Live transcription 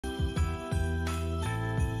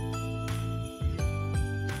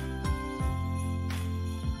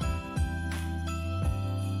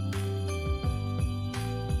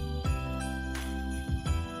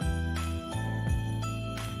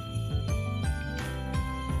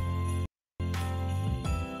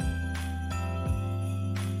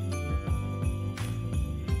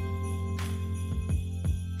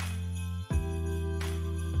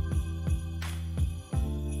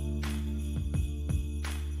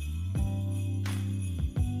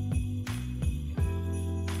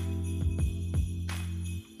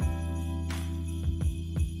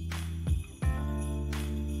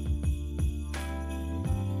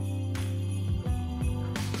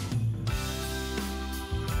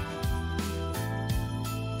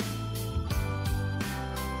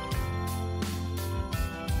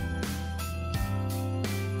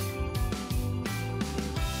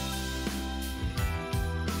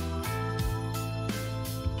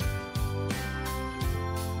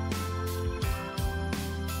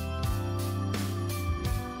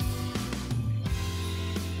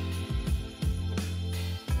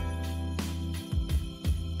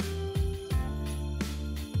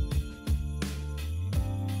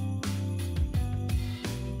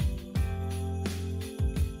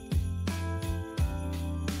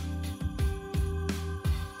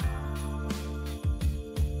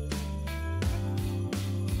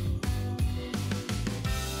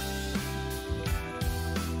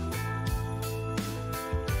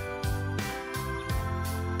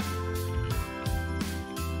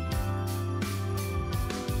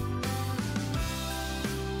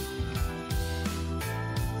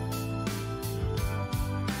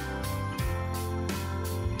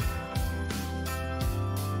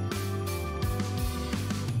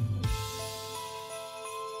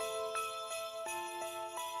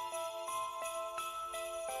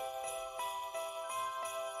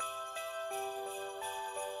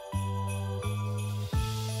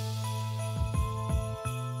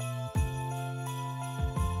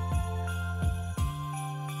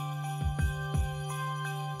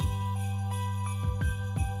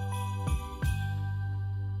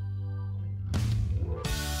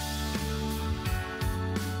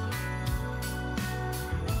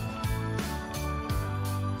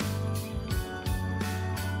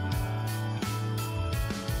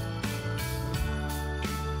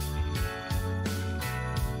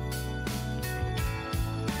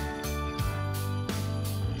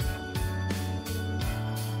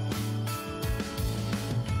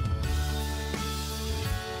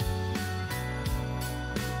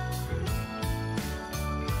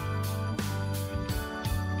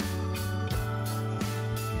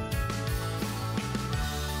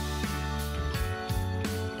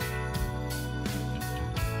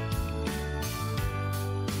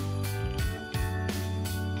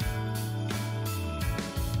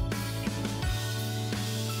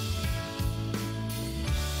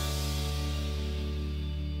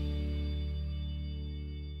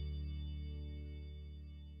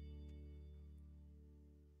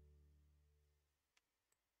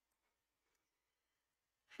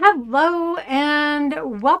Hello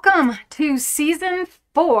and welcome to Season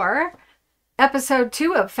 4, Episode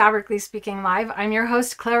 2 of Fabrically Speaking Live. I'm your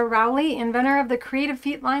host, Claire Rowley, inventor of the Creative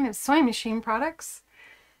Feet line of sewing machine products.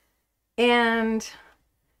 And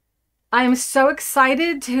I'm so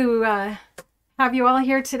excited to have you all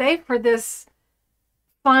here today for this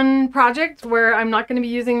fun project where I'm not going to be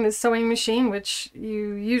using the sewing machine, which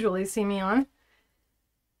you usually see me on.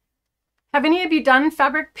 Have any of you done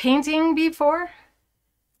fabric painting before?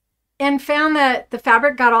 And found that the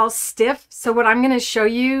fabric got all stiff. So what I'm going to show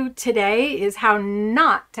you today is how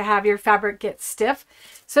not to have your fabric get stiff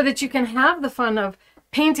so that you can have the fun of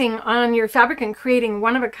painting on your fabric and creating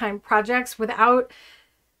one-of-a-kind projects without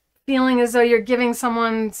feeling as though you're giving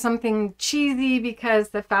someone something cheesy because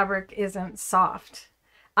the fabric isn't soft.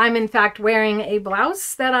 I'm in fact wearing a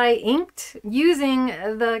blouse that I inked using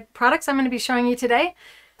the products I'm going to be showing you today.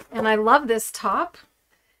 And I love this top.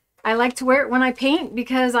 I like to wear it when I paint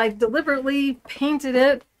because I deliberately painted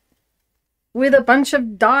it with a bunch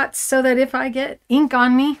of dots so that if I get ink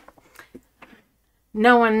on me,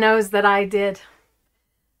 no one knows that I did.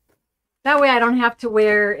 That way I don't have to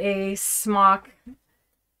wear a smock,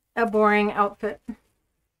 a boring outfit.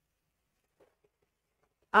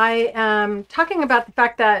 I am talking about the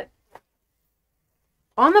fact that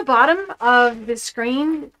on the bottom of the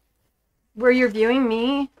screen where you're viewing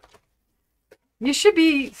me, you should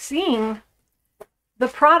be seeing the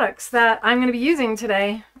products that I'm going to be using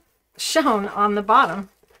today shown on the bottom.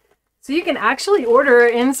 So you can actually order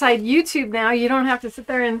inside YouTube now. You don't have to sit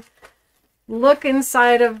there and look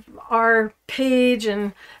inside of our page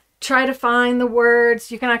and try to find the words.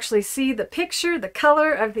 You can actually see the picture, the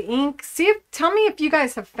color of the ink. Tell me if you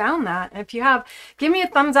guys have found that. And if you have, give me a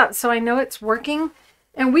thumbs up so I know it's working.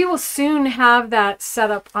 And we will soon have that set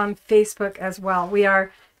up on Facebook as well. We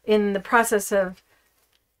are in the process of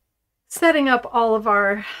setting up all of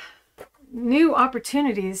our new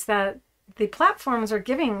opportunities that the platforms are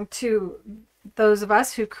giving to those of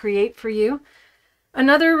us who create for you.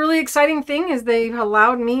 Another really exciting thing is they've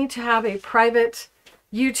allowed me to have a private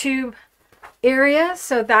YouTube area.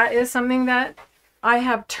 So that is something that I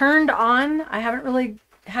have turned on. I haven't really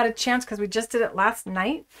had a chance because we just did it last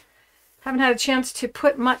night. Haven't had a chance to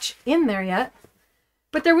put much in there yet.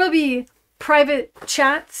 But there will be private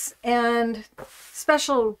chats and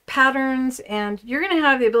special patterns, and you're going to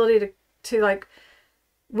have the ability to like,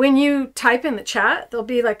 when you type in the chat, there'll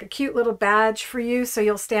be like a cute little badge for you so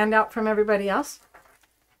you'll stand out from everybody else.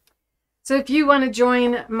 So if you want to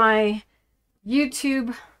join my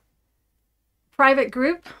YouTube private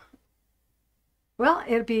group, well,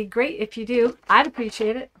 it'd be great if you do. I'd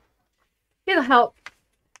appreciate it. It'll help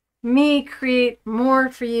me create more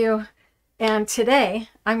for you. And today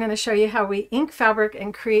I'm going to show you how we ink fabric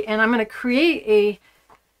and I'm going to create a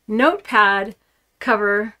notepad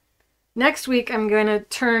cover. Next week I'm going to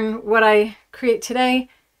turn what I create today.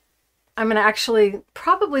 I'm going to actually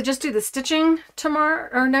probably just do the stitching tomorrow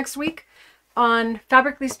or next week on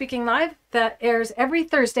Fabrically Speaking Live that airs every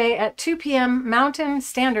Thursday at 2 p.m. Mountain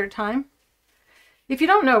Standard Time. If you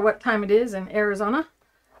don't know what time it is in Arizona,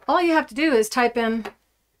 all you have to do is type in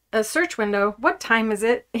a search window, what time is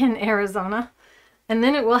it in Arizona? And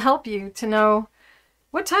then it will help you to know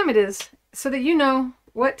what time it is so that you know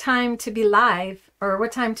what time to be live or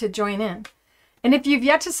what time to join in. And if you've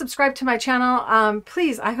yet to subscribe to my channel,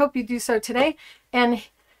 please, I hope you do so today and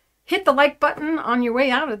hit the like button on your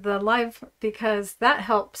way out of the live because that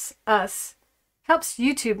helps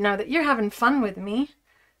YouTube know that you're having fun with me.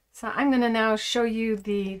 So I'm going to now show you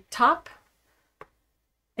the top.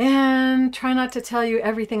 And try not to tell you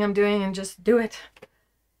everything I'm doing and just do it.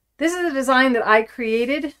 This is a design that I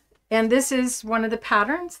created, and this is one of the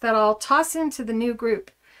patterns that I'll toss into the new group.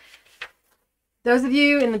 Those of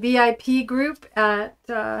you in the VIP group at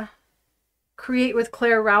Create with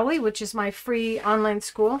Claire Rowley, which is my free online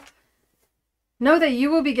school, know that you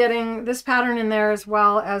will be getting this pattern in there as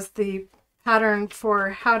well as the pattern for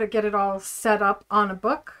how to get it all set up on a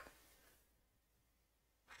book.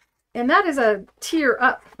 And that is a tier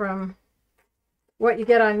up from what you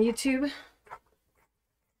get on YouTube.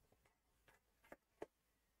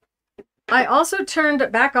 I also turned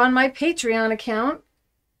back on my Patreon account,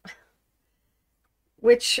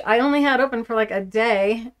 which I only had open for like a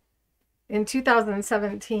day in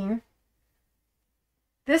 2017.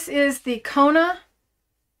 This is the Kona,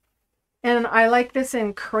 and I like this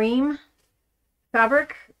in cream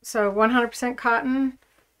fabric, so 100% cotton.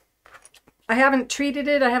 I haven't treated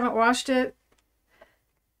it. I haven't washed it.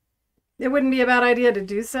 It wouldn't be a bad idea to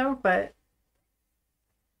do so, but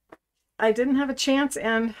I didn't have a chance,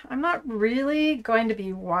 and I'm not really going to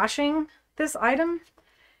be washing this item.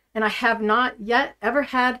 And I have not yet ever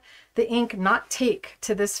had the ink not take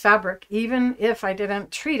to this fabric, even if I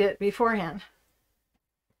didn't treat it beforehand.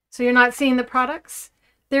 So you're not seeing the products.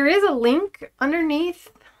 There is a link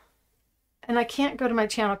underneath, and I can't go to my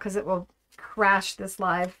channel because it will crash this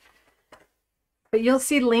live. But you'll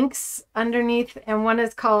see links underneath, and one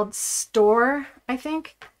is called Store, I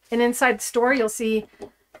think. And inside Store, you'll see,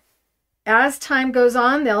 as time goes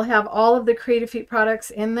on, they'll have all of the Creative Feet products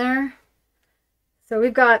in there. So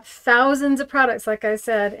we've got thousands of products, like I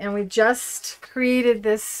said, and we just created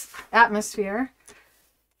this atmosphere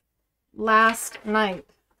last night.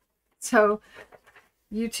 So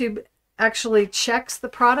YouTube actually checks the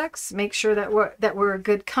products, make sure that we're a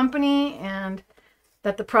good company and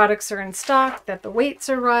that the products are in stock, that the weights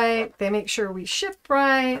are right, they make sure we ship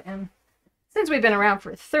right. And since we've been around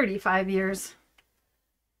for 35 years,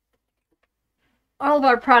 all of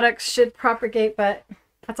our products should propagate, but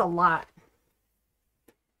that's a lot.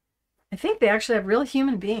 I think they actually have real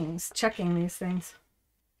human beings checking these things.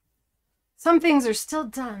 Some things are still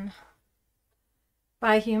done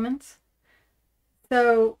by humans.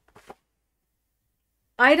 So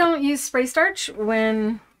I don't use spray starch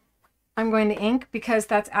when I'm going to ink because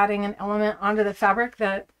that's adding an element onto the fabric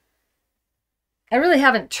that I really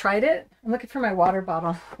haven't tried it. I'm looking for my water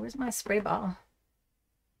bottle. Where's my spray bottle?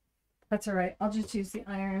 That's all right. I'll just use the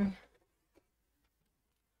iron.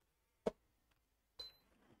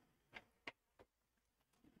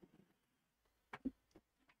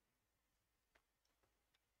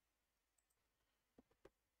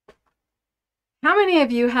 How many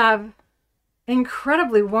of you have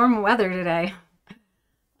incredibly warm weather today?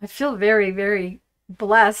 I feel very, very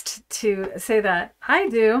blessed to say that. I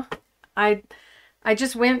do. I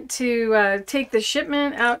just went to take the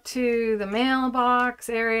shipment out to the mailbox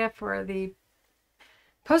area for the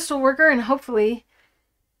postal worker, and hopefully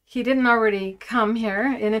he didn't already come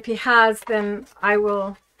here. And if he has, then I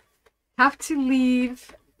will have to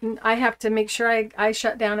leave. I have to make sure I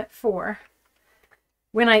shut down at 4.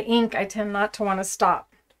 When I ink, I tend not to want to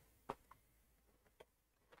stop.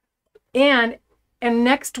 And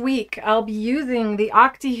next week, I'll be using the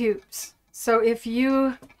Octi hoops. So if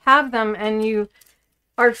you have them and you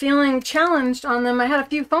are feeling challenged on them, I had a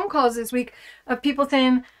few phone calls this week of people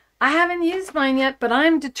saying, I haven't used mine yet, but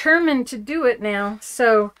I'm determined to do it now.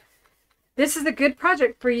 So this is a good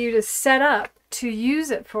project for you to set up to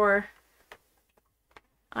use it for.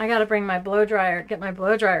 I got to bring my blow dryer, get my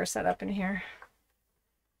blow dryer set up in here.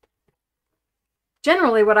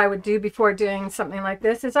 Generally, what I would do before doing something like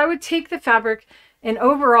this is I would take the fabric and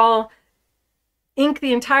overall ink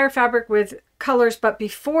the entire fabric with colors, but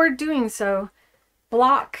before doing so,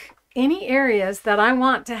 block any areas that I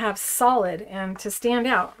want to have solid and to stand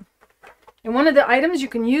out. And one of the items you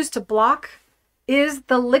can use to block is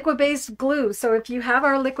the liquid-based glue. So if you have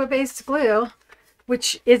our liquid-based glue,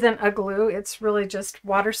 which isn't a glue, it's really just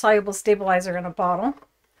water-soluble stabilizer in a bottle.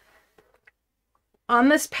 On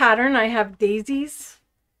this pattern, I have daisies,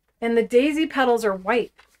 and the daisy petals are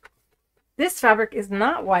white. This fabric is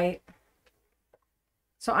not white.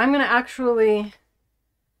 So I'm going to actually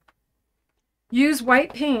use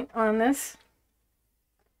white paint on this.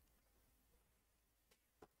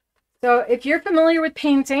 So if you're familiar with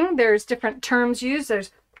painting, there's different terms used.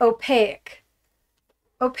 There's opaque.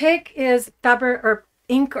 Opaque is fabric or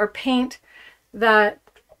ink or paint that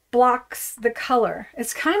blocks the color.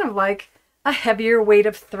 It's kind of like a heavier weight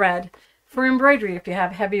of thread. For embroidery, if you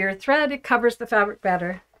have heavier thread, it covers the fabric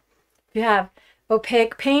better. If you have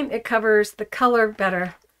opaque paint, it covers the color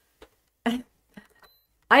better.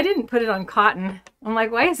 I didn't put it on cotton. I'm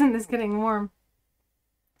like, why isn't this getting warm?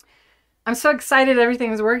 I'm so excited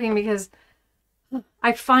everything's working because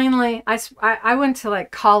I finally, I went to like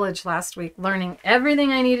college last week learning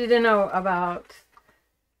everything I needed to know about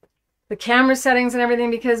the camera settings and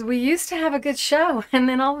everything, because we used to have a good show and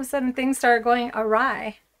then all of a sudden things started going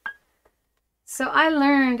awry. So I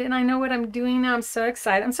learned and I know what I'm doing now. I'm so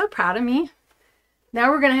excited. I'm so proud of me. Now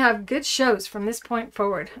we're going to have good shows from this point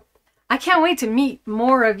forward. I can't wait to meet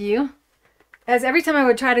more of you, as every time I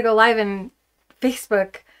would try to go live in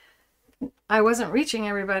Facebook, I wasn't reaching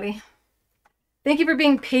everybody. Thank you for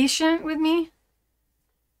being patient with me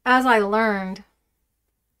as I learned.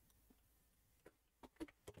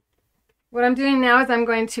 What I'm doing now is I'm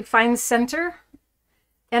going to find center,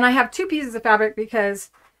 and I have 2 pieces of fabric because,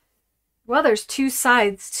 well, there's 2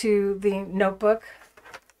 sides to the notebook,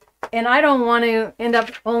 and I don't want to end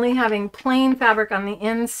up only having plain fabric on the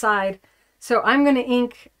inside. So I'm going to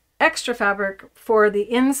ink extra fabric for the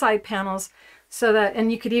inside panels so that,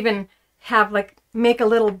 and you could even have like, make a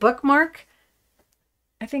little bookmark.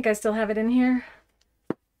 I think I still have it in here.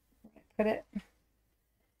 Put it.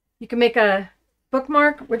 You can make a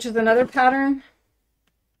bookmark, which is another pattern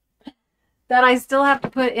that I still have to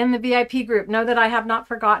put in the VIP group. Know that I have not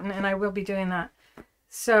forgotten, and I will be doing that.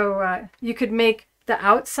 So you could make the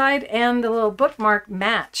outside and the little bookmark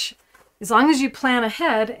match, as long as you plan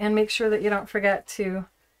ahead and make sure that you don't forget to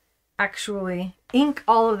actually ink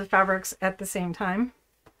all of the fabrics at the same time.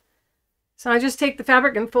 So I just take the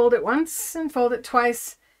fabric and fold it once and fold it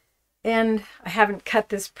twice. And I haven't cut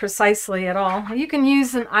this precisely at all. You can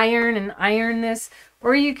use an iron and iron this,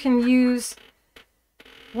 or you can use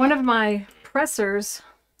one of my pressers.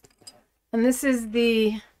 And this is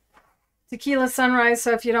the Tequila Sunrise.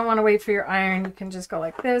 So if you don't want to wait for your iron, you can just go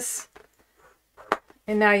like this.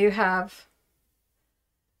 And now you have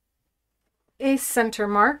a center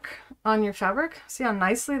mark on your fabric. See how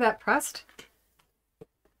nicely that pressed?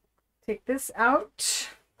 Take this out.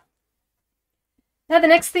 Now the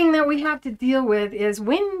next thing that we have to deal with is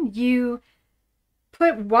when you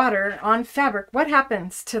put water on fabric, what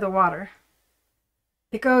happens to the water?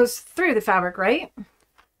 It goes through the fabric, right?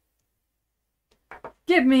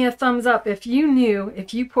 Give me a thumbs up if you knew,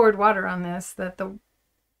 if you poured water on this, that the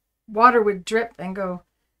water would drip and go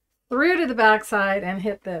through to the backside and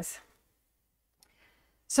hit this.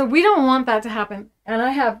 So we don't want that to happen. And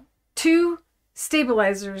I have 2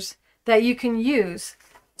 stabilizers that you can use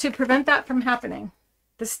to prevent that from happening.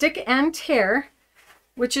 The stick and tear,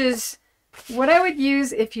 which is what I would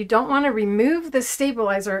use if you don't want to remove the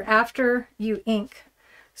stabilizer after you ink.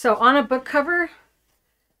 So on a book cover,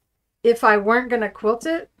 if I weren't going to quilt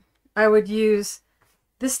it, I would use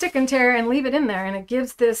the stick and tear and leave it in there, and it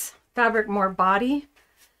gives this fabric more body,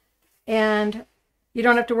 and you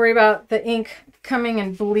don't have to worry about the ink coming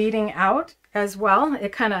and bleeding out as well.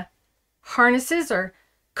 It kind of harnesses or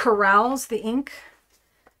corrals the ink.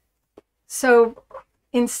 So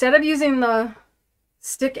instead of using the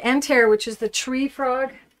stick and tear, which is the tree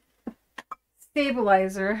frog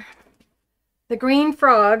stabilizer, the green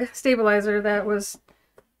frog stabilizer that was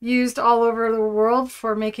used all over the world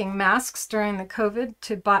for making masks during the COVID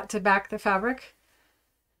to back the fabric.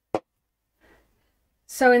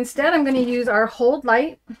 So instead I'm going to use our Hold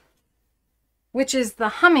Light, which is the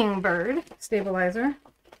hummingbird stabilizer.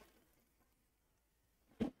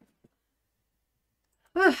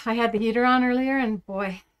 Ugh, I had the heater on earlier and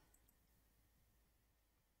boy.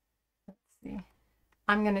 Let's see.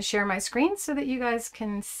 I'm going to share my screen so that you guys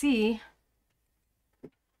can see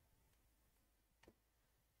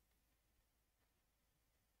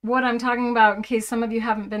what I'm talking about in case some of you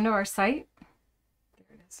haven't been to our site.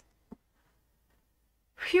 There it is.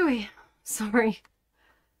 Phew, sorry.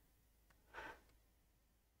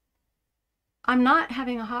 I'm not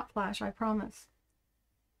having a hot flash, I promise.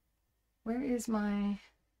 Where is my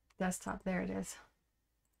desktop? There it is.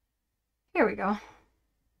 Here we go.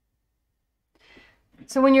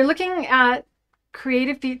 So when you're looking at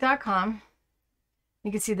creativefeet.com,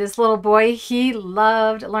 you can see this little boy. He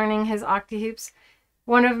loved learning his octahoops.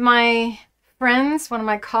 One of my friends, one of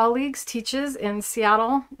my colleagues, teaches in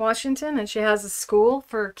Seattle, Washington, and she has a school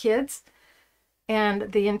for kids.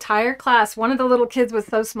 And the entire class, one of the little kids was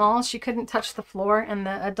so small she couldn't touch the floor, and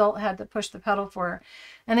the adult had to push the pedal for her.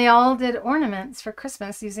 And they all did ornaments for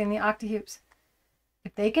Christmas using the octahoops.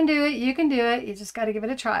 If they can do it, you can do it. You just got to give it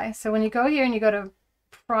a try. So when you go here and you go to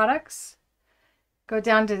products, go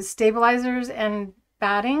down to stabilizers and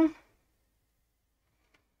batting.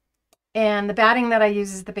 And the batting that I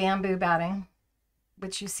use is the bamboo batting,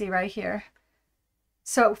 which you see right here.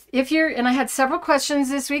 So if you're, and I had several questions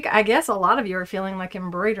this week. I guess a lot of you are feeling like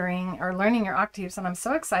embroidering or learning your octahoops, and I'm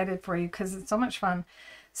so excited for you because it's so much fun.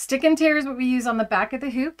 Stick and tear is what we use on the back of the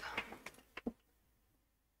hoop.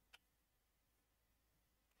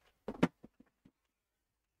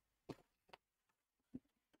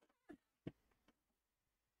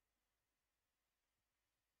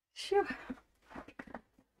 Phew.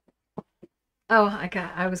 Oh,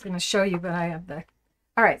 I was going to show you, but I have the,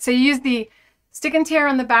 all right. So you use the stick and tear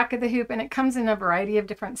on the back of the hoop, and it comes in a variety of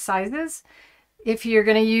different sizes. If you're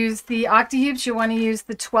going to use the octahoops, you want to use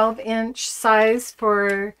the 12-inch size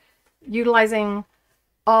for utilizing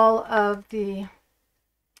all of the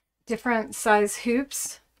different size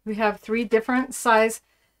hoops. We have 3 different size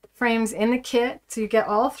frames in the kit, so you get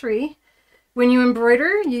all 3. When you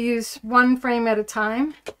embroider, you use 1 frame at a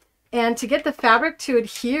time. And to get the fabric to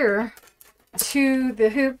adhere to the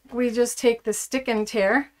hoop, we just take the stick and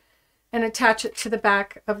tear and attach it to the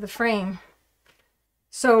back of the frame.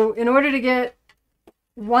 So in order to get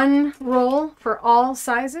 1 roll for all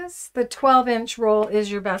sizes, the 12-inch roll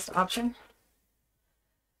is your best option.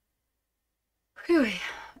 Whew.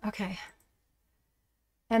 Okay.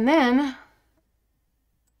 And then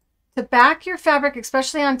To back your fabric,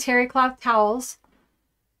 especially on terry cloth towels,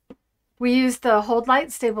 we use the Hold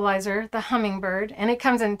Light Stabilizer, the Hummingbird, and it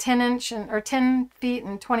comes in 10 feet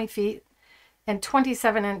and 20 feet and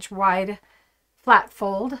 27-inch wide flat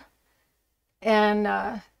fold. And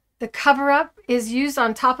the cover up is used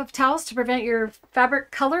on top of towels to prevent your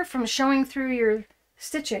fabric color from showing through your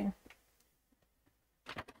stitching.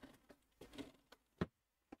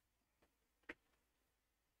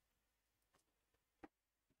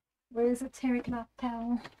 Where's a terry cloth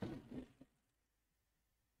towel?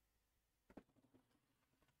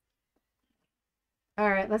 All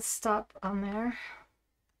right, let's stop on there.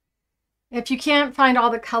 If you can't find all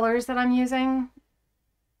the colors that I'm using,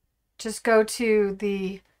 just go to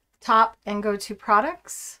the top and go to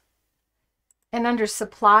products. And under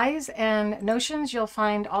supplies and notions, you'll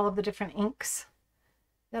find all of the different inks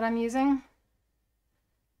that I'm using.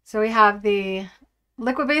 So we have the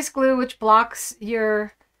liquid base glue, which blocks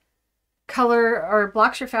your color or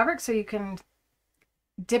blocks your fabric, so you can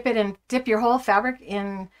dip your whole fabric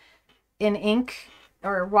in ink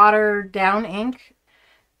or water down ink.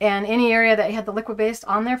 And any area that you had the liquid base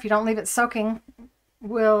on there, if you don't leave it soaking,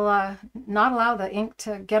 will not allow the ink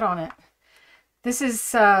to get on it. This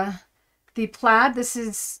is the plaid. This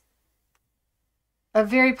is a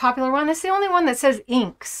very popular one. It's the only one that says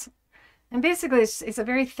inks. And basically it's a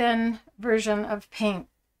very thin version of paint.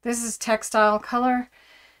 This is textile color.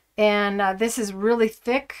 And this is really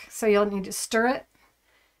thick, so you'll need to stir it.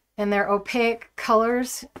 And they're opaque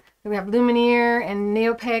colors. We have Lumineer and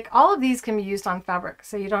Neopaque. All of these can be used on fabric,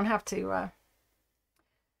 so you don't have to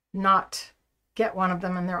not get one of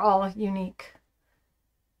them, and they're all unique.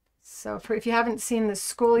 So if you haven't seen the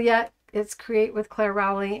school yet, it's Create with Claire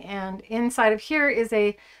Rowley, and inside of here is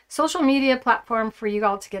a social media platform for you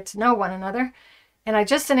all to get to know one another. And I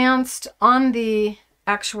just announced on the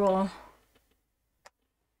actual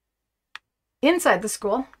inside the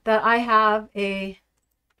school that I have a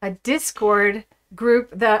Discord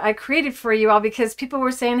group that I created for you all because people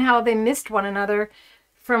were saying how they missed one another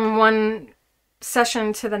from one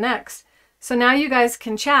session to the next. So now you guys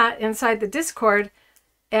can chat inside the Discord.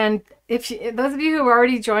 And if those of you who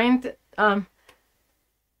already joined, don't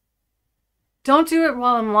do it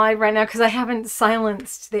while I'm live right now because I haven't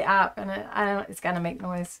silenced the app and it's gonna make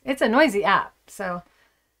noise. It's a noisy app. So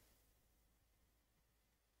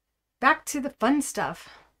back to the fun stuff.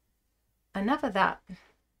 Enough of that.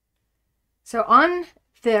 So on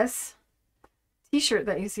this t-shirt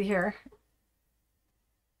that you see here,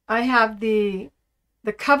 I have the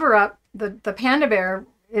cover up, the panda bear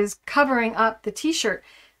is covering up the t-shirt.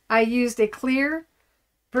 I used a clear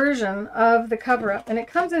version of the cover up and it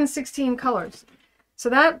comes in 16 colors. So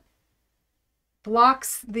that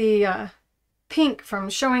blocks the pink from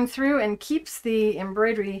showing through and keeps the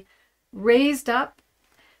embroidery raised up.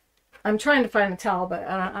 I'm trying to find the towel, but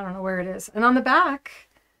I don't know where it is. And on the back,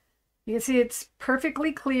 you can see it's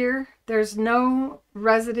perfectly clear. There's no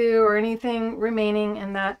residue or anything remaining,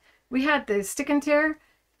 and that we had the stick and tear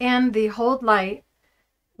and the Hold Light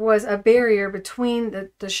was a barrier between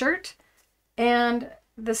the shirt and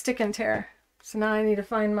the stick and tear. So now I need to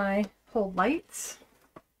find my Hold Lights.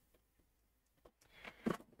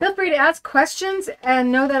 Feel free to ask questions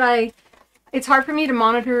and know that it's hard for me to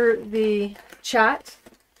monitor the chat.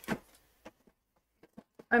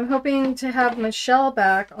 I'm hoping to have Michelle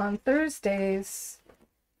back on Thursdays.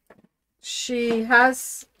 She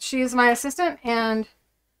is my assistant and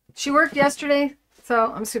she worked yesterday,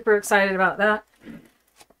 so I'm super excited about that.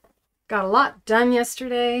 Got a lot done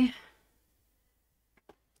yesterday.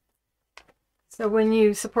 So when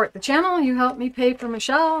you support the channel, you help me pay for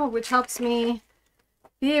Michelle, which helps me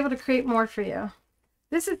be able to create more for you.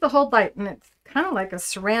 This is the Hold Light, and it's kind of like a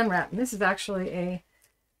saran wrap. And this is actually a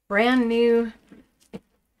brand new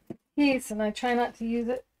piece, and I try not to use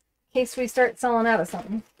it in case we start selling out of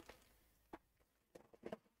something.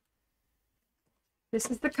 This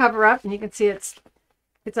is the cover up, and you can see it's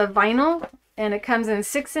a vinyl, and it comes in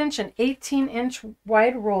 6-inch and 18-inch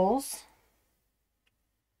wide rolls.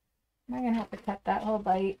 I'm gonna have to cut that whole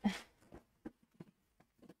bite.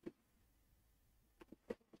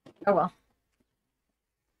 Oh well.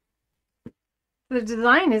 The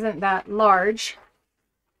design isn't that large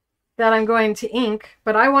that I'm going to ink,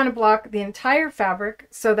 but I want to block the entire fabric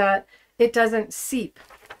so that it doesn't seep.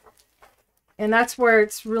 And that's where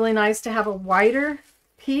it's really nice to have a wider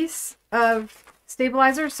piece of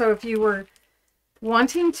stabilizer. So if you were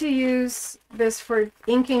wanting to use this for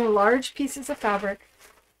inking large pieces of fabric,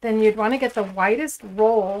 then you'd want to get the widest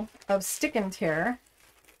roll of stick and tear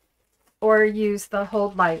or use the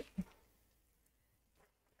Hold Light.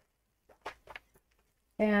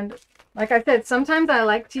 And Like I said, sometimes I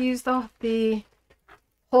like to use the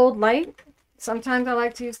hold light. Sometimes I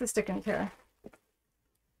like to use the stick and tear.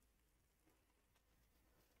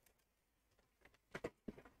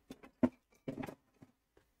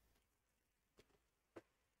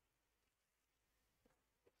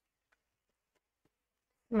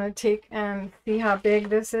 I'm going to take and see how big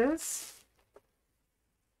this is.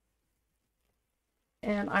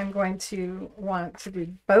 And I'm going to want to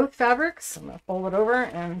do both fabrics. I'm going to fold it over,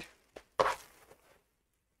 and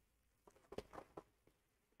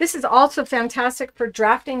this is also fantastic for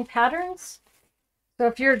drafting patterns. So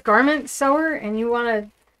if you're a garment sewer and you want to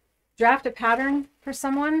draft a pattern for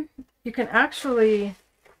someone, you can actually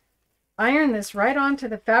iron this right onto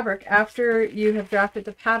the fabric after you have drafted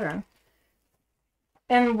the pattern.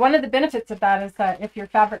 And one of the benefits of that is that if your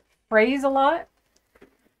fabric frays a lot,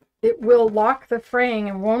 it will lock the fraying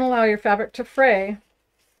and won't allow your fabric to fray.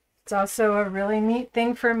 It's also a really neat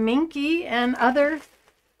thing for minky and other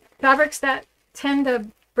fabrics that tend to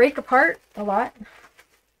break apart a lot.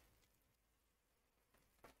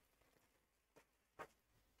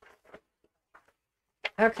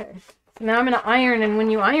 Okay, so now I'm going to iron, and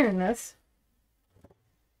when you iron this,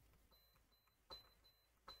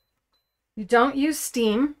 you don't use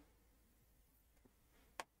steam.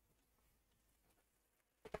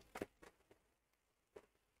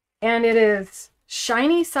 And it is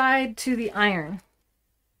shiny side to the iron.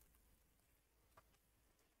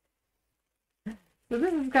 So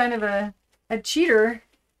this is kind of a cheater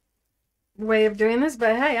way of doing this,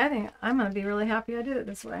 but hey, I think I'm going to be really happy I did it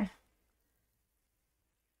this way.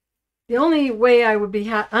 The only way I would be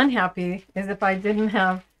unhappy is if I didn't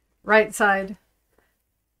have right side,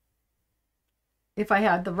 if I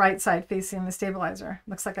had the right side facing the stabilizer.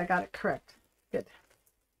 Looks like I got it correct. Good.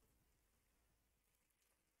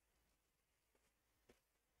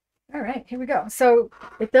 All right, here we go. So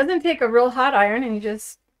it doesn't take a real hot iron, and you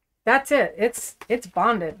just, that's it. It's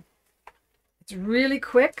bonded. It's really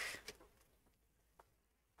quick.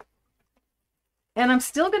 And I'm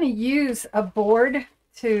still going to use a board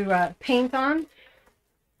to paint on.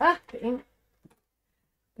 The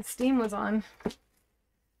steam was on.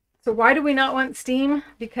 So why do we not want steam?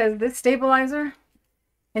 Because this stabilizer,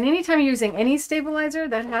 and anytime you're using any stabilizer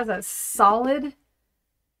that has a solid,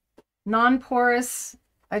 non-porous,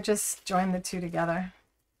 I just joined the two together.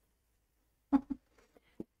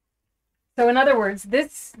 So in other words,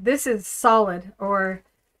 this is solid, or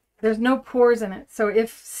there's no pores in it. So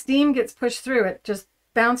if steam gets pushed through, it just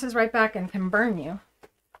bounces right back and can burn you.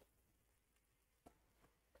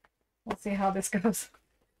 We'll see how this goes.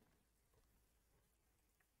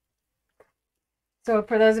 So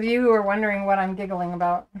for those of you who are wondering what I'm giggling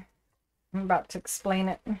about, I'm about to explain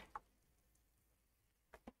it.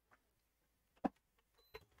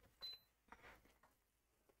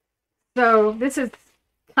 So this is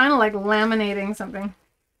kind of like laminating something.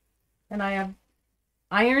 And I have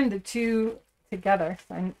ironed the two together.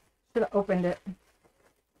 So I should have opened it.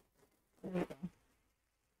 There we go.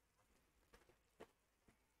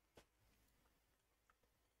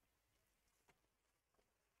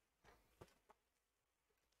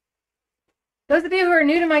 Those of you who are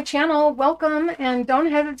new to my channel, welcome, and don't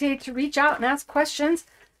hesitate to reach out and ask questions.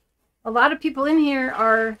 A lot of people in here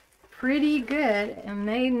are pretty good and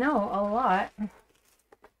they know a lot.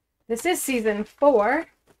 This is season 4,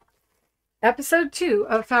 episode 2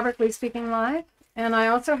 of Fabrically Speaking Live, and I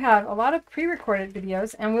also have a lot of pre-recorded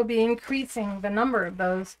videos, and we'll be increasing the number of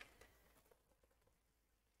those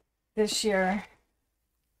this year.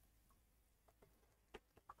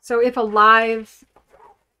 So if a live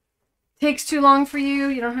takes too long for you,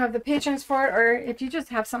 you don't have the patience for it, or if you just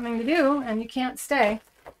have something to do and you can't stay,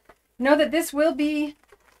 know that this will be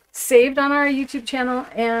saved on our YouTube channel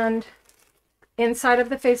and inside of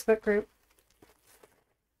the Facebook group.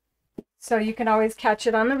 So you can always catch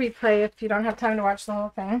it on the replay if you don't have time to watch the whole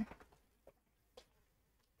thing.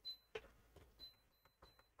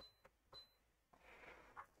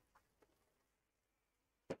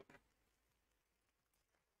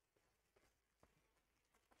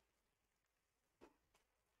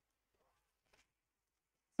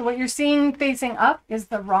 So what you're seeing facing up is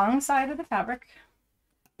the wrong side of the fabric.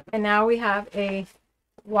 And now we have a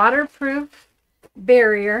waterproof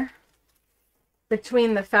barrier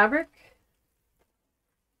between the fabric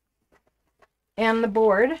and the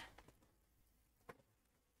board.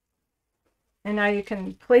 And now you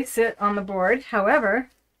can place it on the board. However,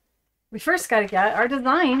 we first got to get our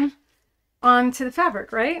design onto the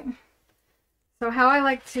fabric, right? So how I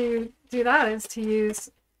like to do that is to use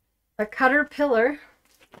a CutterPillar,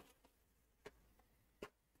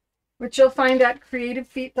 which you'll find at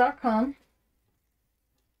creativefeet.com.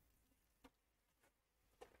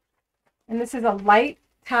 And this is a light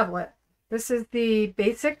tablet. This is the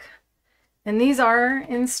basic, and these are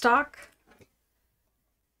in stock.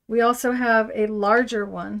 We also have a larger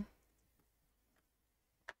one.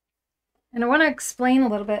 And I want to explain a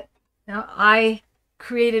little bit. Now, I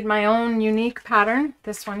created my own unique pattern,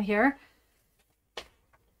 this one here.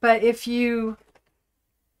 But if you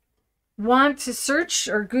want to search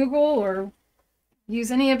or Google or use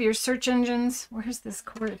any of your search engines, where's this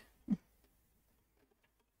cord?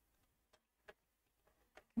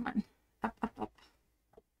 Come on, up, up, up.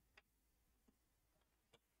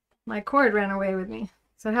 My cord ran away with me.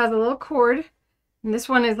 So it has a little cord, and this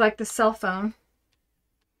one is like the cell phone.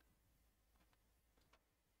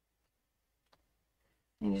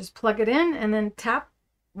 And you just plug it in and then tap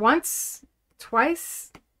once,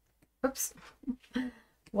 twice, oops,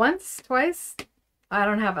 once, twice. I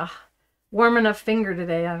don't have a warm enough finger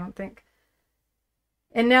today, I don't think.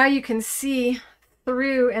 And now you can see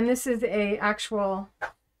through, and this is a actual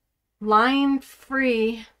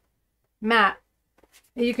line-free mat.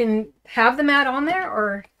 You can have the mat on there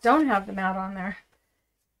or don't have the mat on there.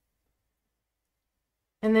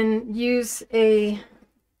 And then use a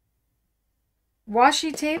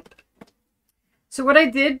washi tape. So what I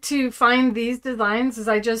did to find these designs is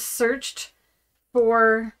I just searched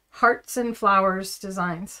for hearts and flowers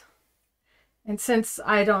designs. And since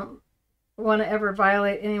I don't want to ever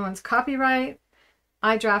violate anyone's copyright,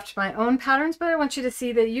 I draft my own patterns, but I want you to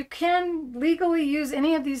see that you can legally use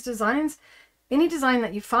any of these designs, any design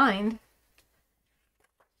that you find,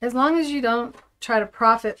 as long as you don't try to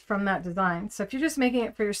profit from that design. So if you're just making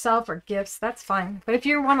it for yourself or gifts, that's fine. But if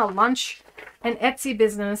you want to launch an Etsy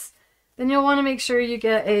business, then you'll want to make sure you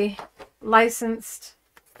get a licensed,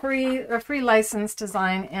 free license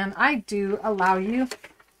design. And I do allow you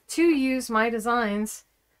to use my designs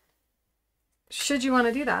should you want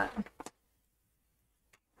to do that.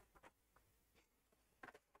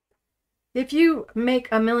 If you make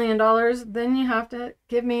 $1 million, then you have to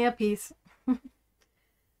give me a piece.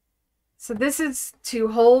 So this is to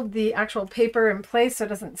hold the actual paper in place so it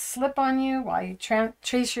doesn't slip on you while you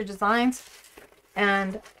trace your designs.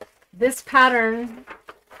 And this pattern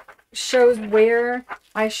shows where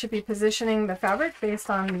I should be positioning the fabric based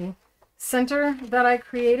on the center that I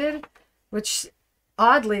created, which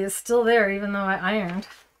oddly is still there even though I ironed.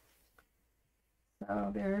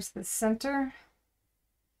 So there's the center.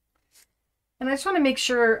 And I just want to make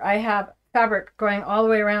sure I have fabric going all the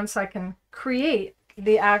way around so I can create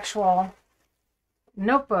the actual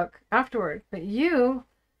notebook afterward. But you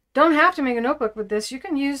don't have to make a notebook with this. You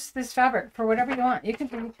can use this fabric for whatever you want. You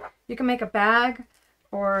can make a bag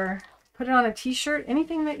or put it on a t-shirt,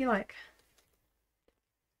 anything that you like.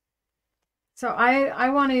 So I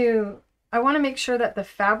want to make sure that the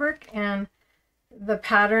fabric and the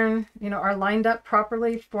pattern, are lined up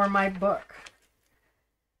properly for my book.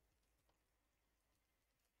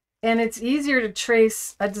 And it's easier to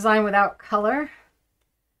trace a design without color.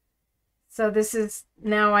 So this is,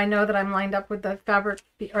 now I know that I'm lined up with the fabric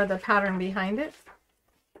or the pattern behind it.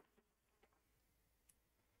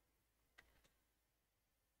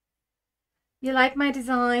 You like my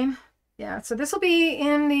design? Yeah, so this will be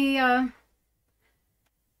in the,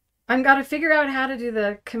 I've got to figure out how to do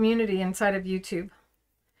the community inside of YouTube.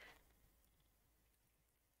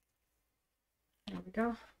 There we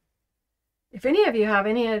go. If any of you have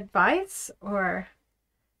any advice or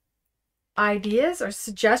ideas or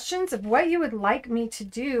suggestions of what you would like me to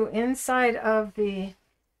do inside of the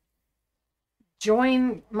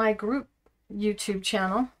Join My Group YouTube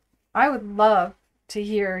channel, I would love to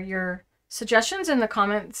hear your suggestions in the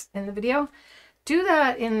comments in the video. Do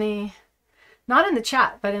that in the, not in the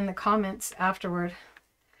chat, but in the comments afterward.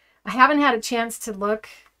 I haven't had a chance to look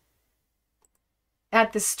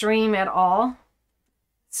at the stream at all.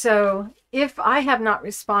 So if I have not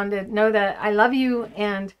responded, know that I love you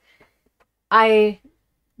and I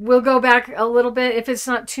will go back a little bit if it's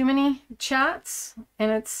not too many chats. And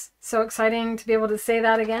it's so exciting to be able to say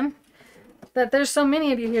that again, that there's so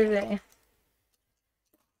many of you here today.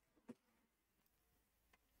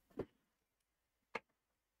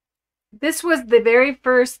 This was the very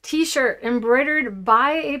first t-shirt embroidered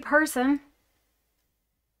by a person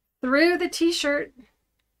through the t-shirt.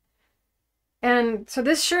 And so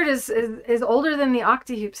this shirt is older than the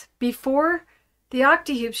octahoops. Before the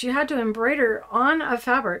octahoops, you had to embroider on a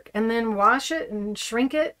fabric and then wash it and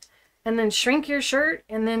shrink it and then shrink your shirt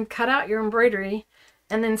and then cut out your embroidery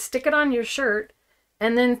and then stick it on your shirt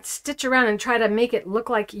and then stitch around and try to make it look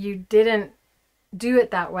like you didn't do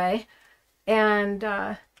it that way. And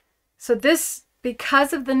so this,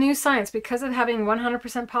 because of the new science, because of having 100%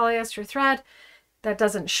 polyester thread that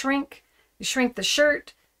doesn't shrink, you shrink the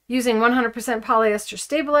shirt, using 100% polyester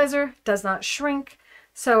stabilizer, does not shrink.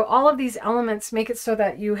 So all of these elements make it so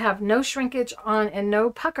that you have no shrinkage on and no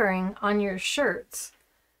puckering on your shirts.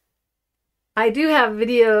 I do have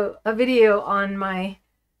a video on my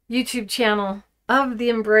YouTube channel of the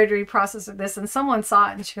embroidery process of this, and someone saw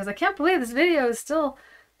it and she goes, I can't believe this video is still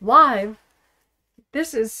live.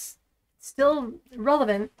 This is still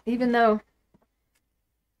relevant even though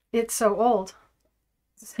it's so old.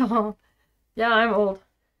 So yeah, I'm old.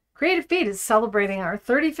 Creative Feet is celebrating our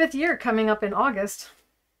 35th year coming up in August.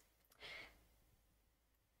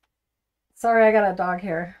 Sorry, I got a dog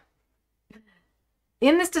here.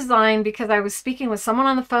 In this design, because I was speaking with someone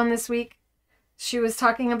on the phone this week, she was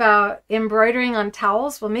talking about embroidering on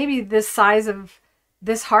towels. Well, maybe this size of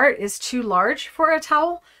this heart is too large for a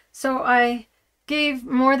towel. So I gave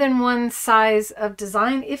more than one size of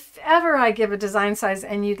design. If ever I give a design size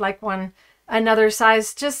and you'd like another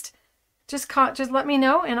size, just let me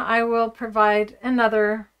know and I will provide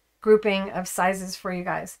another grouping of sizes for you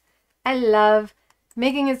guys. I love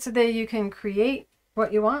making it so that you can create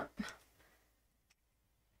what you want.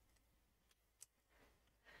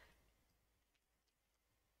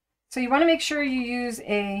 So you want to make sure you use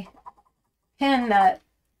a pen that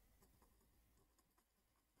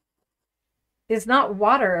is not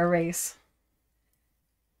water erase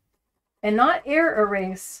and not air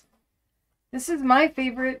erase. This is my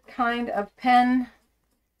favorite kind of pen,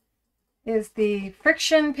 is the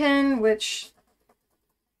friction pen, which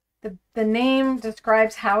the name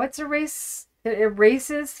describes how it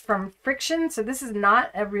erases from friction. So this is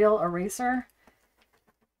not a real eraser,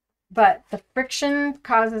 but the friction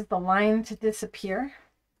causes the line to disappear.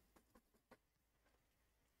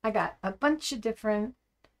 I got a bunch of different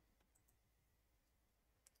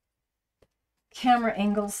camera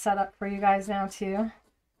angles set up for you guys now too.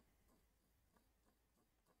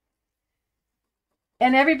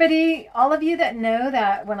 And everybody, all of you that know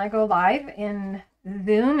that when I go live in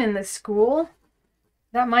Zoom in the school,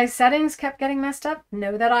 that my settings kept getting messed up,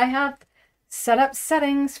 know that I have set up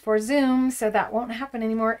settings for Zoom, so that won't happen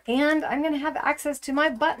anymore. And I'm going to have access to my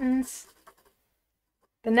buttons.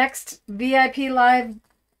 The next VIP live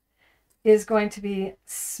is going to be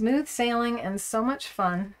smooth sailing and so much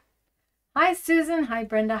fun. Hi, Susan. Hi,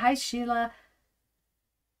 Brenda. Hi, Sheila.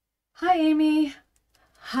 Hi, Amy.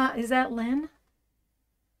 Hi, is that Lynn?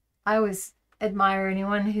 I always admire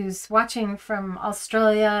anyone who's watching from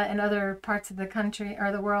Australia and other parts of the country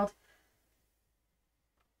or the world.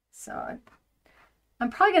 So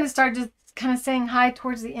I'm probably going to start just kind of saying hi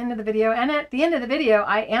towards the end of the video. And at the end of the video,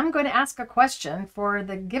 I am going to ask a question for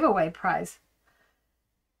the giveaway prize.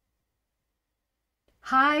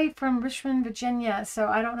 Hi from Richmond, Virginia. So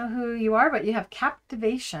I don't know who you are, but you have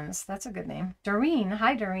Captivations. That's a good name. Doreen.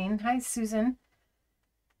 Hi, Doreen. Hi, Susan.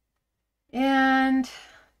 And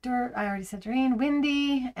I already said Doreen.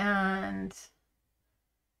 Wendy and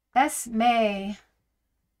S. May.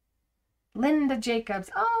 Linda Jacobs.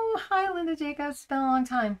 Oh, hi, Linda Jacobs. It's been a long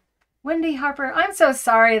time. Wendy Harper. I'm so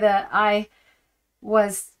sorry that I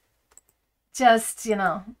was just,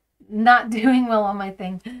 not doing well on my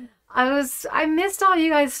thing. I missed all you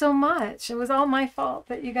guys so much. It was all my fault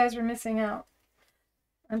that you guys were missing out.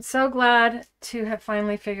 I'm so glad to have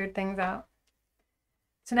finally figured things out.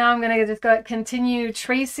 So now I'm going to just continue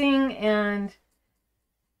tracing, and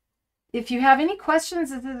if you have any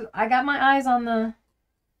questions, I got my eyes on the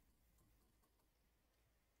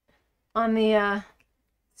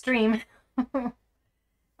stream. And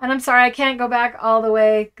I'm sorry I can't go back all the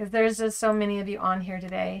way because there's just so many of you on here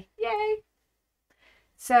today. Yay!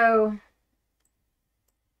 So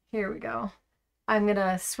here we go. I'm going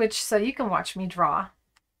to switch so you can watch me draw.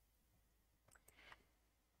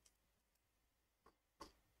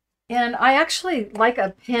 And I actually like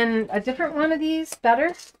a different one of these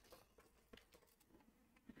better.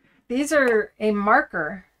 These are a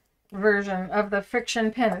marker version of the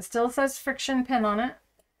friction pen. It still says friction pen on it,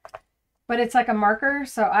 but it's like a marker,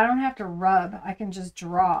 so I don't have to rub. I can just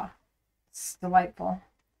draw. It's delightful.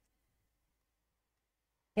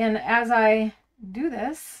 And as I do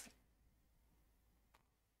this,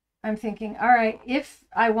 I'm thinking, all right, if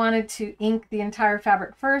I wanted to ink the entire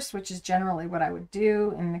fabric first, which is generally what I would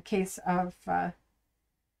do in the case of, let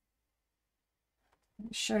me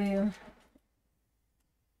show you.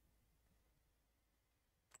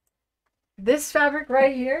 This fabric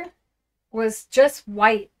right here was just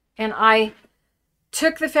white, and I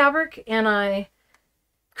took the fabric and I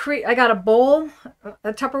got a bowl,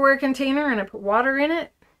 a Tupperware container, and I put water in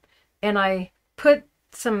it, and I put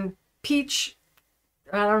some peach,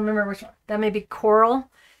 I don't remember which one, that may be coral,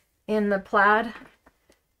 in the plaid,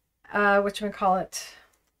 whatchamacallit,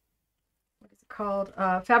 what is it called?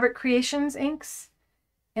 Fabric Creations inks.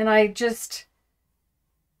 And I just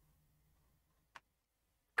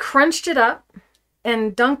crunched it up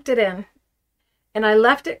and dunked it in. And I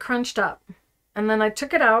left it crunched up. And then I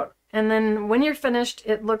took it out. And then when you're finished,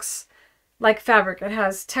 it looks like fabric. It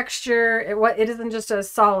has texture. It isn't just a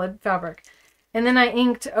solid fabric. And then I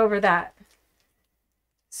inked over that.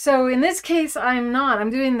 So in this case, I'm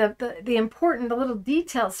doing the important, the little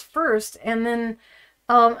details first, and then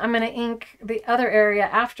I'm going to ink the other area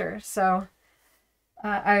after. So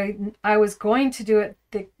I was going to do it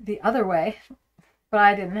the other way, but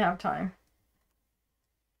I didn't have time.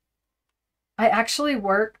 I actually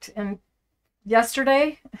worked, and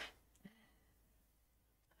yesterday,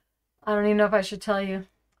 I don't even know if I should tell you.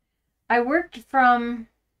 I worked from,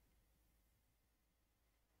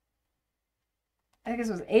 I guess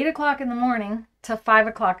it was 8 o'clock in the morning to 5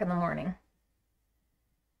 o'clock in the morning.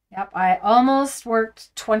 Yep, I almost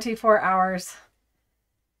worked 24 hours.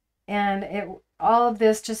 And all of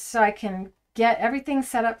this just so I can get everything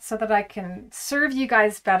set up so that I can serve you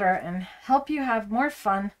guys better and help you have more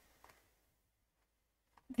fun.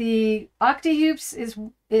 The Octahoops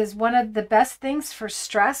is one of the best things for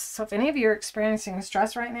stress. So if any of you are experiencing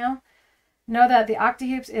stress right now, know that the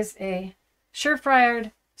Octahoops is a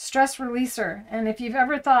surefire stress releaser. And if you've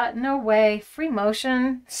ever thought, no way, free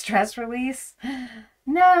motion, stress release,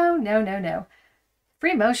 no.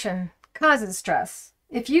 Free motion causes stress.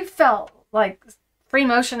 If you felt like free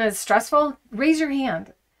motion is stressful, raise your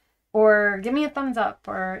hand or give me a thumbs up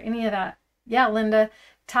or any of that. Yeah, Linda.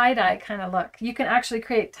 Tie-dye kind of look. You can actually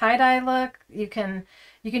create tie-dye look. You can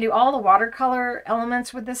do all the watercolor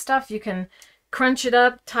elements with this stuff. You can crunch it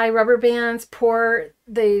up, tie rubber bands, pour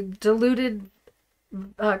the diluted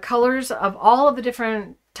colors of all of the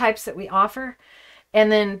different types that we offer, and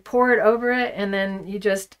then pour it over it, and then you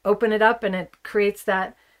just open it up and it creates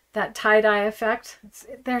that tie-dye effect.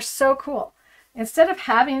 They're so cool. Instead of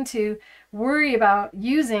having to worry about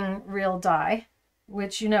using real dye,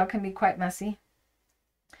 which you know can be quite messy,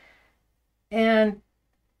 and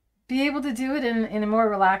be able to do it in a more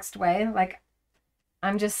relaxed way. Like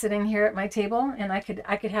I'm just sitting here at my table and I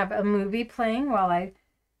could have a movie playing while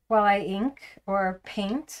I ink or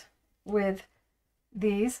paint with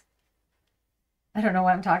these. I don't know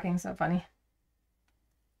why I'm talking so funny.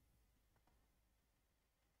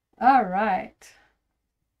 All right.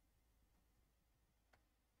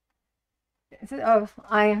 Oh,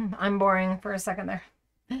 I'm boring for a second there.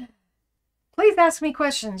 Please ask me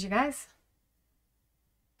questions, you guys.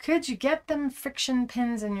 Could you get them friction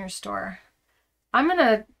pins in your store?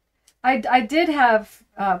 I did have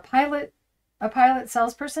a pilot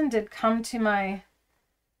salesperson did come to my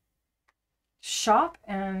shop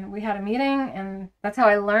and we had a meeting, and that's how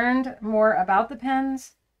I learned more about the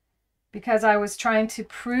pens, because I was trying to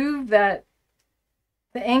prove that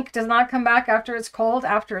the ink does not come back after it's cold,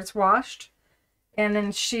 after it's washed. And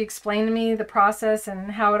then she explained to me the process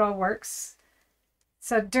and how it all works.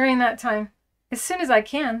 So during that time, as soon as I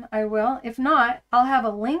can, I will. If not, I'll have a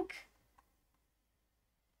link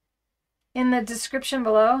in the description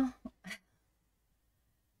below.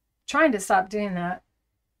 Trying to stop doing that.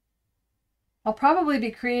 I'll probably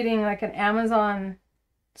be creating like an Amazon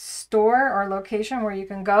store or location where you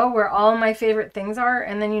can go, where all my favorite things are,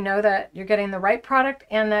 and then you know that you're getting the right product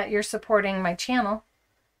and that you're supporting my channel.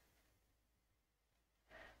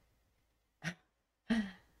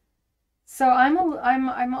 So I'm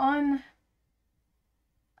on,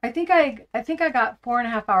 I think I got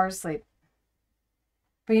 4.5 hours sleep.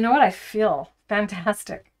 But you know what? I feel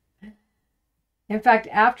fantastic. In fact,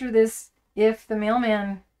 after this, if the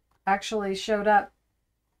mailman actually showed up,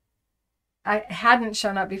 I hadn't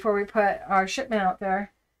shown up before we put our shipment out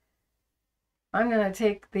there, I'm going to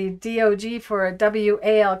take the DOG for a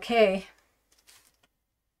WALK.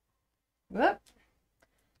 Whoop.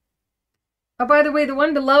 Oh, by the way, the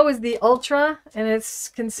one below is the Ultra, and it's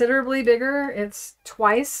considerably bigger. It's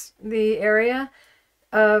twice the area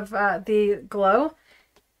of the Glow.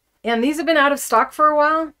 And these have been out of stock for a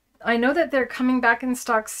while. I know that they're coming back in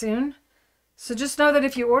stock soon. So just know that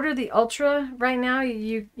if you order the Ultra right now,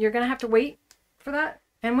 you're going to have to wait for that.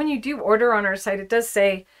 And when you do order on our site, it does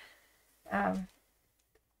say,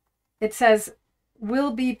 it says,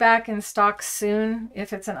 will be back in stock soon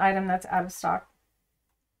if it's an item that's out of stock.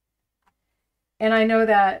 And I know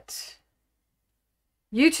that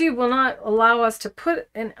YouTube will not allow us to put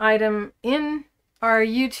an item in our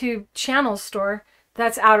YouTube channel store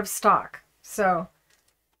that's out of stock. So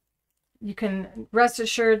you can rest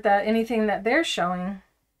assured that anything that they're showing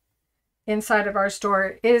inside of our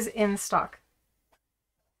store is in stock.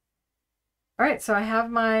 All right, so I have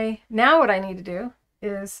my, now what I need to do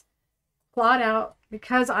is plot out,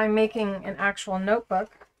 because I'm making an actual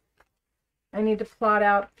notebook, I need to plot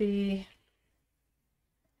out the,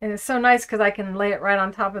 and it's so nice because I can lay it right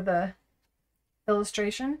on top of the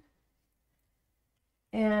illustration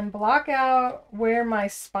and block out where my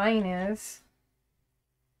spine is.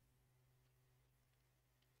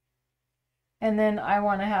 And then I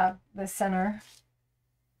want to have the center.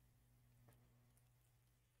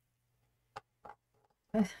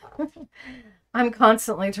 I'm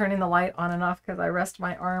constantly turning the light on and off because I rest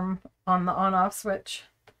my arm on the on-off switch.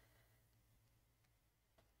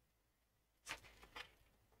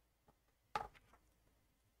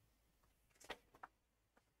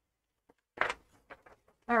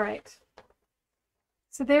 All right.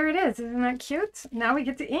 So there it is. Isn't that cute? Now we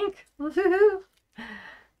get to ink. Woohoo!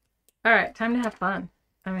 All right, time to have fun.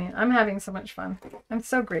 I mean, I'm having so much fun. I'm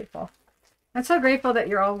so grateful. I'm so grateful that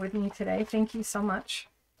you're all with me today. Thank you so much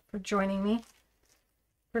for joining me,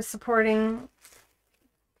 for supporting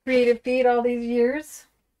Creative Feed all these years.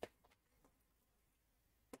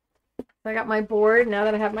 I got my board now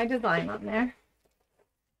that I have my design on there.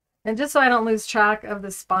 And just so I don't lose track of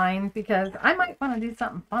the spine, because I might want to do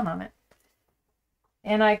something fun on it.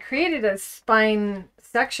 And I created a spine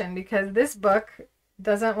section because this book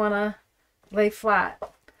doesn't want to lay flat.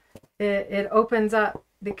 It opens up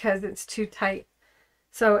because it's too tight.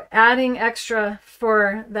 So adding extra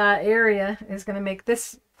for that area is going to make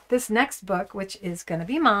this next book, which is going to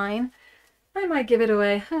be mine. I might give it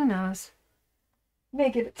away. Who knows? May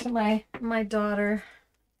give it to my daughter.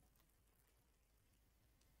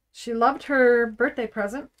 She loved her birthday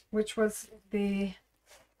present, which was the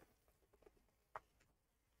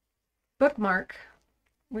bookmark,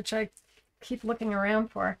 which I keep looking around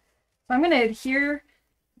for. So I'm going to adhere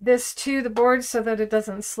this to the board so that it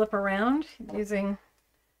doesn't slip around using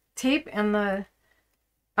tape, and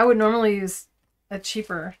I would normally use a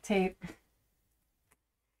cheaper tape.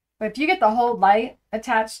 But if you get the whole light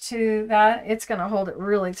attached to that, it's going to hold it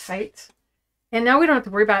really tight. And now we don't have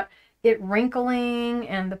to worry about it wrinkling,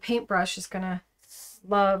 and the paintbrush is going to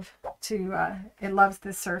love to, it loves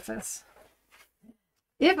this surface.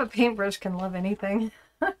 If a paintbrush can love anything.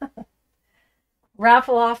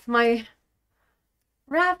 Raffle it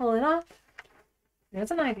off.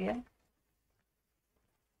 There's an idea.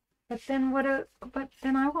 But then but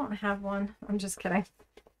then I won't have one. I'm just kidding.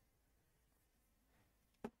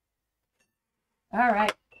 All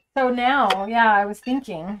right. So now, yeah, I was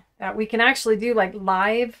thinking that we can actually do like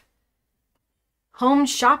live home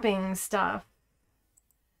shopping stuff.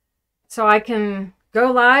 So I can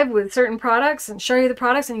go live with certain products and show you the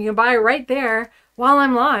products, and you can buy right there while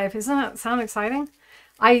I'm live. Doesn't that sound exciting?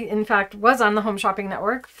 I, in fact, was on the Home Shopping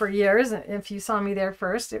Network for years. If you saw me there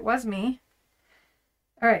first, it was me.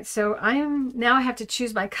 All right, so now I have to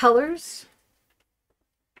choose my colors.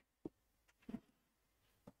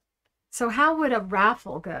 So how would a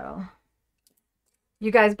raffle go?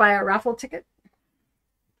 You guys buy a raffle ticket?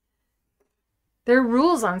 There are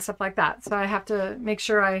rules on stuff like that, so I have to make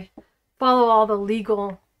sure I follow all the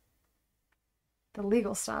legal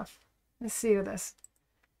stuff. Let's see with this.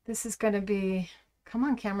 This is going to be, come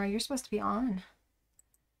on camera, you're supposed to be on.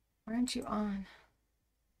 Why aren't you on?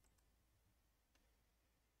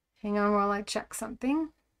 Hang on while I check something.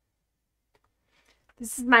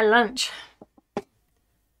 This is my lunch.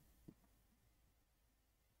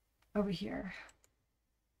 Over here.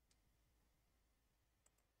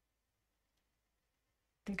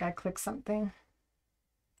 I think I clicked something.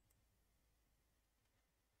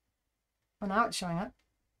 Well, now it's showing up.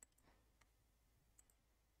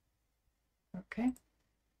 Okay.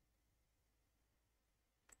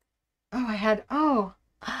 Oh,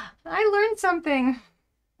 I learned something.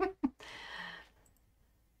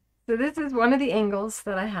 So this is one of the angles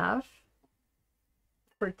that I have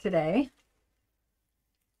for today.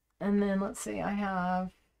 And then let's see, I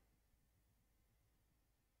have,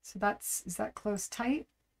 so is that close tight?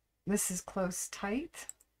 This is close tight.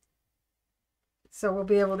 So we'll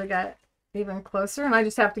be able to get even closer, and I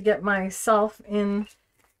just have to get myself in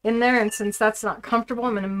there, and since that's not comfortable,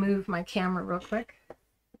 I'm going to move my camera real quick.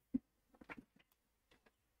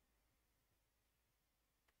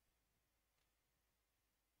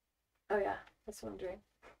 Oh yeah, that's what I'm doing.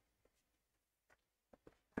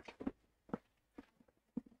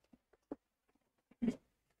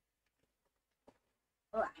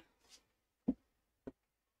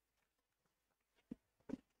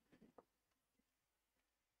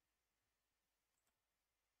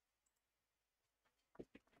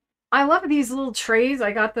 I love these little trays.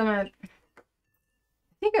 I got them at, I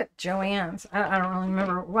think at Joann's. I don't really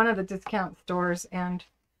remember, one of the discount stores, and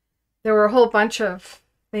there were a whole bunch of,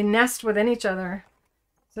 they nest within each other.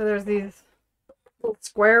 So there's these little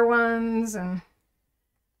square ones, and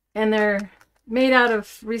they're made out of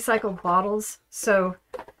recycled bottles. So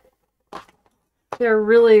they're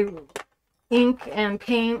really ink and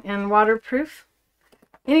paint and waterproof.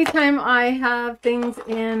 Anytime I have things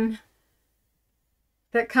in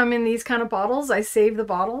that come in these kind of bottles, I save the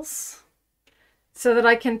bottles so that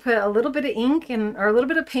I can put a little bit of ink or a little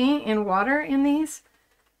bit of paint and water in these.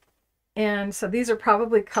 And so these are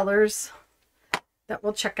probably colors that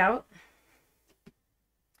we'll check out,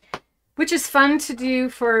 which is fun to do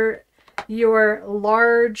for your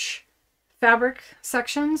large fabric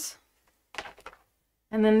sections.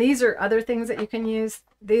 And then these are other things that you can use.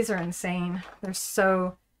 These are insane. They're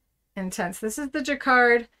so intense. This is the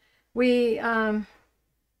jacquard. We don't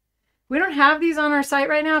have these on our site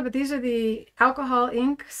right now, but these are the alcohol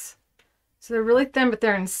inks. So they're really thin, but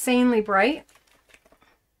they're insanely bright.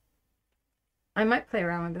 I might play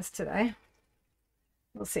around with this today.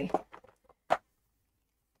 We'll see.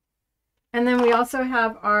 And then we also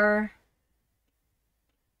have our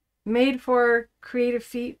Made for Creative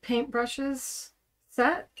Feet paintbrushes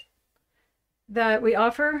set that we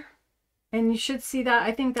offer. And you should see that.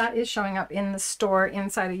 I think that is showing up in the store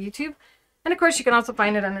inside of YouTube. And of course, you can also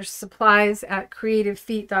find it under supplies at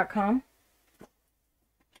creativefeet.com.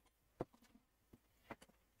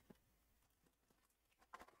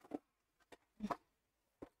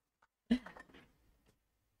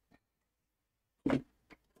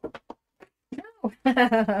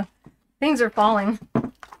 No. Things are falling.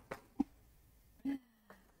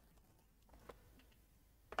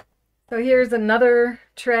 So here's another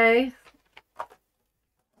tray.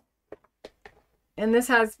 And this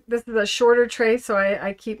is a shorter tray, so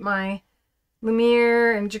I keep my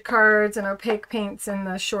Lumiere and jacquards and opaque paints in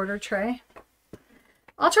the shorter tray.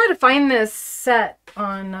 I'll try to find this set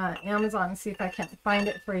on Amazon and see if I can't find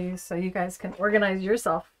it for you so you guys can organize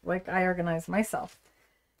yourself like I organize myself.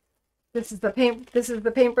 This is the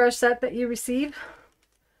paintbrush set that you receive.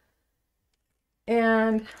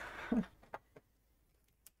 And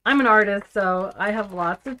I'm an artist, so I have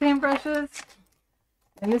lots of paintbrushes.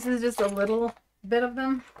 And this is just a little bit of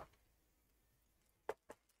them.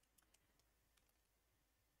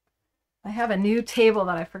 I have a new table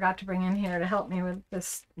that I forgot to bring in here to help me with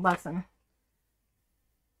this lesson.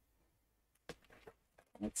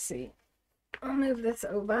 Let's see. I'll move this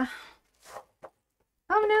over.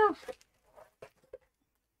 Oh no.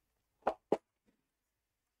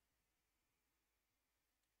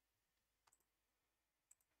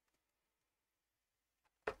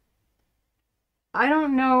 I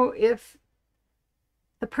don't know if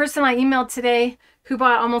the person I emailed today who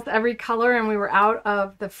bought almost every color and we were out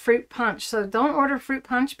of the fruit punch. So don't order fruit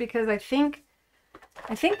punch because I think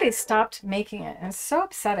they stopped making it. And it's so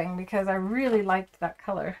upsetting because I really liked that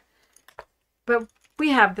color. But we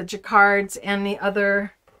have the jacquards and the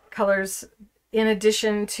other colors in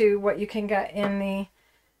addition to what you can get in the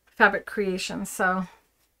fabric creation. So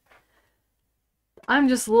I'm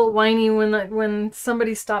just a little whiny when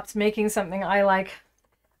somebody stops making something I like.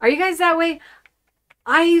 Are you guys that way?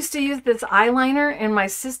 I used to use this eyeliner, and my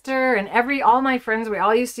sister and all my friends, we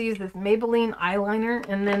all used to use this Maybelline eyeliner,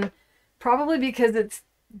 and then probably because it's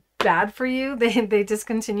bad for you, they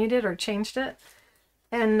discontinued it or changed it.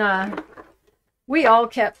 And we all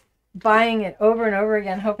kept buying it over and over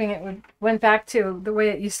again, hoping it went back to the way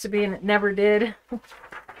it used to be, and it never did.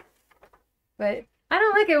 But I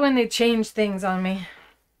don't like it when they change things on me.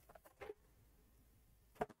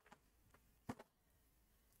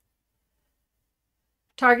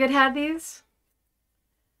 Target had these.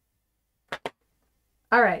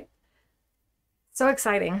 All right. So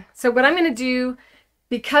exciting. So what I'm going to do,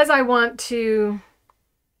 because I'm going to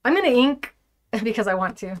ink because I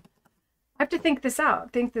want to. I have to think this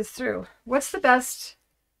out, think this through. What's the best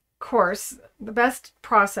course, the best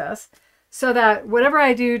process, so that whatever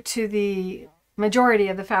I do to the majority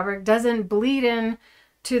of the fabric doesn't bleed in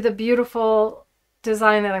to the beautiful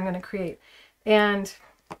design that I'm going to create. And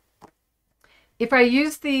if I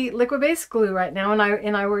use the liquid-based glue right now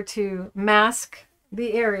and I were to mask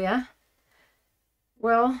the area,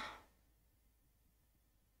 well,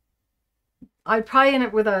 I'd probably end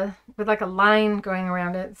up with like a line going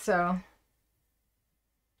around it. So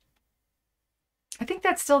I think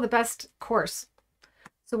that's still the best course.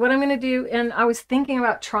 So what I'm going to do, and I was thinking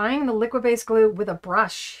about trying the liquid-based glue with a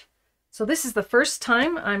brush. So this is the first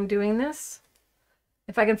time I'm doing this.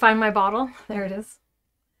 If I can find my bottle, there it is.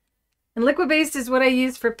 And liquid-based is what I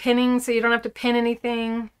use for pinning, so you don't have to pin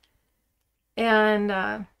anything.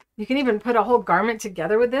 And you can even put a whole garment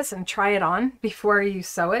together with this and try it on before you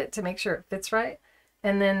sew it to make sure it fits right.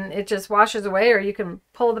 And then it just washes away, or you can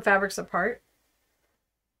pull the fabrics apart.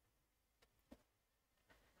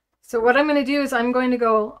 So what I'm going to do is I'm going to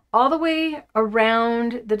go all the way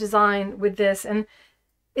around the design with this, and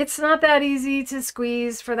it's not that easy to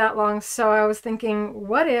squeeze for that long. So I was thinking,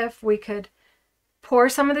 what if we could pour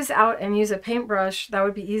some of this out and use a paintbrush? That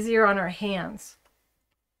would be easier on our hands.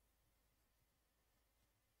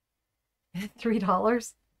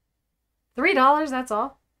 $3? $3, that's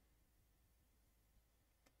all.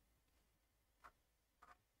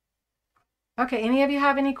 Okay, any of you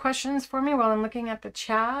have any questions for me while I'm looking at the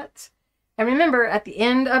chat? And remember, at the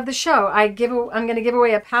end of the show, I'm going to give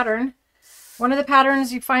away a pattern. One of the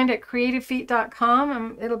patterns you find at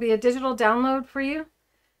creativefeet.com. It'll be a digital download for you.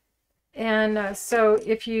 And so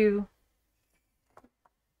if you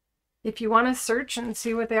want to search and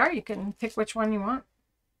see what they are, you can pick which one you want.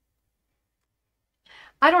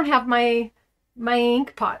 I don't have my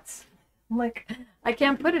ink pots. Like, I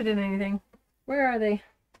can't put it in anything. Where are they?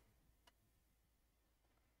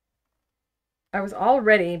 I was all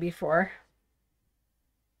ready before.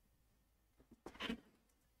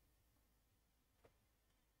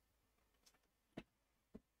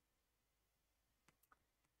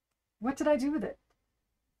 What did I do with it?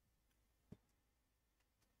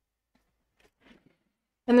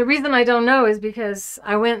 And the reason I don't know is because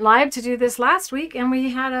I went live to do this last week and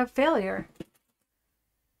we had a failure.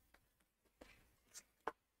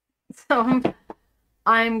 So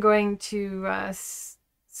I'm going to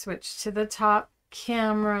switch to the top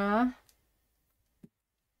camera,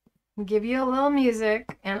 give you a little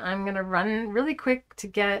music, and I'm going to run really quick to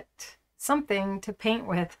get something to paint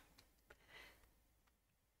with.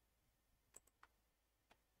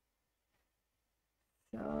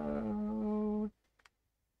 So,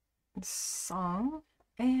 song,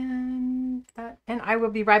 and I will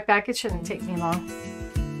be right back. It shouldn't take me long.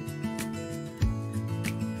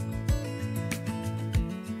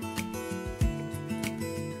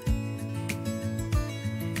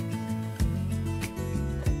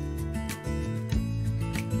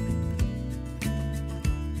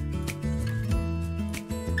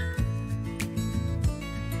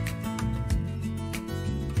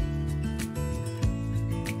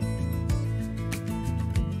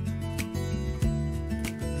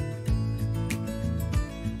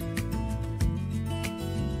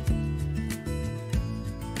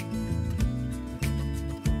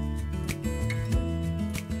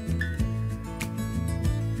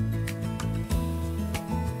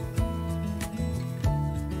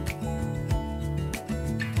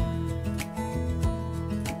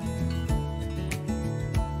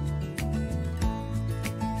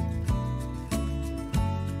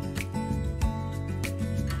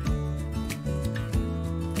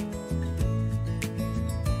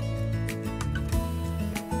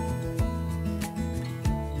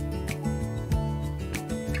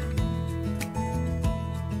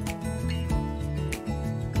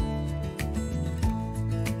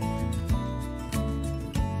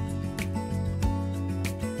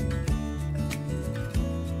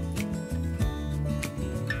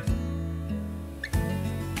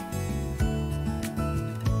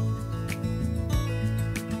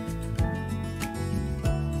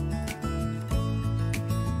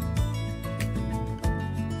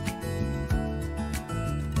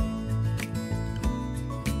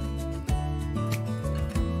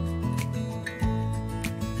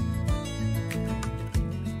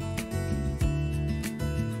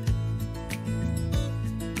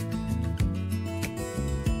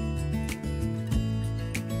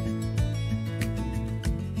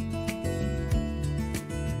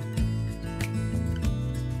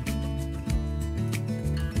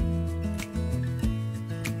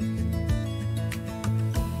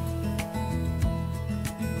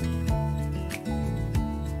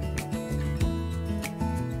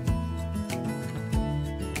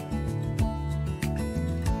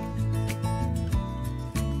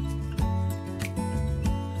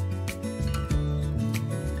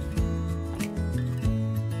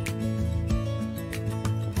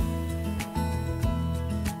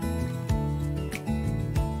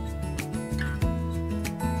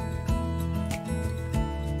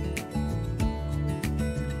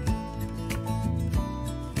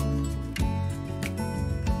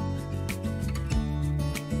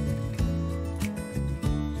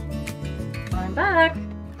 I'm back.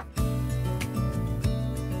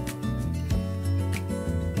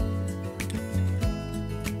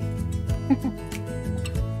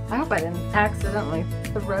 I hope I didn't accidentally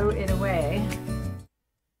throw it away.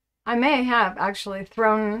 I may have actually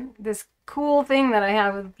thrown this cool thing that I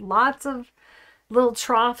have with lots of little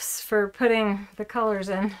troughs for putting the colors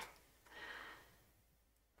in.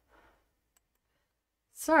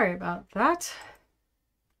 Sorry about that.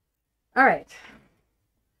 All right.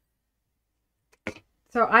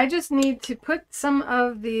 So I just need to put some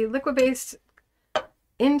of the liquid Baste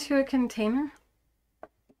into a container.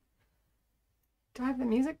 Do I have the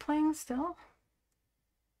music playing still?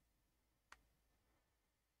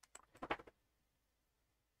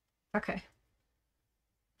 Okay.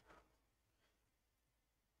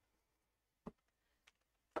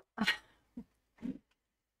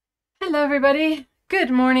 Hello, everybody.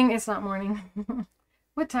 Good morning. It's not morning.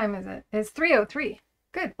 What time is it? It's 3:03.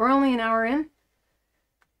 Good. We're only an hour in.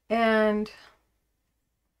 And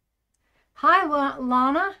hi,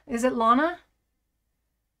 Lana. Is it Lana?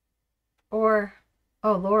 Or,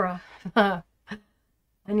 oh, Laura. I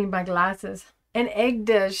need my glasses. An egg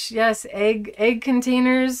dish. Yes, egg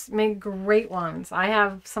containers make great ones. I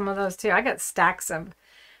have some of those too. I got stacks of.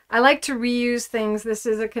 I like to reuse things. This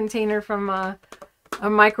is a container from a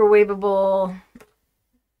microwavable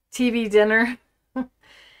TV dinner.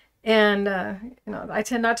 And, you know, I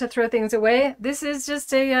tend not to throw things away. This is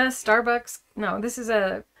just a Starbucks. No, this is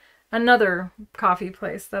another coffee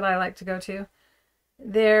place that I like to go to.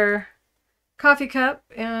 Their coffee cup,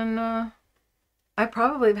 and I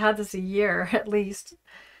probably have had this a year at least.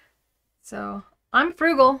 So I'm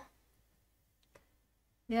frugal.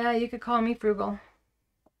 Yeah, you could call me frugal.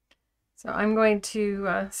 So I'm going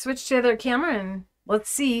to switch to the other camera and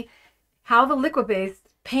let's see how the liquid Baste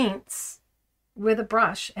paints with a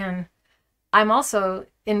brush. And I'm also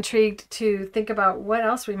intrigued to think about what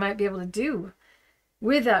else we might be able to do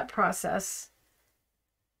with that process.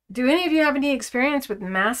 Do any of you have any experience with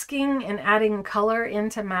masking and adding color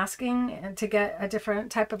into masking and to get a different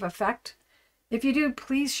type of effect? If you do,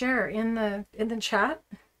 please share in the chat.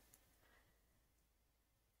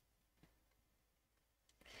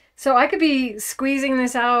 So I could be squeezing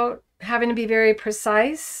this out, having to be very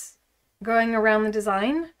precise, going around the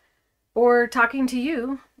design, or talking to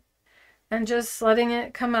you and just letting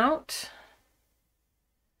it come out.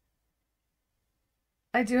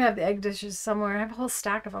 I do have the egg dishes somewhere. I have a whole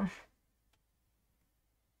stack of them.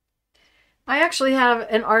 I actually have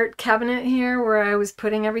an art cabinet here where I was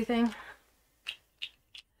putting everything.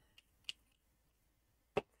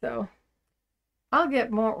 So I'll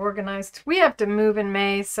get more organized. We have to move in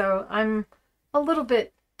May, so I'm a little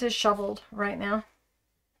bit disheveled right now.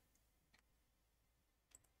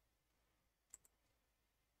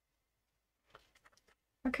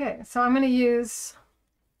 Okay, so I'm going to use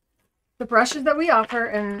the brushes that we offer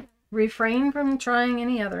and refrain from trying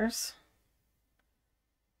any others,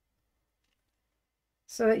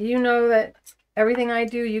 so that you know that everything I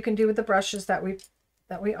do, you can do with the brushes that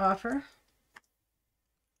we offer.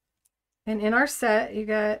 And in our set, you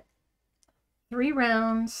got 3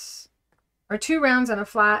 rounds, or 2 rounds and a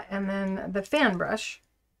flat, and then the fan brush.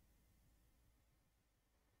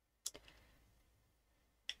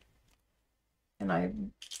 And I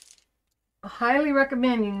highly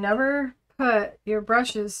recommend you never put your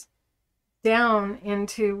brushes down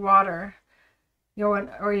into water,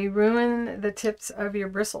 or you ruin the tips of your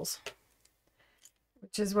bristles,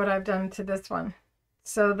 which is what I've done to this one.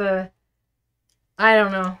 So I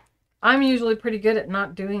don't know. I'm usually pretty good at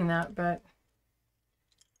not doing that, but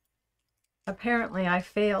apparently I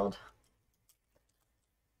failed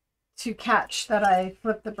to catch that I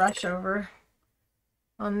flipped the brush over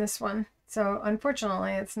on this one. So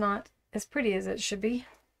unfortunately, it's not as pretty as it should be.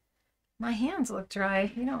 My hands look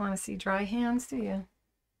dry. You don't want to see dry hands, do you?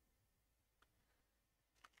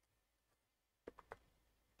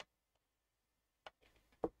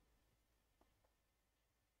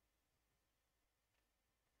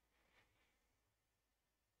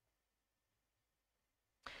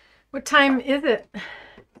 What time is it,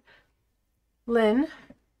 Lynn?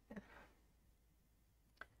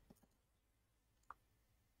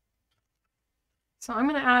 So I'm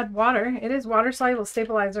going to add water. It is water-soluble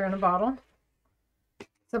stabilizer in a bottle.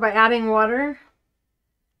 So by adding water,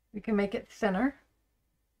 we can make it thinner.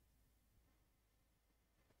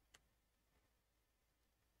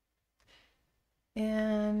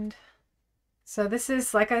 And so this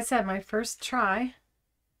is, like I said, my first try.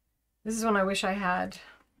 This is when I wish I had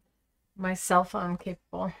my cell phone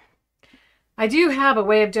capable. I do have a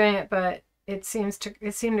way of doing it, but it seemed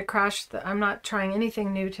to crash. I'm not trying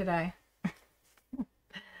anything new today.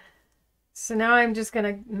 So now I'm just going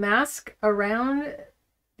to mask around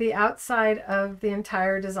the outside of the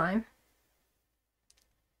entire design.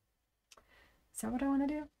 Is that what I want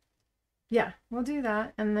to do? Yeah, we'll do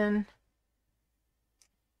that. And then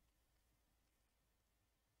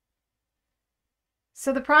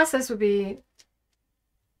so the process would be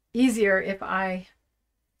easier if I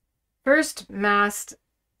first masked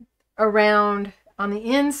around on the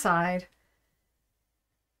inside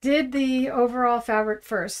did the overall fabric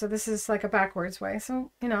first. So this is like a backwards way.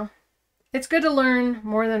 So, you know, it's good to learn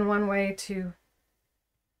more than one way to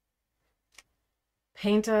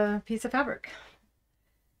paint a piece of fabric.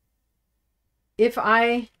 If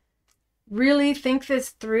I really think this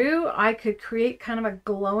through, I could create kind of a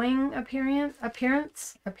glowing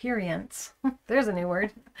appearance. There's a new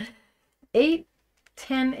word.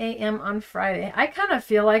 8:10 a.m. on Friday. I kind of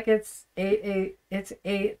feel like it's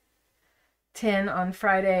 8:10 on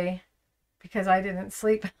Friday because I didn't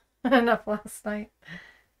sleep enough last night.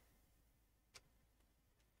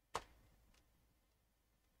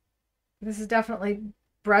 This is definitely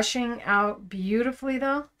brushing out beautifully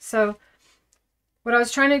though. So what I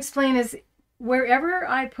was trying to explain is wherever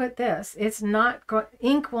I put this, it's not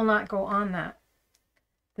ink will not go on that.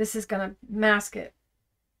 This is going to mask it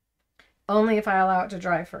only if I allow it to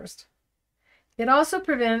dry first. It also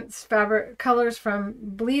prevents fabric colors from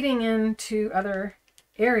bleeding into other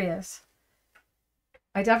areas.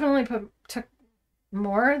 I definitely took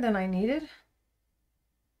more than I needed.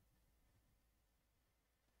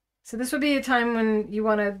 So this would be a time when you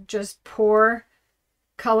want to just pour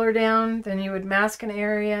color down, then you would mask an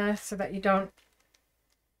area so that you don't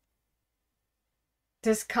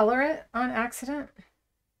discolor it on accident.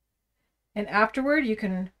 And afterward, you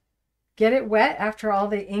can get it wet after all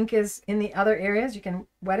the ink is in the other areas. You can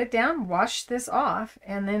wet it down, wash this off,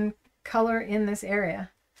 and then color in this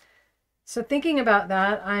area. So thinking about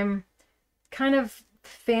that, I'm kind of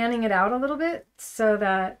fanning it out a little bit so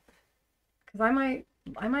that, because I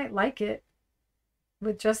might like it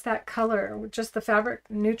with just that color, with just the fabric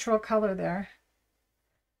neutral color there.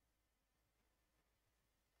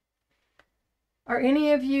 Are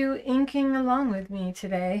any of you inking along with me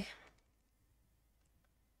today?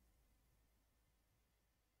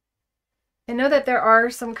 I know that there are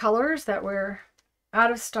some colors that we're out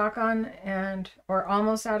of stock on or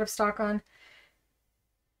almost out of stock on,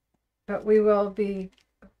 but we will be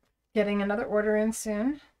getting another order in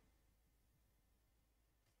soon.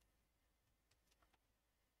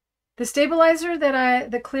 The stabilizer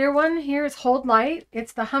the clear one here is Hold Light.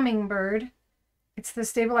 It's the hummingbird. It's the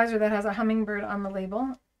stabilizer that has a hummingbird on the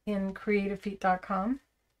label in creativefeet.com.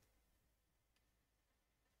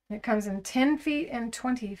 It comes in 10 feet and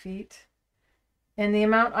 20 feet. And the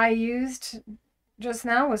amount I used just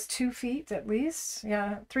now was 2 feet at least.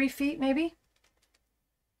 Yeah, 3 feet maybe.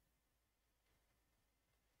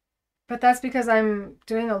 But that's because I'm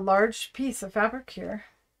doing a large piece of fabric here.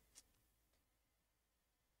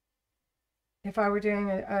 If I were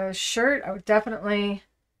doing a shirt, I would definitely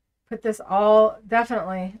put this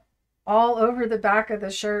definitely all over the back of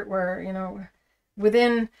the shirt where, you know,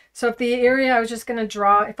 so if the area I was just going to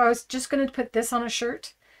draw, if I was just going to put this on a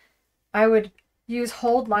shirt, I would use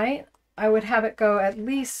Hold Light. I would have it go at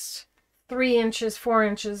least 3 inches, 4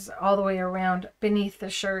 inches all the way around beneath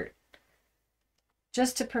the shirt,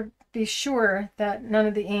 just to be sure that none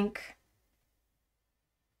of the ink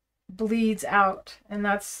bleeds out. And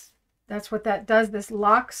that's what that does. This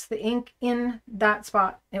locks the ink in that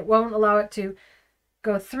spot. It won't allow it to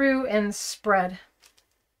go through and spread.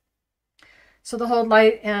 So the Hold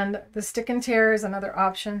Light and the Stick and Tear is another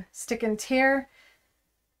option. Stick and Tear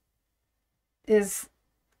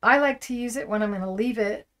I like to use it when I'm going to leave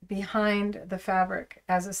it behind the fabric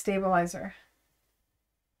as a stabilizer.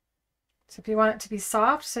 So if you want it to be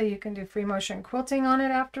soft so you can do free motion quilting on it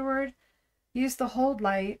afterward, use the Hold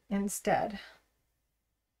Light instead.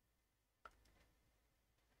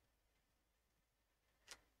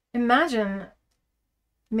 Imagine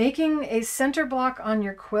making a center block on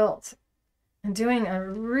your quilt and doing a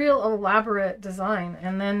real elaborate design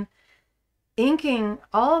and then inking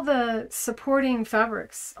all the supporting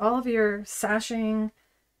fabrics, all of your sashing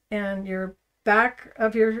and your back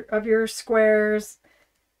of your squares,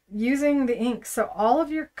 using the ink so all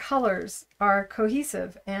of your colors are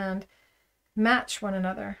cohesive and match one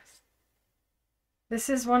another. This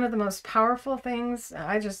is one of the most powerful things.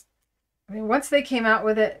 I mean, once they came out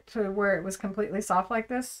with it to where it was completely soft like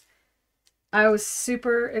this, I was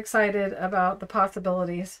super excited about the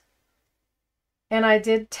possibilities. And I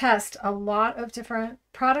did test a lot of different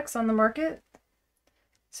products on the market.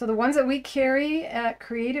 So the ones that we carry at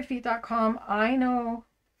creativefeet.com, I know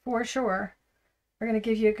for sure are going to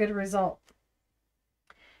give you a good result.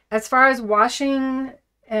 As far as washing,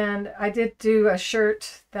 and I did do a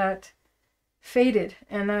shirt that faded,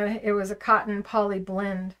 and it was a cotton poly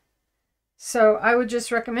blend. So I would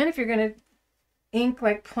just recommend, if you're going to ink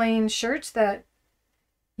like plain shirts, that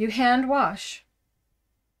you hand wash.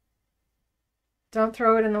 Don't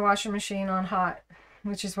throw it in the washing machine on hot,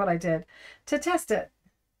 which is what I did to test it.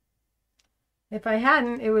 If I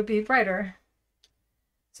hadn't, it would be brighter.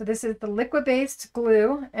 So this is the liquid-based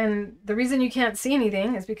glue, and the reason you can't see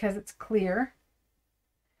anything is because it's clear.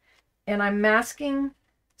 And I'm masking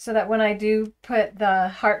so that when I do put the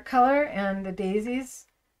heart color and the daisies,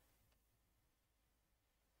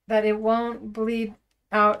 that it won't bleed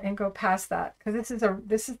out and go past that, because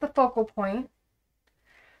this is the focal point.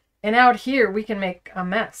 And out here we can make a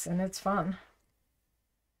mess and it's fun.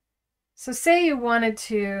 So say you wanted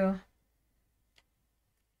to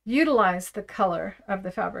utilize the color of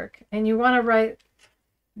the fabric and you want to write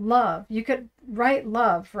love. You could write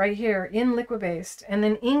love right here in liquid based and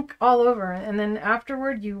then ink all over, and then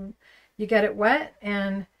afterward you get it wet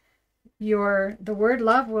and the word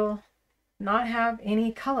love will not have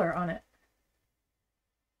any color on it.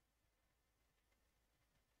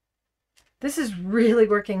 This is really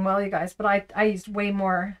working well, you guys, but I used way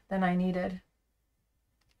more than I needed.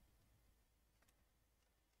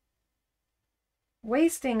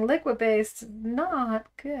 Wasting liquid based is not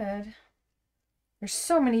good. There's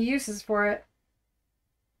so many uses for it.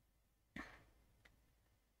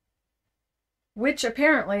 Which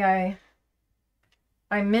apparently I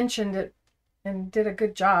mentioned it and did a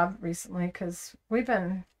good job recently, because we've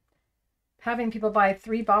been having people buy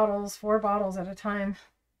 3 bottles, 4 bottles at a time.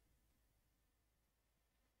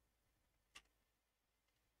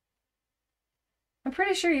 I'm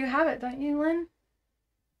pretty sure you have it, don't you, Lynn?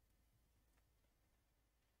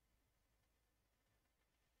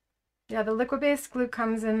 Yeah, the liquid-based glue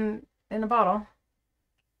comes in a bottle,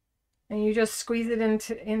 and you just squeeze it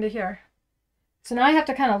into here. So now I have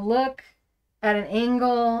to kind of look at an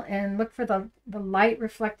angle and look for the light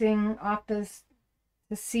reflecting off this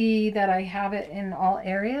to see that I have it in all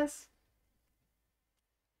areas.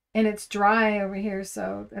 And it's dry over here,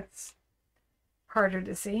 so that's harder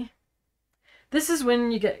to see. This is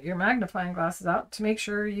when you get your magnifying glasses out to make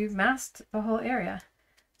sure you've masked the whole area.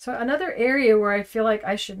 So another area where I feel like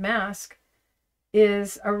I should mask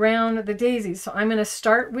is around the daisies. So I'm going to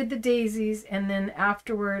start with the daisies and then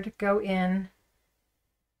afterward go in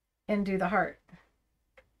and do the heart.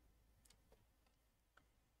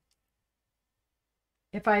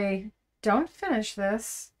 If I don't finish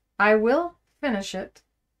this, I will finish it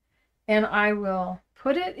and I will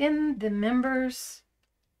put it in the members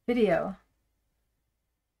video.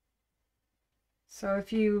 So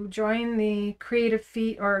if you join the Creative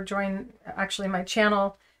Feet, or join actually my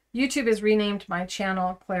channel, YouTube has renamed my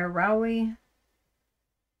channel Claire Rowley,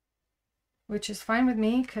 which is fine with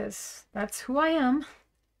me because that's who I am.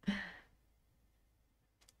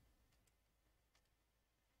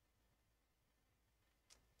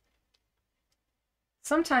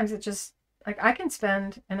 Sometimes it just, like, I can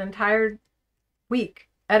spend an entire week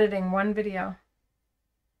editing one video.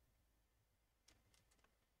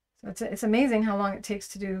 So it's amazing how long it takes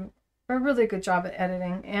to do a really good job at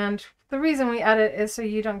editing. And the reason we edit is so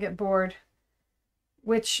you don't get bored,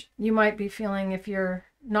 which you might be feeling if you're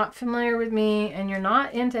not familiar with me and you're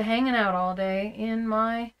not into hanging out all day in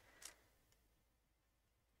my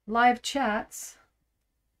live chats.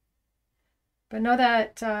 But know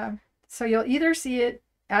that, so you'll either see it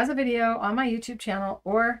as a video on my YouTube channel,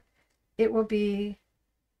 or it will be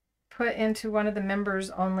put into one of the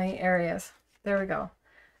members only areas. There we go.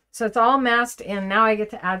 So it's all masked, and now I get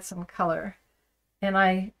to add some color. And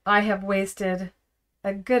I have wasted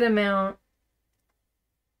a good amount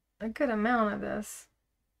of this.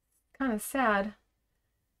 Kind of sad.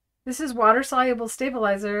 This is water-soluble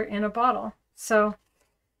stabilizer in a bottle. So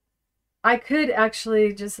I could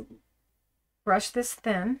actually just brush this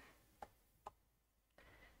thin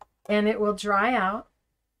and it will dry out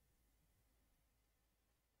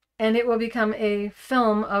and it will become a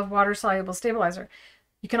film of water-soluble stabilizer.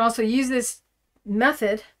 You can also use this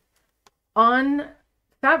method on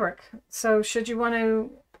fabric. So should you want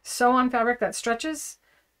to sew on fabric that stretches,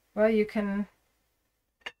 well, you can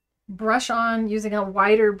brush on using a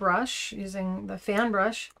wider brush, using the fan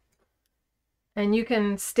brush, and you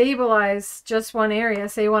can stabilize just one area.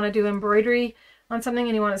 Say you want to do embroidery on something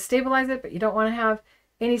and you want to stabilize it, but you don't want to have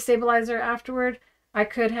any stabilizer afterward. I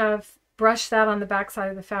could have brushed that on the back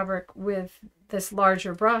side of the fabric with this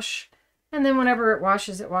larger brush, and then whenever it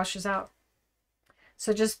washes out.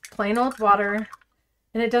 So just plain old water,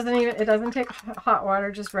 and it doesn't take hot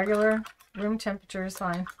water, just regular room temperature is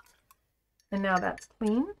fine. And now that's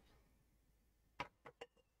clean.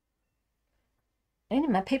 I need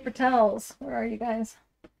my paper towels. Where are you guys?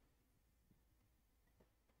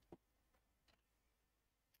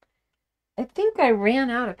 I think I ran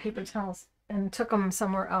out of paper towels and took them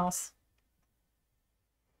somewhere else.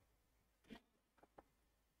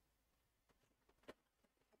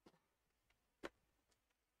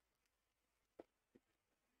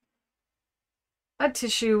 A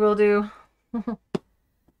tissue will do.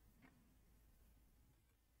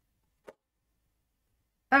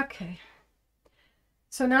 Okay.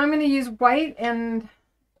 So now I'm going to use white, and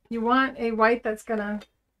you want a white that's going to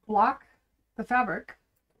block the fabric.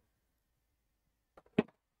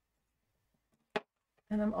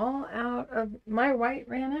 And I'm all out of, my white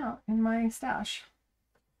ran out in my stash.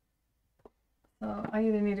 So I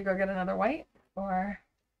either need to go get another white or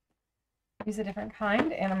use a different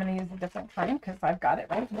kind, and I'm going to use a different kind because I've got it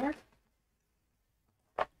right here.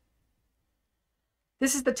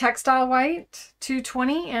 This is the textile white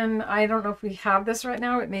 220, and I don't know if we have this right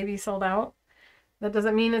now. It may be sold out. That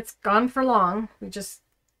doesn't mean it's gone for long. We just,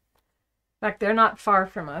 in fact, they're not far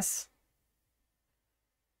from us.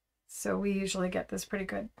 So we usually get this pretty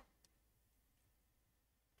good.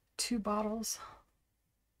 2 bottles.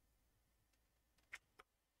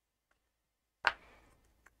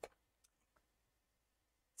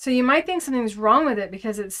 So you might think something's wrong with it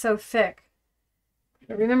because it's so thick.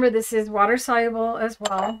 But remember, this is water soluble as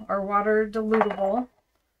well, or water dilutable.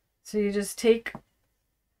 So you just take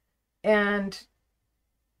and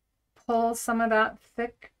pull some of that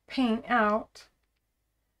thick paint out.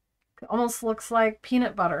 It almost looks like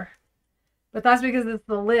peanut butter. But that's because it's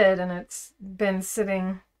the lid and it's been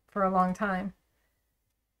sitting for a long time.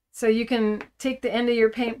 So you can take the end of your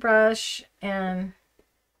paintbrush and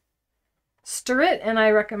stir it, and I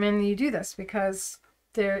recommend you do this because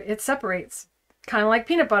it separates. Kind of like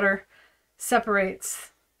peanut butter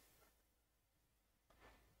separates.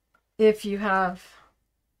 If you have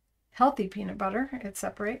healthy peanut butter, it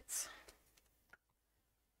separates.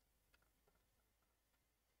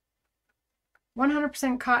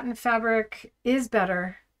 100% cotton fabric is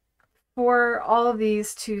better for all of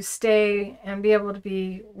these to stay and be able to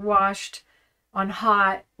be washed on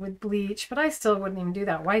hot with bleach, but I still wouldn't even do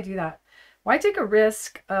that. Why do that? Why take a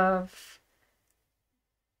risk of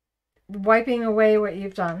wiping away what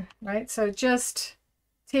you've done, right? So just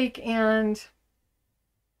take and,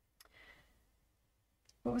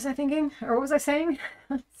 what was I thinking? Or what was I saying?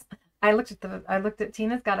 I looked at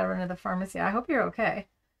Tina's got to run to the pharmacy. I hope you're okay.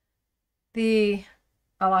 I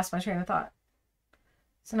lost my train of thought.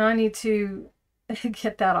 So now I need to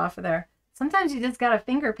get that off of there. Sometimes you just got to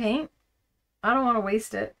finger paint. I don't want to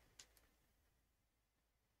waste it.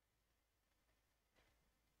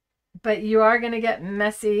 But you are going to get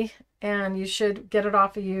messy, and you should get it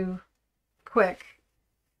off of you quick.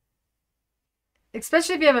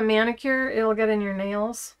 Especially if you have a manicure, it'll get in your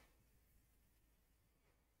nails.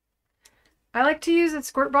 I like to use a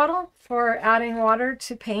squirt bottle for adding water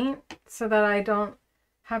to paint so that I don't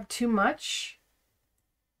have too much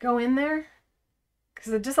go in there,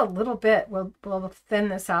 because just a little bit will thin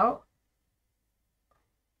this out.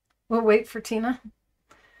 We'll wait for Tina.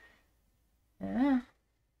 Yeah.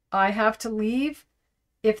 I have to leave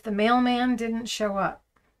if the mailman didn't show up.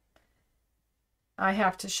 I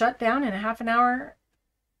have to shut down in a half an hour,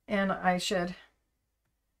 and I should,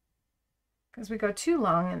 because we go too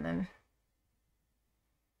long and then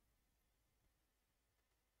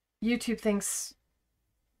YouTube thinks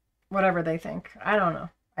whatever they think. I don't know.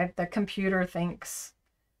 The computer thinks.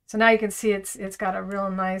 So now you can see it's got a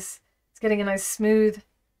real nice, it's getting a nice smooth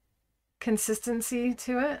consistency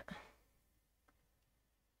to it.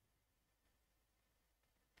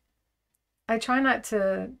 I try not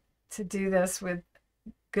to do this with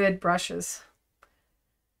good brushes.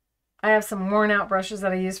 I have some worn out brushes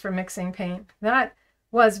that I use for mixing paint. That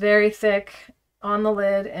was very thick on the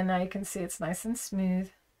lid, and now you can see it's nice and smooth.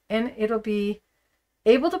 And it'll be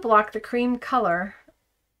able to block the cream color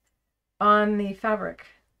on the fabric.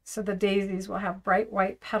 So the daisies will have bright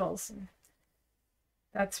white petals. And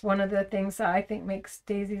that's one of the things that I think makes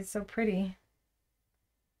daisies so pretty.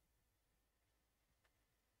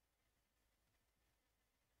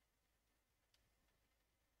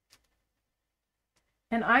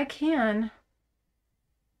 And I can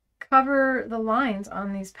cover the lines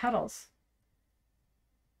on these petals.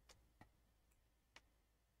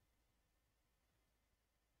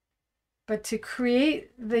 But to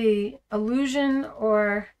create the illusion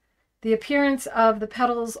or the appearance of the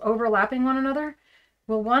petals overlapping one another,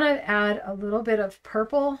 we'll want to add a little bit of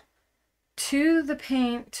purple to the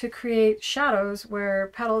paint to create shadows where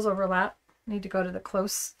petals overlap. Need to go to the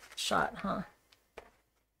close shot, huh?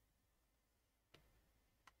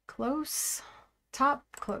 Close, top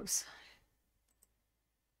close.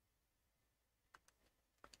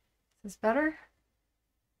 Is this better?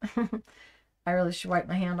 I really should wipe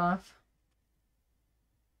my hand off.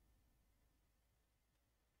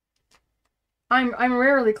 I'm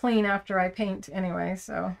rarely clean after I paint anyway,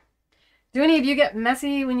 so. Do any of you get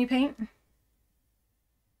messy when you paint?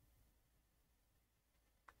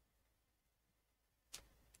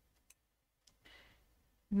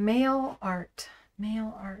 Mail art,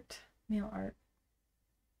 mail art, mail art.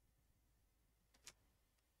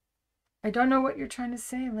 I don't know what you're trying to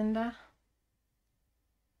say, Linda.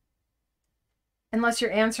 Unless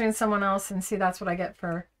you're answering someone else, and see, that's what I get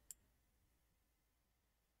for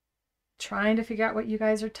trying to figure out what you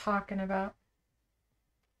guys are talking about.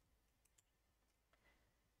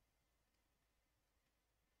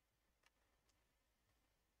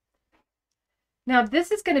 Now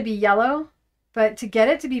this is going to be yellow, but to get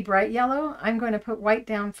it to be bright yellow, I'm going to put white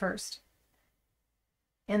down first.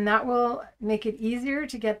 And that will make it easier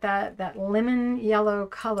to get that lemon yellow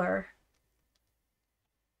color.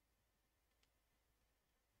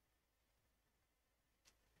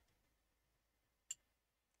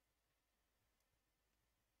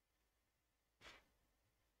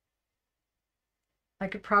 I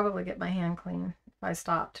could probably get my hand clean if I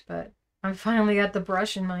stopped, but I finally got the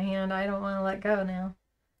brush in my hand. I don't want to let go now.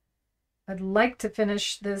 I'd like to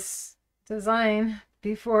finish this design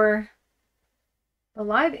before the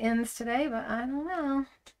live ends today, but I don't know.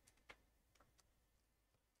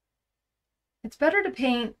 It's better to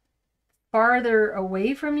paint farther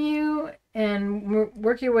away from you and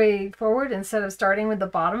work your way forward instead of starting with the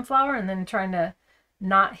bottom flower and then trying to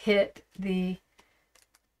not hit the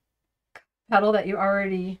petal that you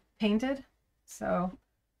already painted. So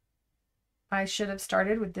I should have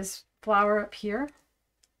started with this flower up here.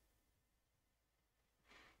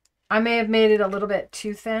 I may have made it a little bit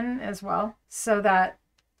too thin as well, so that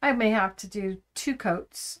I may have to do 2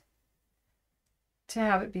 coats to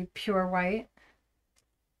have it be pure white.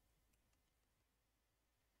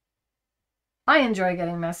 I enjoy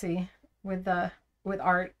getting messy with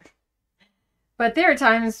art. But there are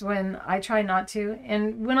times when I try not to.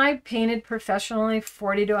 And when I painted professionally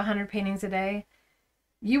 40 to 100 paintings a day,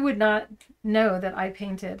 you would not know that I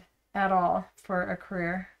painted at all for a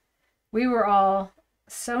career. We were all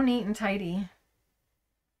so neat and tidy.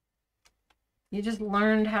 You just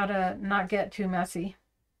learned how to not get too messy.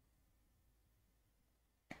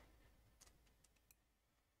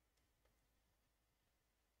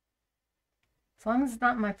 As long as it's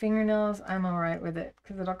not my fingernails, I'm all right with it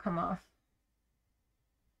because it'll come off.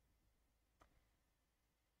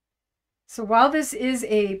 So while this is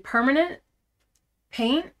a permanent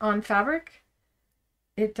paint on fabric,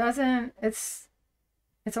 it's a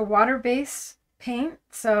water-based paint,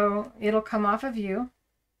 so it'll come off of you.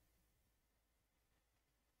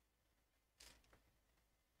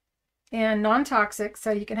 And non-toxic,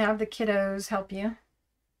 so you can have the kiddos help you.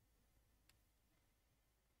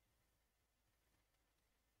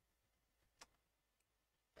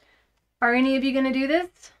 Are any of you going to do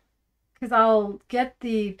this? Because I'll get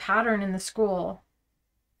the pattern in the school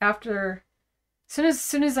after, as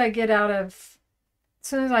soon as I get out of, as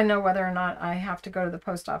soon as I know whether or not I have to go to the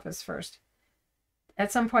post office first.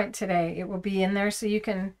 At some point today, it will be in there so you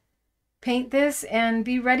can paint this and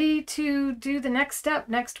be ready to do the next step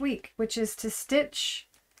next week, which is to stitch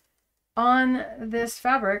on this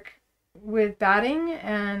fabric with batting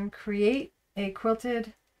and create a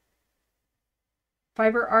quilted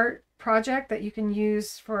fiber art project that you can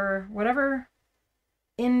use for whatever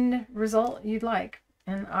end result you'd like.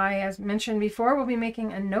 And I, as mentioned before, will be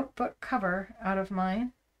making a notebook cover out of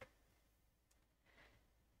mine.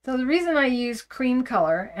 So the reason I use cream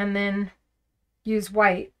color and then use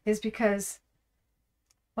white is because,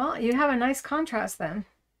 well, you have a nice contrast then.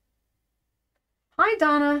 Hi,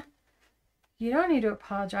 Donna. You don't need to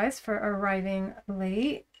apologize for arriving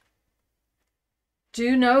late.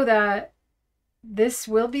 Do know that this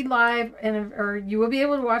will be live, or you will be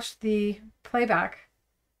able to watch the playback.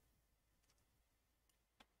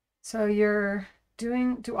 So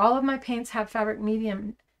do all of my paints have fabric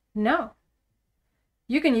medium? No.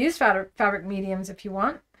 You can use fabric mediums if you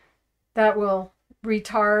want. That will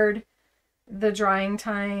retard the drying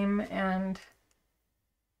time,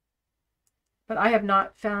 but I have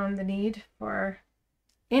not found the need for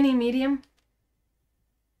any medium.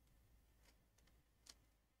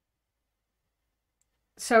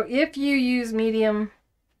 So if you use medium,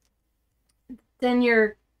 then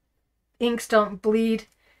your inks don't bleed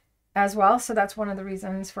as well. So that's one of the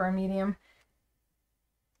reasons for a medium.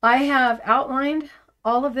 I have outlined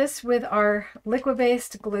all of this with our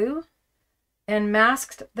liquid-based glue and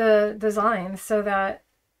masked the design so that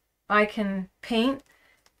I can paint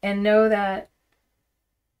and know that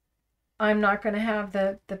I'm not going to have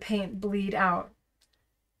the paint bleed out.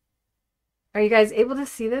 Are you guys able to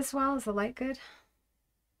see this well? Is the light good?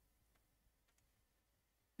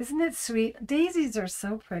 Isn't it sweet? Daisies are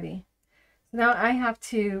so pretty. Now I have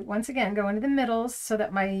to, once again, go into the middles so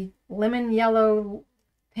that my lemon yellow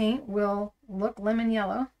paint will look lemon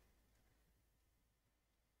yellow.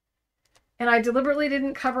 And I deliberately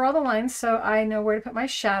didn't cover all the lines, so I know where to put my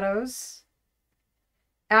shadows.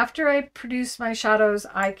 After I produce my shadows,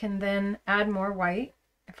 I can then add more white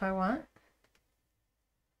if I want.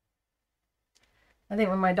 I think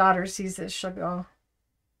when my daughter sees this, she'll go,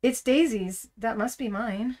 "It's daisies. That must be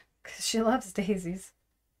mine," because she loves daisies.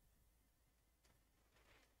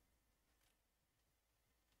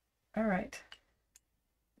 All right.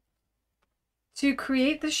 To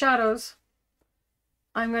create the shadows,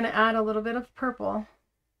 I'm going to add a little bit of purple.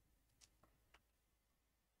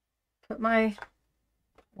 Put my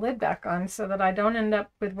lid back on so that I don't end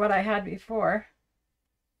up with what I had before.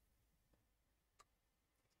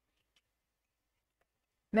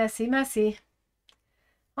 Messy, messy.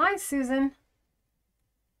 Hi, Susan.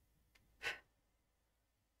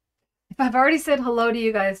 If I've already said hello to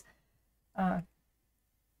you guys, well,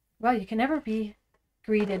 you can never be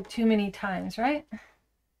greeted too many times, right?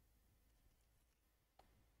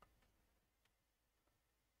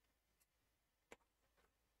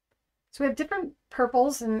 So we have different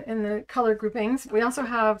purples in the color groupings. We also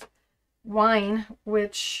have wine,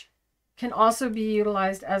 which can also be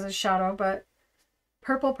utilized as a shadow, but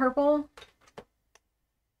purple,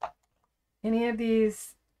 any of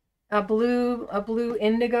these, a blue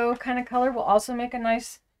indigo kind of color will also make a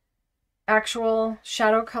nice actual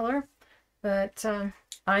shadow color. But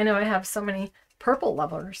I know I have so many purple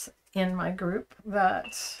lovers in my group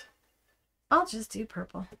that I'll just do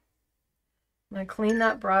purple. I'm going to clean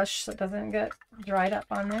that brush so it doesn't get dried up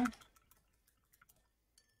on there.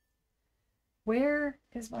 Where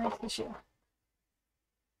is my tissue?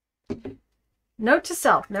 Note to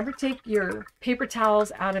self, never take your paper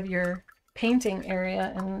towels out of your painting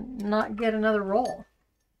area and not get another roll.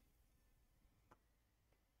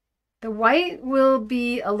 The white will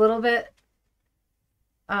be a little bit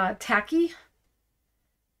tacky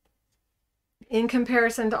in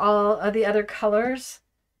comparison to all of the other colors.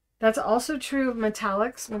 That's also true of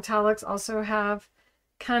metallics. Metallics also have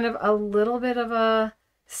kind of a little bit of a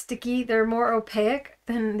sticky, they're more opaque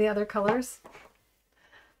than the other colors.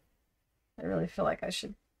 I really feel like I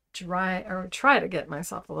should try to get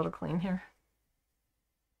myself a little clean here.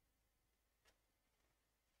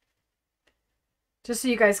 Just so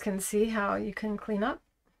you guys can see how you can clean up.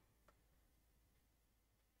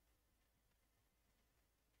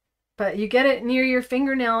 But you get it near your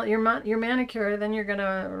fingernail, your manicure, then you're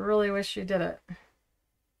gonna really wish you did it.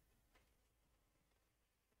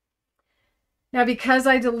 Now, because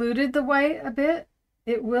I diluted the white a bit,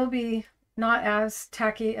 it will be not as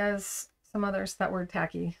tacky as some others. That word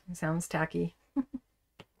tacky sounds tacky.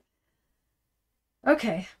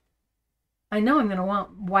 Okay. I know I'm gonna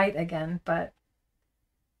want white again, but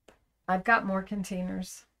I've got more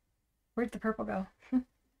containers. Where'd the purple go? You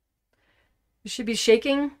should be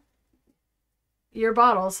shaking your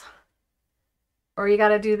bottles, or you got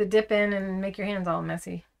to do the dip in and make your hands all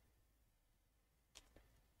messy.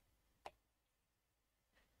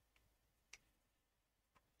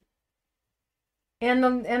 And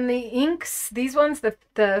the inks, these ones,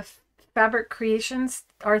 the Fabric Creations,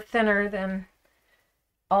 are thinner than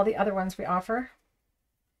all the other ones we offer.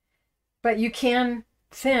 But you can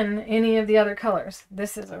thin any of the other colors.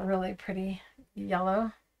 This is a really pretty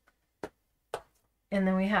yellow. And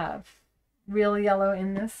then we have real yellow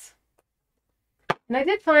in this. And I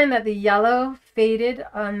did find that the yellow faded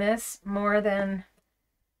on this more than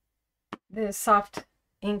the soft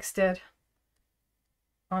inks did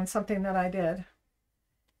on something that I did.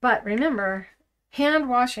 But remember, hand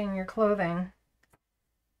washing your clothing.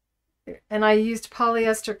 And I used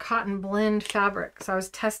polyester cotton blend fabric, so I was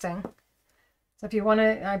testing. So if you want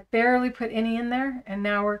to, I barely put any in there, and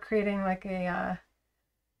now we're creating like a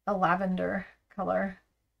lavender color.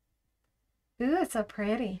 Ooh, it's so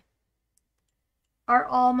pretty. Are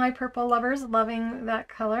all my purple lovers loving that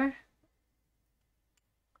color?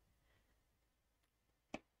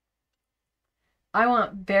 I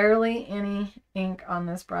want barely any ink on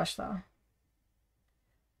this brush though.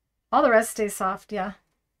 All the rest stays soft, yeah.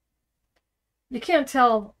 You can't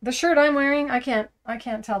tell the shirt I'm wearing, I can't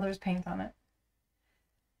tell there's paint on it.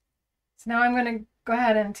 So now I'm going to go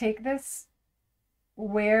ahead and take this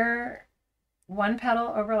where one petal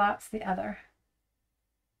overlaps the other.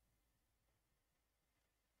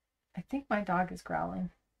 I think my dog is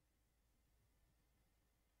growling.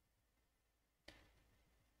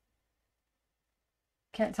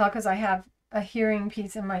 Can't tell because I have a hearing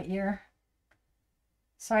piece in my ear,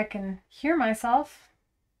 so I can hear myself.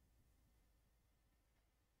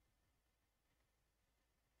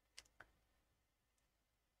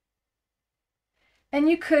 And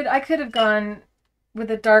I could have gone with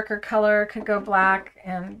a darker color, could go black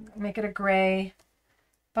and make it a gray.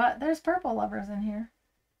 But there's purple lovers in here.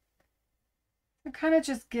 It kind of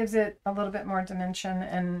just gives it a little bit more dimension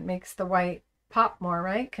and makes the white pop more,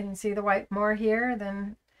 right? Can you see the white more here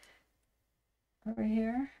than over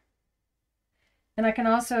here? And I can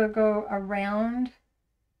also go around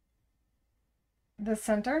the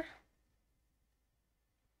center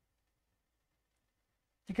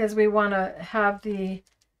because we want to have the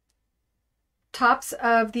tops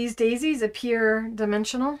of these daisies appear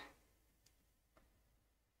dimensional.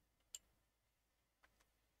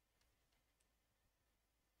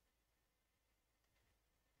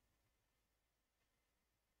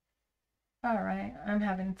 All right, I'm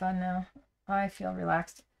having fun now. I feel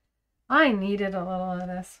relaxed. I needed a little of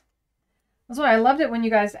this. That's why I loved it when you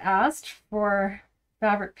guys asked for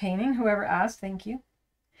fabric painting. Whoever asked, thank you.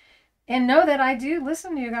 And know that I do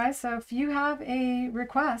listen to you guys. So if you have a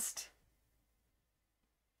request,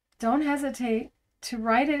 don't hesitate to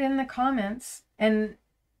write it in the comments. And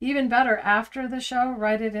even better, after the show,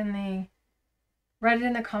 write it in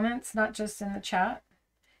the comments, not just in the chat.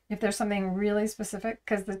 If there's something really specific,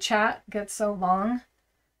 because the chat gets so long.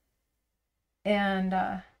 And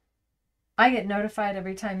I get notified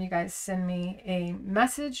every time you guys send me a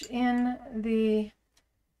message in the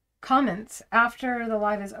comments after the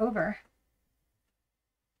live is over.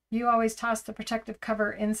 You always toss the protective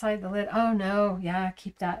cover inside the lid. Oh no, yeah,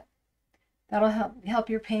 keep that. That'll help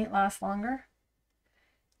your paint last longer.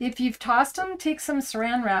 If you've tossed them, take some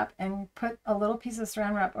saran wrap and put a little piece of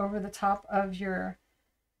saran wrap over the top of your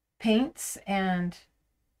paints and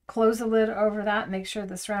close the lid over that. Make sure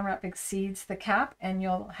the saran wrap exceeds the cap and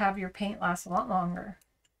you'll have your paint last a lot longer.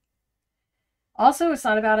 Also, it's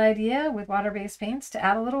not a bad idea with water-based paints to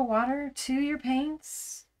add a little water to your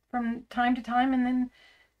paints from time to time and then,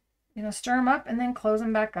 you know, stir them up and then close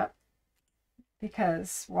them back up,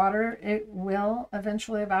 because water, it will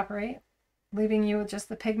eventually evaporate, leaving you with just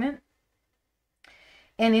the pigment.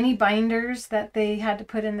 And any binders that they had to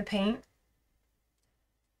put in the paint.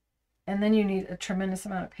 And then you need a tremendous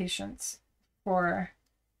amount of patience for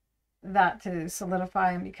that to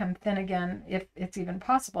solidify and become thin again, if it's even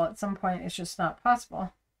possible. At some point, it's just not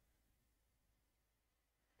possible.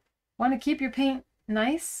 Want to keep your paint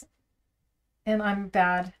nice? And I'm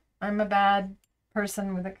bad. I'm a bad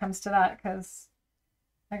person when it comes to that, because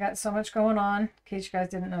I got so much going on. In case you guys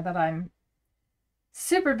didn't know that I'm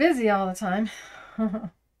super busy all the time.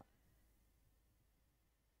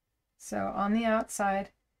 So on the outside.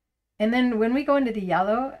 And then when we go into the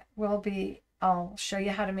yellow, I'll show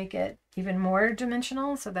you how to make it even more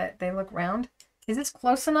dimensional so that they look round. Is this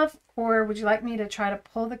close enough, or would you like me to try to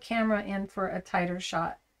pull the camera in for a tighter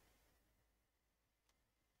shot?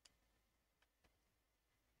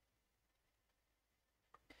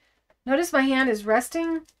 Notice my hand is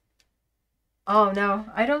resting. Oh no,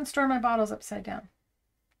 I don't store my bottles upside down.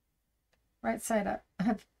 Right side up.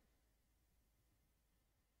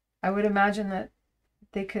 I would imagine that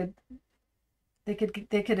they could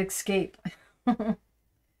escape. In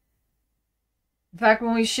fact,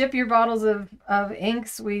 when we ship your bottles of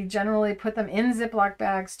inks, we generally put them in Ziploc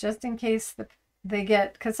bags just in case they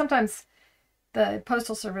get, because sometimes the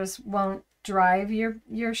Postal Service won't drive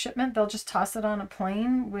your shipment. They'll just toss it on a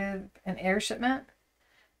plane with an air shipment.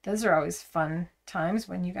 Those are always fun times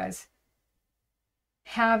when you guys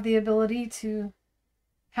have the ability to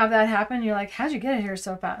have that happen. You're like, how'd you get it here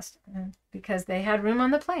so fast? And because they had room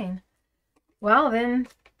on the plane. Well, then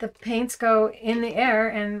the paints go in the air,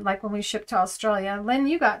 and like when we ship to Australia, Lynn,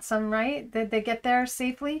 you got some, right? Did they get there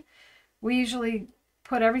safely? We usually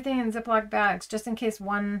put everything in Ziploc bags just in case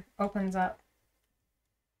one opens up.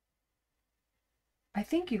 I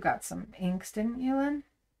think you got some inks, didn't you, Lynn?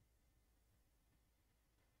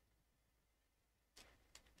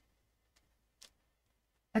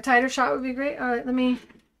 A tighter shot would be great. All right, let me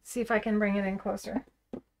see if I can bring it in closer.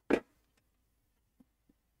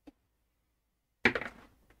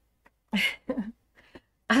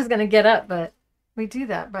 I was going to get up, but we do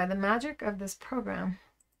that by the magic of this program.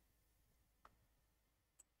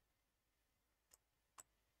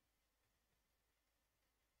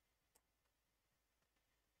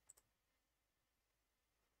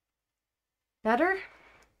 Better?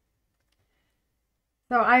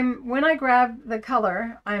 So when I grab the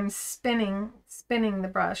color, I'm spinning the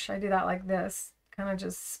brush. I do that like this, kind of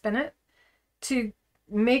just spin it to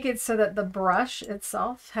make it so that the brush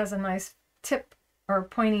itself has a nice tip or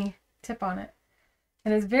pointy tip on it.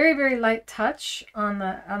 And it's very, very light touch on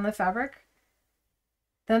the fabric.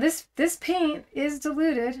 Now this paint is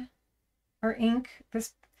diluted, or ink,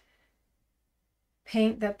 this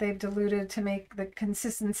paint that they've diluted to make the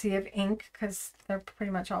consistency of ink, because they're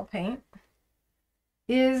pretty much all paint,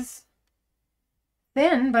 is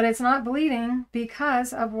thin, but it's not bleeding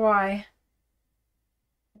because of why?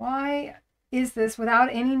 Why is this without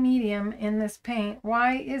any medium in this paint?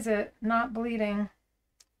 Why is it not bleeding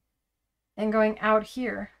and going out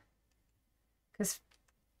here? Because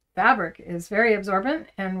fabric is very absorbent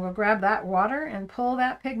and will grab that water and pull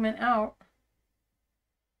that pigment out.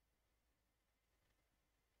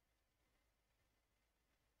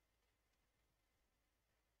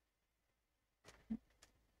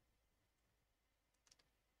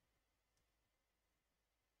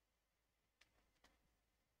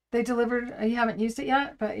 They delivered, you haven't used it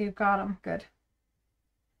yet, but you've got them. Good.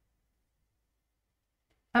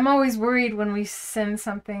 I'm always worried when we send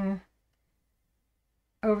something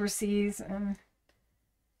overseas, and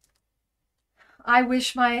I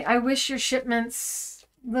wish your shipments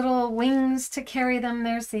little wings to carry them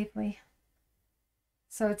there safely.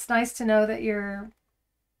 So it's nice to know that your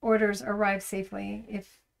orders arrive safely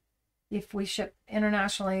if we ship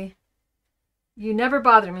internationally. You never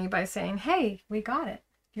bother me by saying, "Hey, we got it."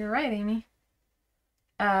 You're right, Amy.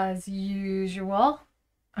 As usual,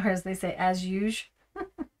 or as they say, as usual.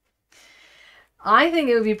 I think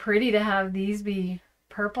it would be pretty to have these be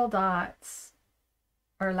purple dots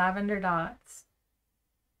or lavender dots.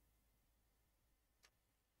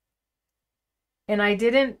 And I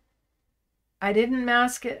didn't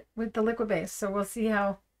mask it with the liquid base, so we'll see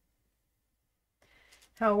how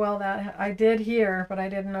well that I did here, but I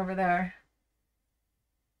didn't over there.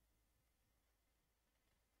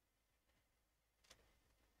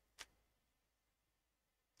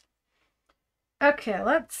 Okay,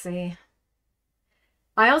 let's see.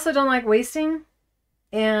 I also don't like wasting,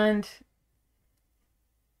 and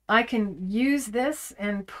I can use this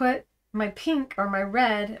and put my pink or my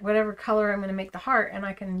red, whatever color I'm going to make the heart, and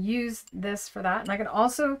I can use this for that. And I can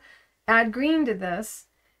also add green to this.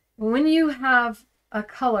 When you have a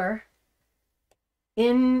color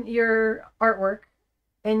in your artwork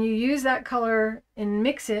and you use that color and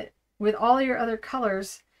mix it with all your other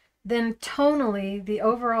colors, then tonally the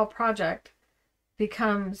overall project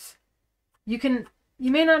becomes, you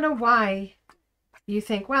may not know why you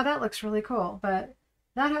think, wow, that looks really cool, but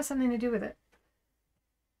that has something to do with it.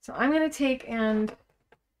 So I'm going to take and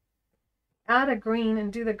add a green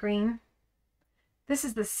and do the green. This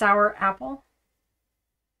is the sour apple.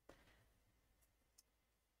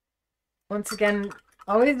 Once again,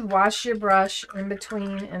 always wash your brush in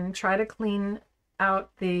between and try to clean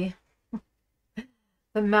out the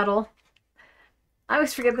metal. I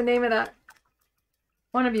always forget the name of that.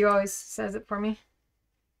 One of you always says it for me.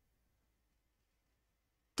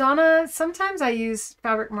 Donna, sometimes I use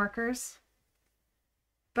fabric markers,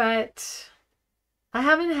 but I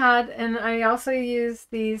haven't had, and I also use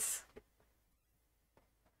these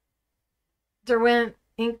Derwent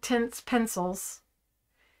Inktense pencils.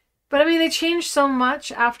 But I mean, they change so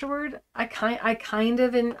much afterward. I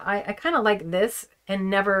kind of like this and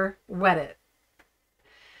never wet it.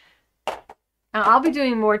 Now, I'll be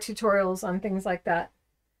doing more tutorials on things like that.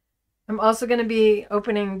 I'm also going to be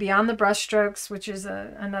opening Beyond the Brushstrokes, which is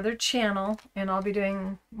another channel, and I'll be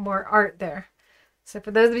doing more art there. So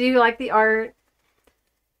for those of you who like the art,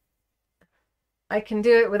 I can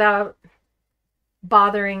do it without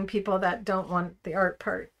bothering people that don't want the art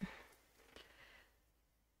part.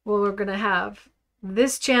 Well, we're going to have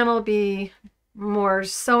this channel be more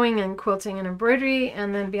sewing and quilting and embroidery,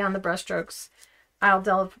 and then Beyond the Brushstrokes, I'll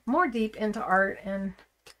delve more deep into art and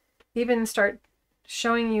even start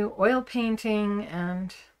showing you oil painting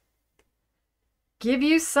and give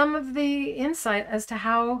you some of the insight as to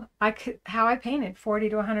how I painted 40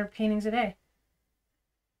 to 100 paintings a day.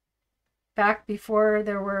 Back before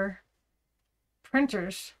there were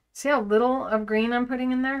printers. See how little of green I'm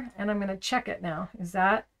putting in there? And I'm going to check it now. Is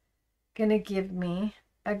that going to give me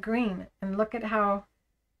a green? And look at how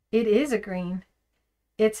it is a green.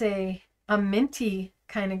 It's a minty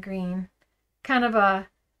kind of green, kind of a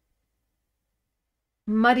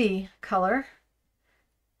muddy color,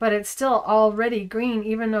 but it's still already green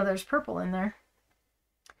even though there's purple in there.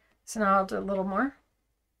 So now I'll do a little more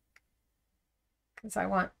because I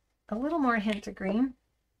want a little more hint of green,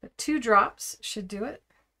 but 2 drops should do it.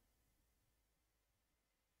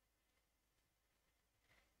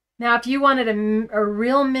 Now, if you wanted a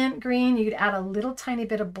real mint green, you could add a little tiny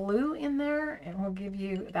bit of blue in there and we'll give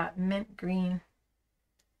you that mint green.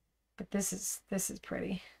 But this is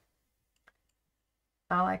pretty.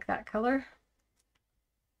 I like that color.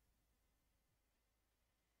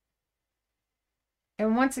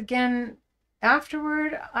 And once again,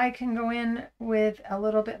 afterward, I can go in with a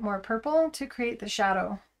little bit more purple to create the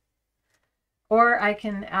shadow. Or I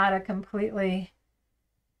can add a completely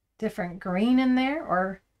different green in there,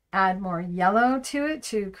 or add more yellow to it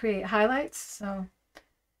to create highlights. So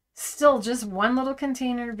still just one little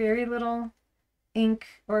container, very little ink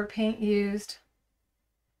or paint used.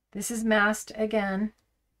 This is masked again.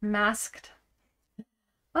 Masked.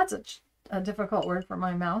 That's a difficult word for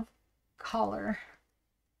my mouth. Color.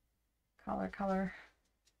 Color.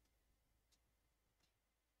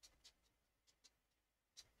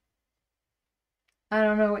 I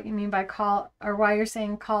don't know what you mean by call or why you're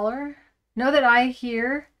saying color. Know that I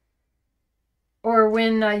hear, or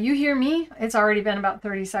when you hear me, it's already been about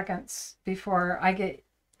 30 seconds before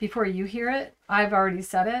you hear it. I've already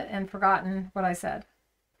said it and forgotten what I said.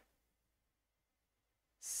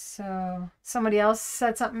 So somebody else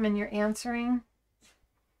said something and you're answering.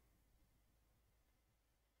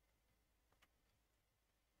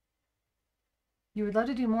 You would love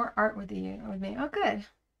to do more art with me. Oh, good.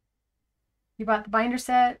 You bought the binder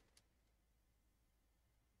set.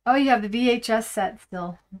 Oh, you have the VHS set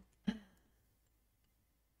still.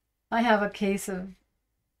 I have a case of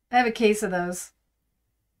those.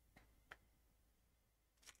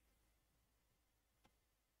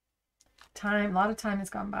 A lot of time has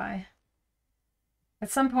gone by. At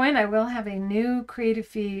some point, I will have a new Creative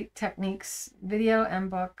Feet Techniques video and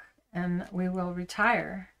book, and we will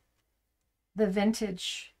retire the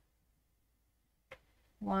vintage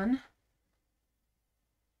one.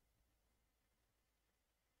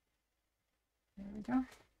 There we go.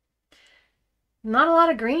 Not a lot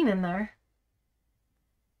of green in there.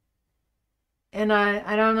 And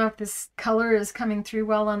I don't know if this color is coming through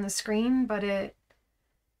well on the screen, but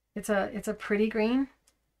it's a pretty green.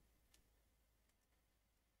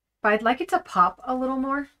 But I'd like it to pop a little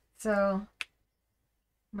more. So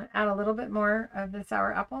I'm going to add a little bit more of the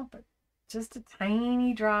sour apple, but just a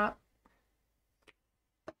tiny drop.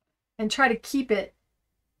 And try to keep it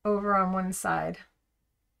over on one side.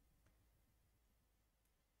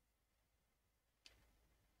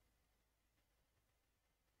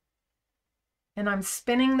 And I'm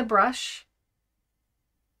spinning the brush.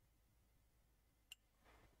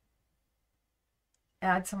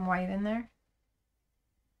 Add some white in there.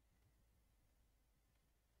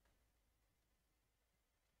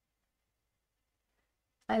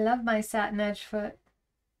 I love my satin edge foot.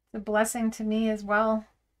 It's a blessing to me as well.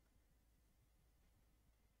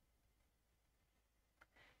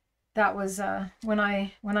 That was when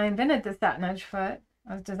I invented the satin edge foot,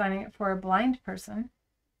 I was designing it for a blind person.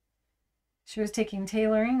 She was taking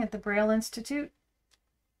tailoring at the Braille Institute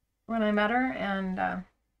when I met her, and I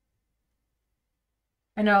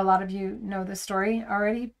know a lot of you know this story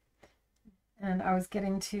already. And I was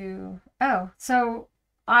getting to, so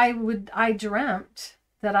I dreamt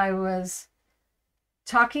that I was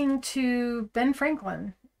talking to Ben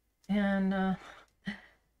Franklin, and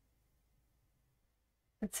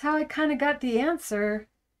that's how I kind of got the answer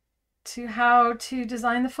to how to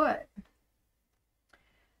design the foot.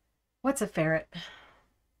 What's a ferret?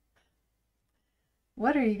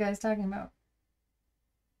 What are you guys talking about?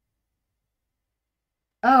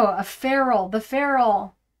 Oh, a feral. The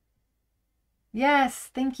feral. Yes,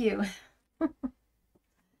 thank you.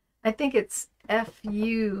 I think it's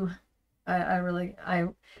F-U.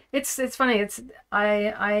 It's funny.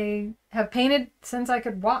 I have painted since I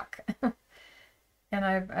could walk. And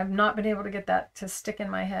I've not been able to get that to stick in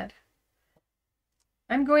my head.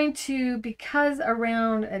 I'm going to, because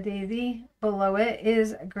around a daisy below it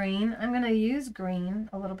is green, I'm going to use green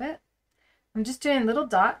a little bit. I'm just doing little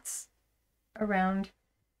dots around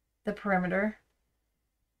the perimeter.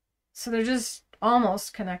 So they're just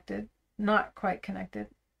almost connected, not quite connected,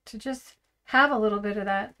 to just have a little bit of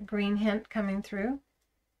that green hint coming through.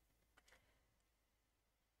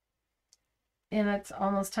 And it's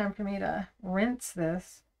almost time for me to rinse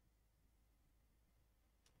this.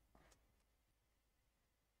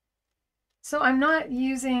 So I'm not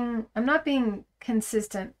being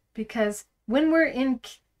consistent, because when we're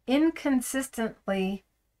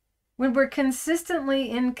consistently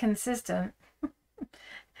inconsistent,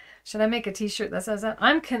 should I make a t-shirt that says that?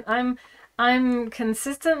 I'm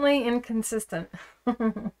consistently inconsistent.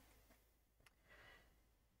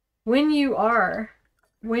 When you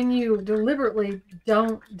deliberately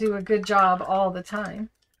don't do a good job all the time,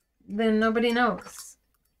 then nobody knows.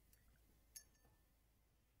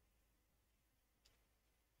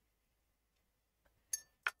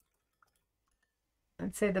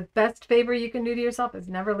 I'd say the best favor you can do to yourself is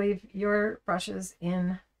never leave your brushes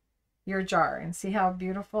in your jar. And see how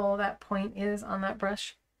beautiful that point is on that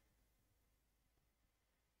brush?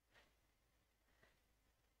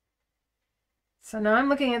 So now I'm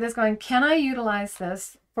looking at this going, can I utilize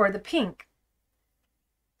this for the pink?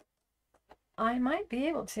 I might be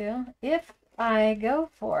able to if I go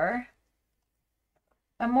for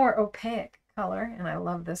a more opaque color, and I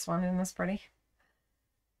love this one. Isn't this pretty?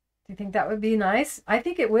 Do you think that would be nice? I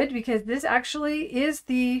think it would, because this actually is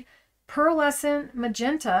the pearlescent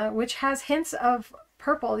magenta, which has hints of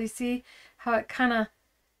purple. You see how it kind of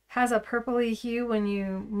has a purpley hue when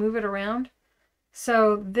you move it around?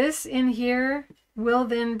 So this in here will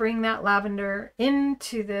then bring that lavender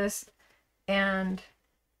into this, and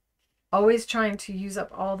always trying to use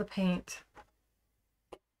up all the paint.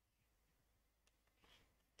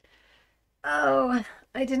 Oh,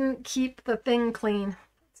 I didn't keep the thing clean.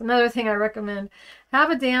 It's another thing I recommend. Have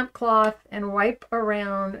a damp cloth and wipe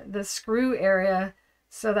around the screw area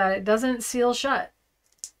so that it doesn't seal shut.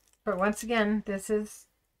 But once again, this is,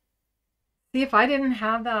 see, if I didn't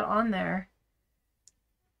have that on there,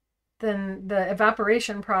 then the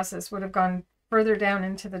evaporation process would have gone further down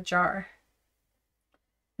into the jar.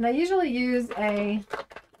 And I usually use a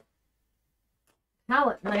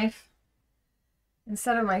palette knife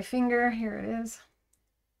instead of my finger. Here it is.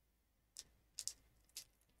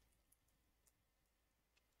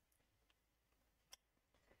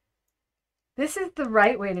 This is the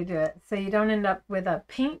right way to do it, so you don't end up with a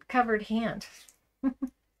paint-covered hand.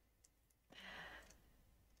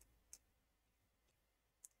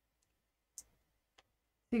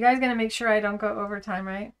 You guys gonna make sure I don't go overtime,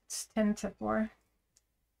 right? It's 10 to 4.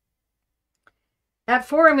 At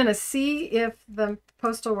 4, I'm gonna see if the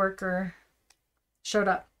postal worker showed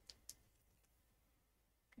up.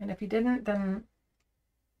 And if he didn't, then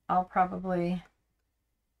I'll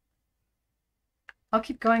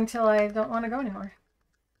keep going till I don't want to go anymore.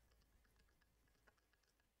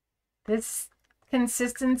 This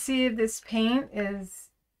consistency of this paint is,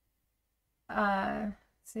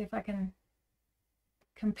 see if I can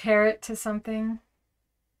compare it to something.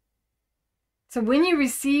 So when you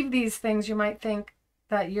receive these things, you might think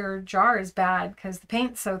that your jar is bad because the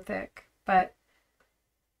paint's so thick. But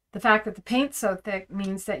the fact that the paint's so thick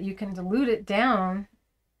means that you can dilute it down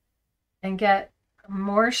and get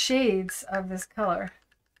more shades of this color.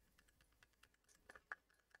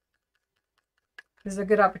 This is a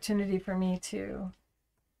good opportunity for me to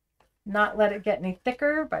not let it get any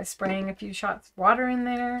thicker by spraying a few shots of water in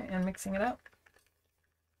there and mixing it up.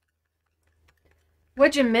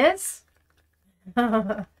 What'd you miss?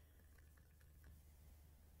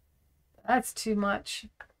 That's too much.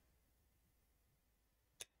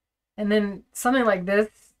 And then something like this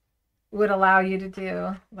would allow you to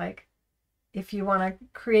do, like, if you want to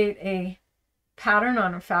create a pattern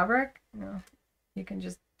on a fabric, you can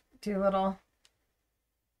just do little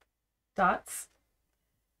dots.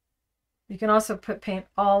 You can also put paint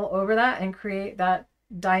all over that and create that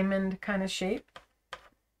diamond kind of shape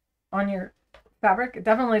on your fabric. It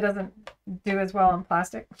definitely doesn't do as well on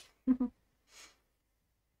plastic.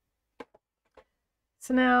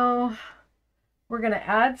 So now we're going to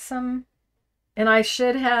add some, and I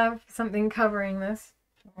should have something covering this.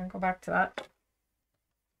 I'm going to go back to that.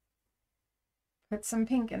 Put some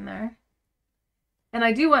pink in there. And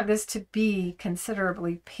I do want this to be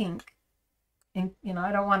considerably pink. And,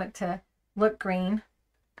 I don't want it to look green.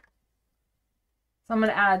 So I'm going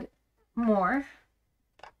to add more.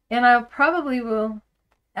 And I probably will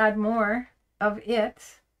add more of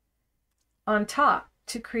it on top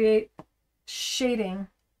to create shading.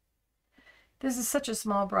 This is such a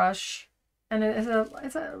small brush, and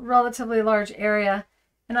it's a relatively large area.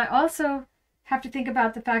 And I also have to think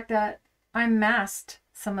about the fact that I masked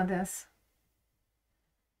some of this.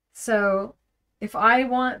 So if I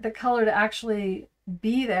want the color to actually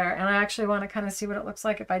be there, and I actually want to kind of see what it looks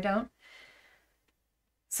like if I don't.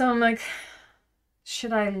 So I'm like,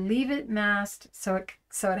 should I leave it masked so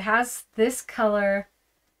it has this color,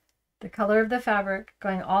 the color of the fabric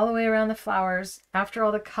going all the way around the flowers after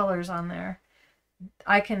all the colors on there?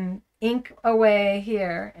 I can ink away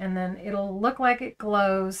here and then it'll look like it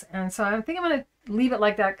glows. And so I think I'm going to leave it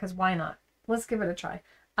like that because why not? Let's give it a try.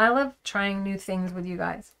 I love trying new things with you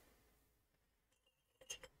guys.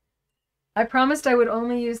 I promised I would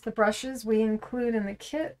only use the brushes we include in the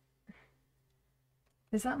kit.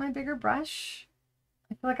 Is that my bigger brush?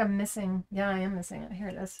 I feel like I'm missing. Yeah, I am missing it. Here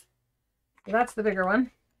it is. So that's the bigger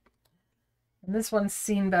one. And this one's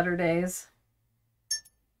seen better days.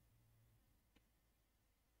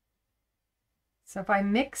 So if I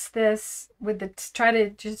mix this with the, try to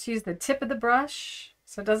just use the tip of the brush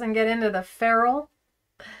so it doesn't get into the ferrule.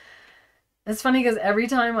 It's funny because every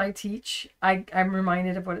time I teach, I'm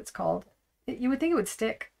reminded of what it's called. You would think it would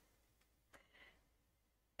stick.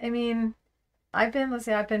 I mean, let's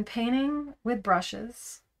see, I've been painting with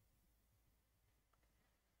brushes.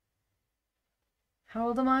 How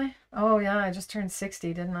old am I? Oh yeah, I just turned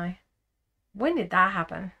 60, didn't I? When did that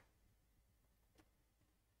happen?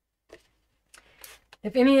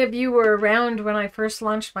 If any of you were around when I first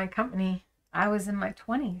launched my company, I was in my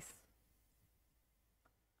 20s.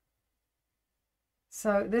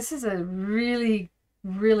 So this is a really,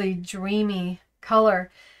 really dreamy color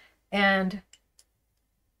and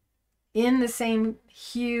in the same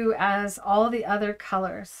hue as all the other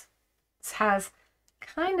colors. It has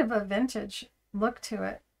kind of a vintage look to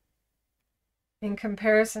it in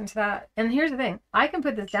comparison to that. And here's the thing, I can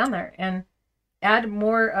put this down there and add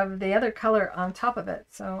more of the other color on top of it.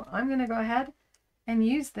 So I'm going to go ahead and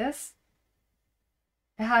use this.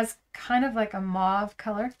 It has kind of like a mauve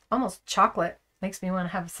color, almost chocolate. Makes me want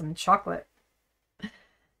to have some chocolate.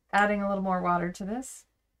 Adding a little more water to this.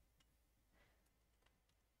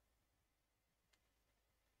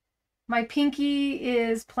 My pinky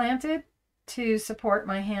is planted to support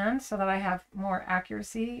my hand so that I have more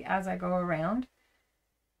accuracy as I go around.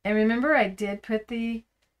 And remember, I did put the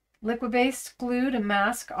liquid base glue to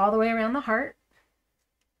mask all the way around the heart.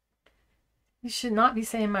 You should not be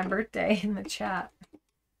saying my birthday in the chat.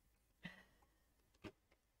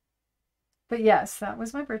 But yes, that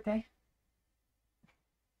was my birthday.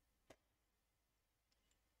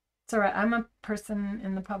 It's all right. I'm a person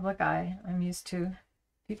in the public eye. I'm used to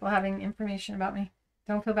people having information about me.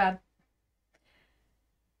 Don't feel bad.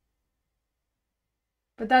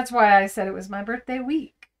 But that's why I said it was my birthday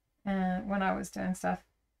week when I was doing stuff.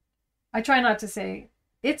 I try not to say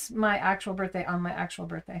it's my actual birthday on my actual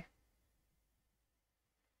birthday.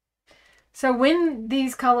 So when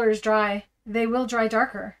these colors dry, they will dry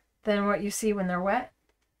darker than what you see when they're wet.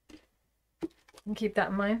 And keep that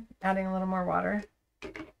in mind, adding a little more water.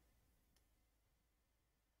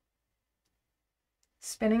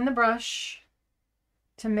 Spinning the brush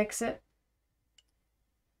to mix it.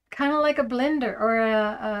 Kind of like a blender or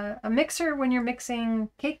a mixer when you're mixing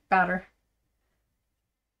cake batter.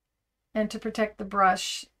 And to protect the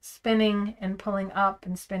brush, spinning and pulling up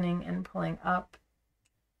and spinning and pulling up.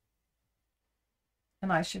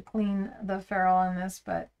 And I should clean the ferrule on this,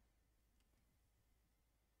 but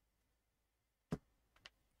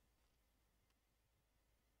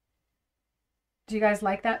do you guys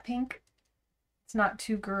like that pink? It's not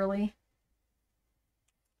too girly.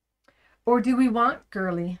 Or do we want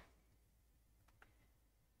girly?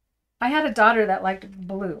 I had a daughter that liked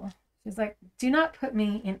blue. She's like, do not put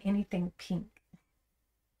me in anything pink.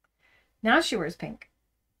 Now she wears pink.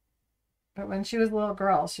 But when she was a little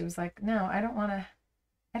girl, she was like, no, I don't want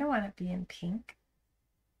to be in pink.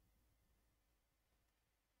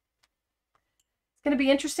 It's going to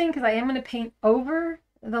be interesting because I am going to paint over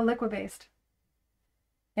the liquid based.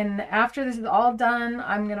 And after this is all done,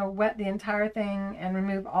 I'm going to wet the entire thing and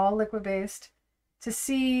remove all liquid based to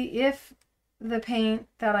see if the paint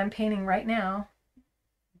that I'm painting right now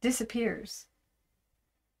disappears.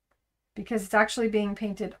 Because it's actually being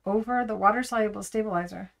painted over the water-soluble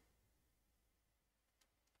stabilizer.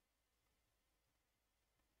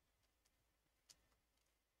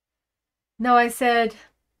 No, I said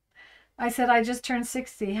I just turned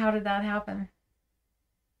 60. How did that happen?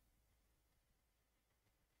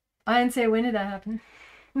 I didn't say when did that happen.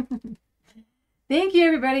 Thank you,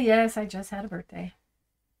 everybody. Yes, I just had a birthday.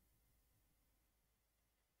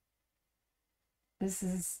 This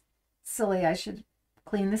is silly. I should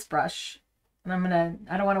clean this brush. And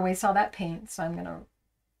I don't want to waste all that paint, so I'm going to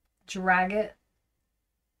drag it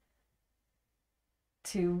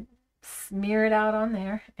to smear it out on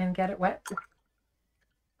there and get it wet.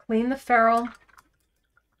 Clean the ferrule.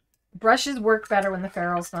 Brushes work better when the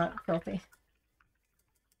ferrule's not filthy.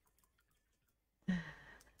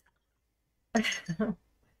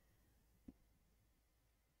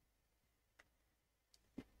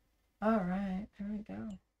 All right, there we go.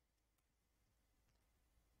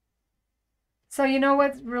 So you know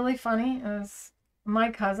what's really funny is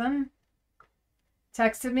my cousin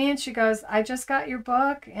texted me and she goes, I just got your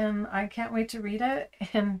book and I can't wait to read it.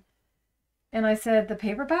 And I said, the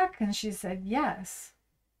paperback? And she said, yes.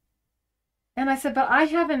 And I said, but I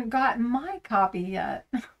haven't gotten my copy yet.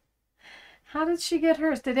 How did she get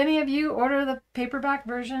hers? Did any of you order the paperback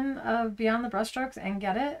version of Beyond the Brushstrokes and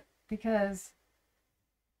get it? Because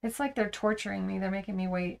it's like they're torturing me. They're making me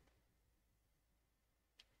wait.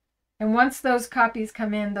 And once those copies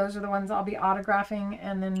come in, those are the ones I'll be autographing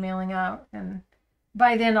and then mailing out. And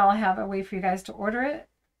by then I'll have a way for you guys to order it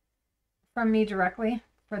from me directly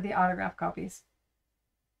for the autograph copies.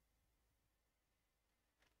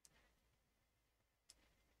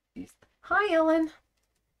 Hi, Ellen.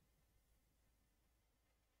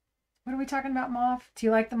 What are we talking about, mauve? Do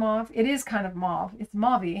you like the mauve? It is kind of mauve. It's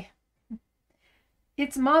mauvey.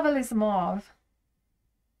 It's marvelous mauve.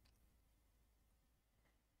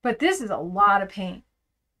 But this is a lot of paint.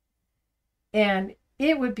 And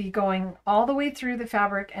it would be going all the way through the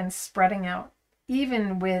fabric and spreading out.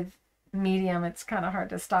 Even with medium, it's kind of hard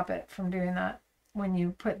to stop it from doing that when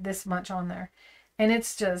you put this much on there. And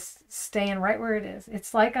it's just staying right where it is.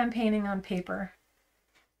 It's like I'm painting on paper.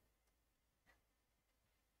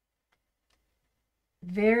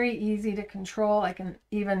 Very easy to control. I can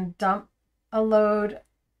even dump a load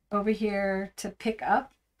over here to pick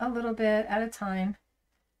up a little bit at a time,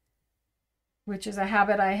 which is a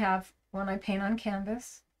habit I have when I paint on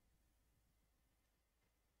canvas.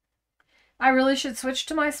 I really should switch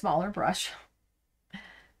to my smaller brush.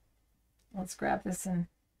 Let's grab this and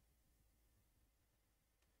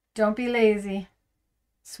don't be lazy.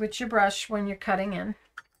 Switch your brush when you're cutting in.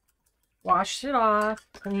 Wash it off,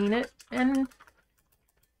 clean it, and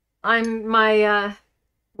my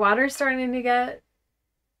water's starting to get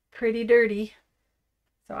pretty dirty.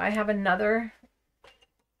 So I have another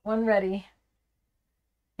one ready.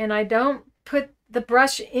 And I don't put the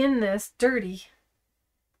brush in this dirty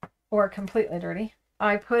or completely dirty.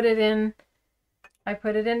 I put it into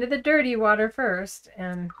the dirty water first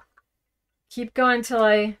and keep going till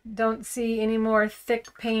I don't see any more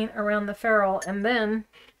thick paint around the ferrule, and then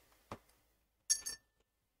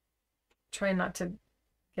try not to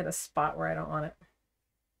get a spot where I don't want it.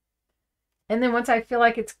 And then once I feel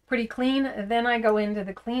like it's pretty clean, then I go into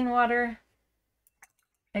the clean water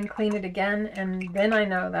and clean it again, and then I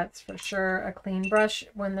know that's for sure a clean brush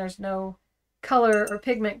when there's no color or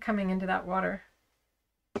pigment coming into that water.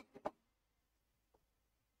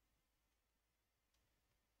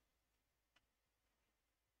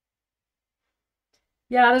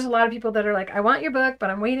 Yeah, there's a lot of people that are like, I want your book, but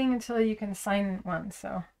I'm waiting until you can sign one.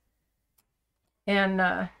 So, and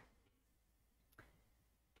I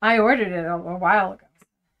ordered it a while ago.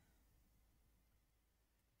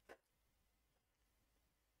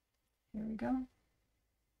 Here we go.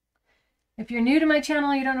 If you're new to my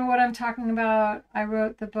channel, you don't know what I'm talking about, I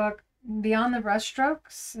wrote the book Beyond the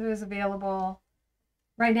Brushstrokes. It is available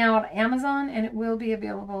right now on Amazon, and it will be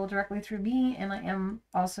available directly through me. And I am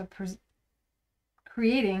also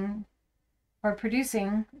creating or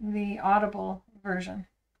producing the Audible version.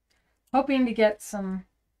 Hoping to get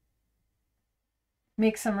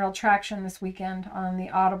make some real traction this weekend on the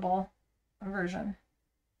Audible version.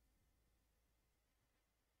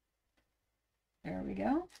 There we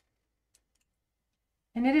go.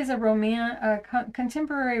 And it is a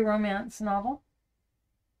contemporary romance novel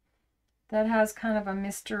that has kind of a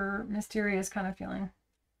mysterious kind of feeling.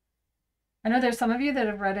 I know there's some of you that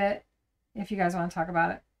have read it. If you guys want to talk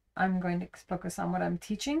about it, I'm going to focus on what I'm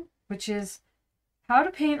teaching, which is how to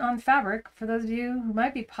paint on fabric. For those of you who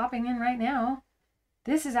might be popping in right now,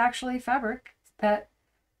 this is actually fabric that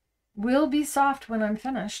will be soft when I'm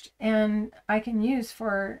finished, and I can use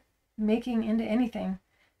for making into anything.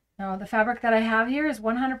 Now, the fabric that I have here is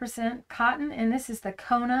 100% cotton, and this is the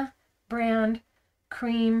Kona brand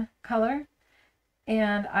cream color.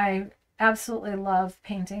 And I absolutely love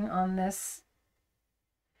painting on this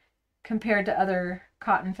compared to other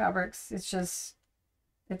cotton fabrics. It's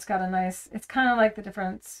got a nice, it's kind of like the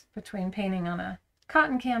difference between painting on a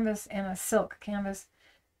cotton canvas and a silk canvas.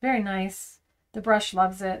 Very nice. The brush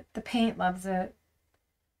loves it. The paint loves it.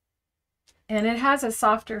 And it has a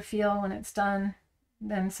softer feel when it's done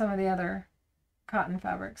than some of the other cotton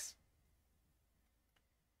fabrics.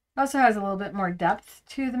 It also has a little bit more depth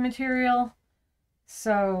to the material,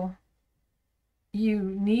 so you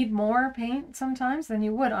need more paint sometimes than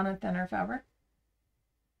you would on a thinner fabric.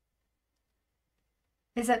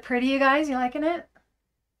 Is that pretty, you guys? You liking it?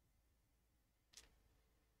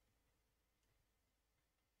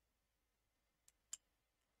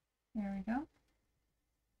 There we go.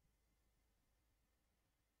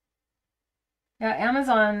 Yeah,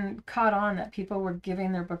 Amazon caught on that people were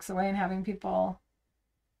giving their books away and having people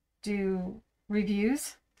do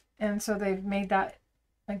reviews. And so they've made that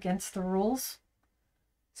against the rules.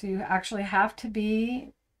 So you actually have to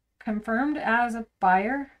be confirmed as a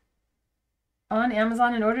buyer on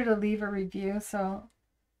Amazon in order to leave a review. So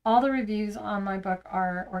all the reviews on my book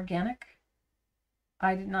are organic.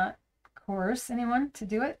 I did not coerce anyone to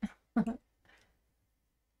do it.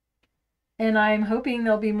 And I'm hoping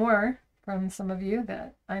there'll be more from some of you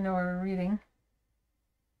that I know are reading.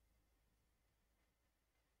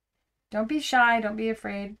 Don't be shy. Don't be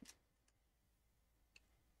afraid.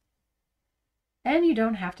 And you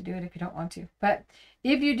don't have to do it if you don't want to. But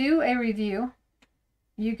if you do a review,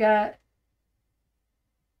 you get,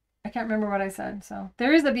 I can't remember what I said. So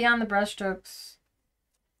there is the Beyond the Brushstrokes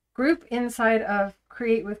group inside of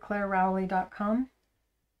createwithclairerowley.com.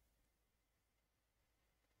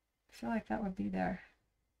 I feel like that would be there.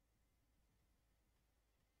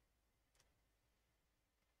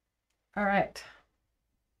 All right.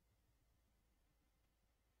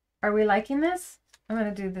 Are we liking this? I'm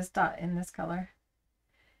going to do this dot in this color.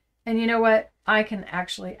 And you know what? I can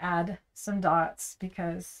actually add some dots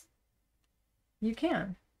because you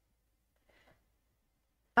can.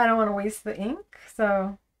 I don't want to waste the ink,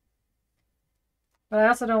 so, but I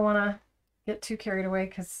also don't want to get too carried away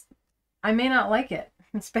because I may not like it.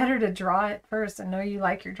 It's better to draw it first and know you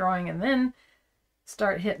like your drawing and then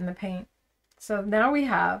start hitting the paint. So now we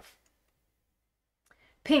have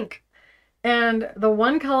pink. And the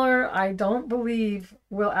one color I don't believe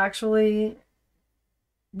will actually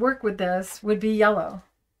work with this would be yellow.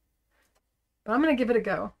 But I'm going to give it a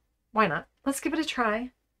go. Why not? Let's give it a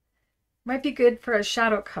try. Might be good for a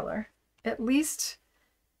shadow color. At least,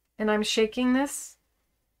 and I'm shaking this,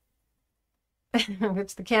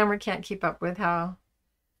 which the camera can't keep up with how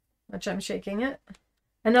much I'm shaking it.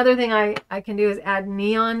 Another thing I can do is add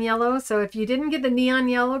neon yellow. So if you didn't get the neon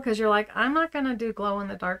yellow because you're like, I'm not going to do glow in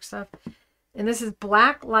the dark stuff. And this is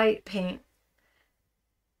black light paint.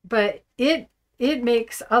 But it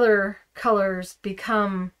makes other colors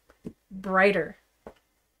become brighter.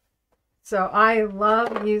 So I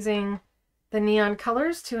love using the neon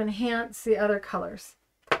colors to enhance the other colors,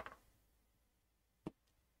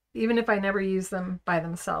 even if I never use them by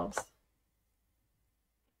themselves.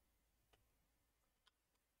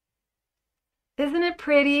 Isn't it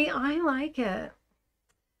pretty? I like it.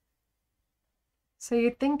 So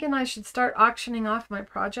you're thinking I should start auctioning off my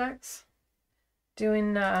projects?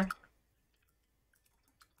 Doing,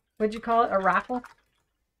 what'd you call it? A raffle?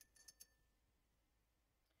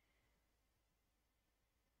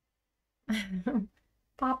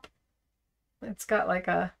 Pop. It's got like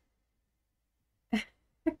a,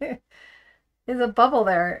 there's a bubble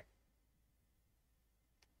there.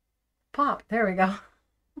 Pop. There we go.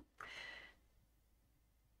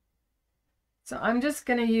 So I'm just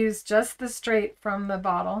going to use just the straight from the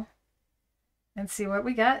bottle and see what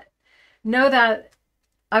we get. Know that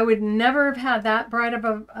I would never have had that bright of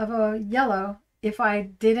a yellow if I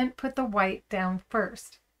didn't put the white down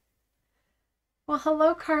first. Well,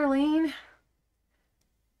 hello, Carlene.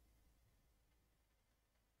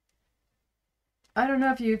 I don't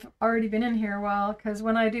know if you've already been in here a while, because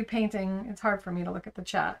when I do painting, it's hard for me to look at the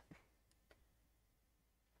chat.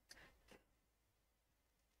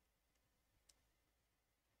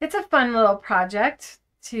 It's a fun little project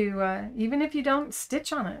to, even if you don't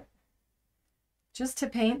stitch on it, just to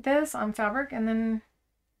paint this on fabric. And then,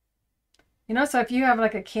 you know, so if you have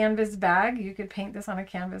like a canvas bag, you could paint this on a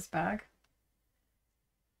canvas bag.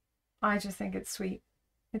 I just think it's sweet.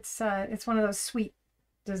 It's one of those sweet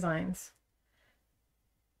designs.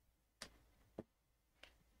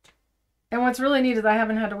 And what's really neat is I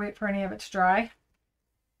haven't had to wait for any of it to dry.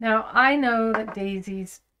 Now, I know that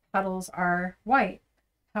Daisy's petals are white.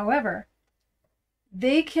 However,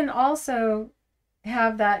 they can also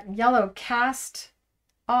have that yellow cast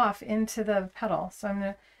off into the petal. So I'm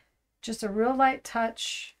going to just a real light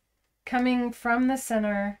touch coming from the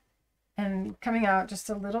center and coming out just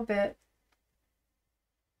a little bit.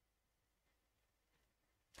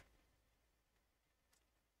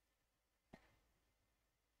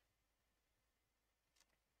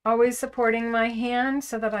 Always supporting my hand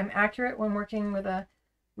so that I'm accurate when working with a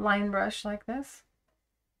line brush like this,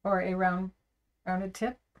 or a rounded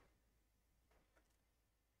tip.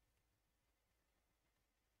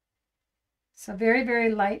 So very, very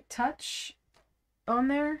light touch on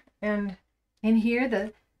there. And in here,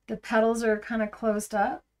 the petals are kind of closed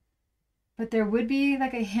up, but there would be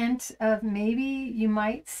like a hint of maybe you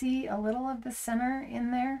might see a little of the center in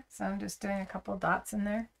there. So I'm just doing a couple dots in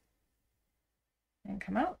there. And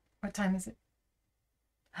come out. What time is it?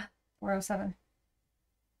 4:07.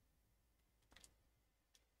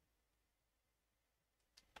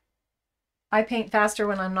 I paint faster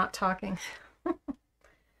when I'm not talking.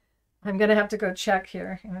 I'm going to have to go check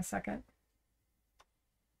here in a second.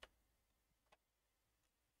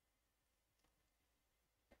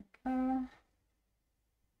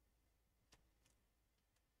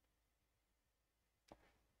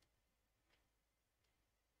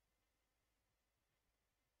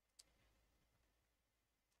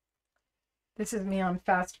 This is me on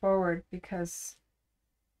fast forward because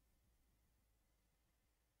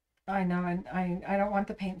I know I don't want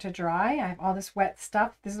the paint to dry. I have all this wet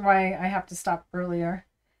stuff. This is why I have to stop earlier.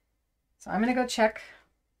 So I'm going to go check,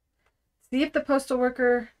 see if the postal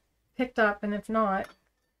worker picked up, and if not,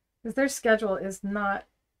 because their schedule is not,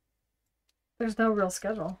 there's no real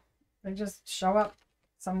schedule. They just show up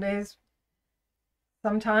some days,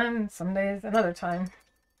 sometime, some days another time.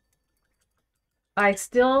 I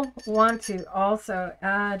still want to also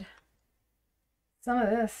add some of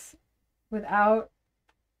this without,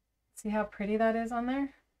 see how pretty that is on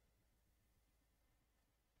there?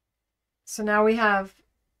 So now we have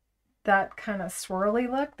that kind of swirly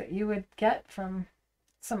look that you would get from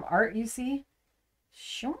some art you see.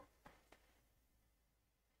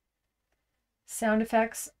 Sound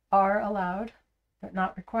effects are allowed, but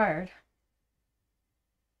not required.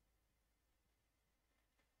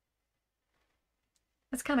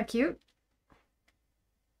 That's kind of cute.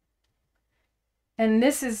 And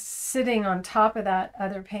this is sitting on top of that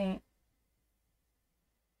other paint.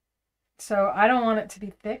 So I don't want it to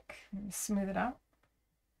be thick. Let me smooth it out.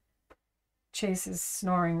 Chase is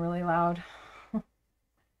snoring really loud.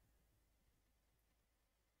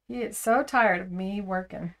 He is so tired of me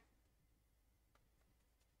working.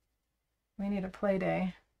 We need a play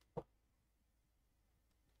day.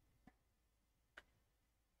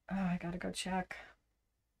 Oh, I gotta go check.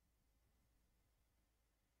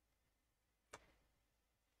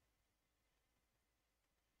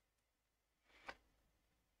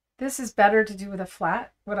 This is better to do with a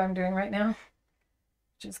flat, what I'm doing right now,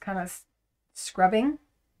 which is kind of scrubbing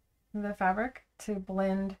the fabric to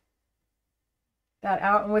blend that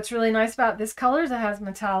out. And what's really nice about this color is it has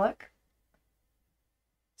metallic.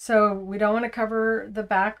 So we don't want to cover the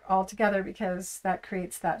back altogether because that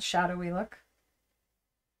creates that shadowy look.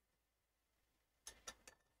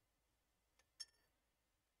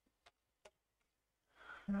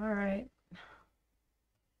 All right.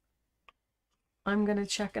 I'm going to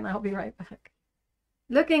check and I'll be right back.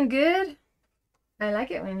 Looking good. I like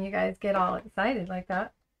it when you guys get all excited like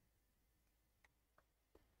that.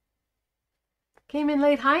 Came in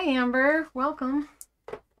late. Hi, Amber. Welcome.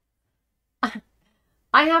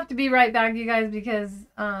 I have to be right back, you guys, because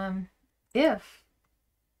if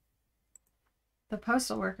the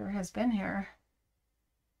postal worker has been here,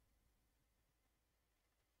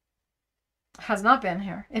 has not been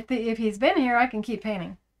here. If he's been here, I can keep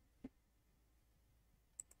painting.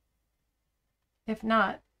 If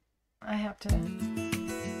not, I have to.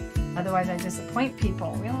 Otherwise, I disappoint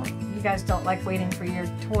people. You guys don't like waiting for your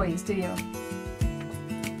toys, do you?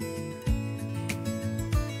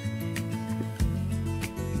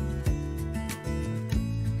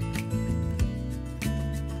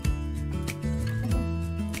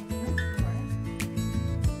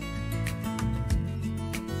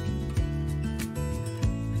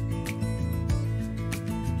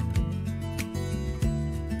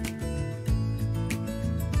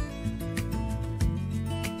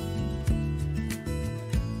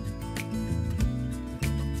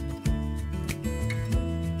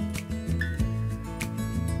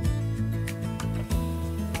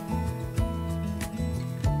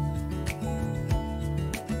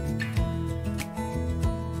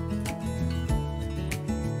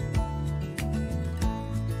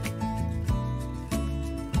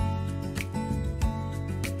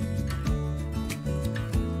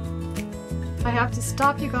 I have to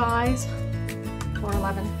stop you guys.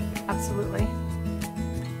 4:11, absolutely.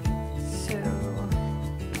 So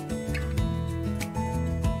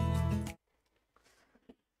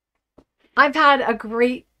I've had a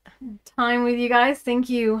great time with you guys. Thank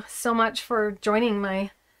you so much for joining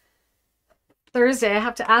my Thursday. I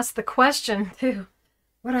have to ask the question too.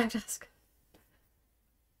 What do I have to ask?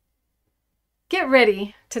 Get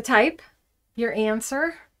ready to type your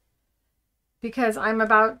answer, because I'm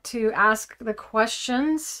about to ask the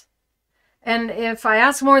questions. And if I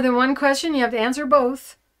ask more than one question, you have to answer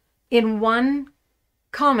both in one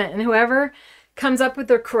comment. And whoever comes up with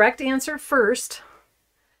the correct answer first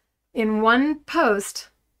in one post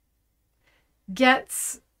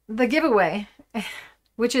gets the giveaway,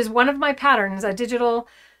 which is one of my patterns, a digital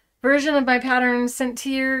version of my pattern sent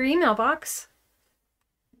to your email box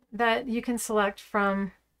that you can select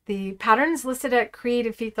from the patterns listed at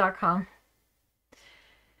creativefeet.com.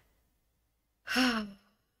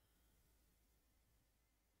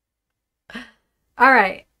 All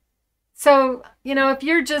right. So, if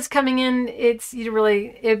you're just coming in, it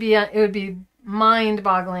would be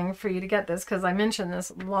mind-boggling for you to get this, because I mentioned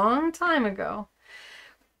this a long time ago.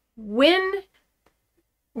 Why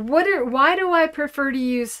do I prefer to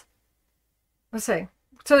use, let's say,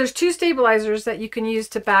 so there's two stabilizers that you can use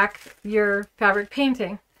to back your fabric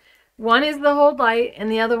painting. One is the Hold Light and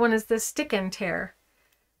the other one is the Stick and Tear.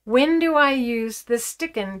 When do I use the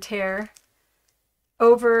Stick and Tear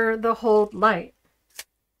over the Hold Light?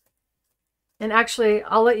 And actually,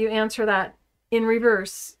 I'll let you answer that in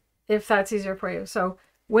reverse if that's easier for you. So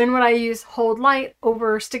when would I use Hold Light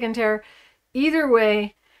over Stick and Tear? Either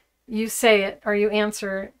way, you say it or you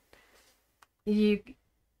answer it.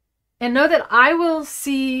 And know that I will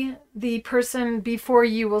see the person before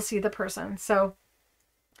you will see the person. So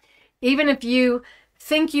Even if you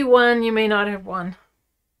think you won, you may not have won.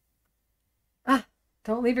 Ah,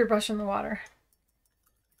 don't leave your brush in the water.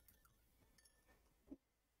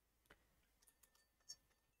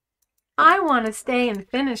 I want to stay and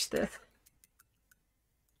finish this.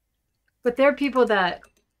 But there are people that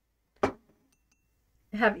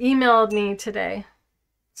have emailed me today.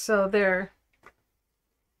 So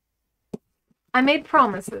I made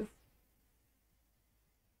promises.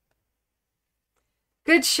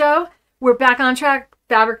 Good show. We're back on track.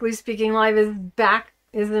 Fabrically Speaking Live is back,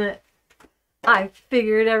 isn't it? I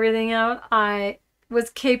figured everything out. I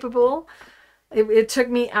was capable. It took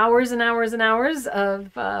me hours and hours and hours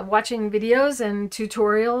of watching videos and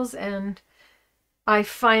tutorials, and I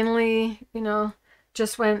finally,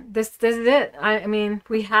 just went, this is it. I mean,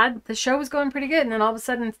 the show was going pretty good, and then all of a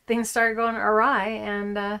sudden things started going awry,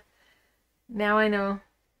 and now I know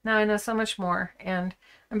so much more, and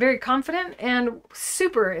I'm very confident and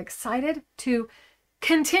super excited to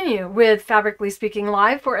continue with Fabrically Speaking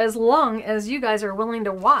Live for as long as you guys are willing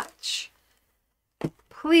to watch.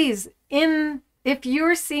 Please, if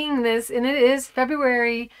you're seeing this, and it is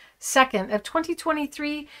February 2nd of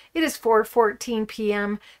 2023, it is 4:14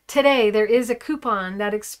 p.m. Today, there is a coupon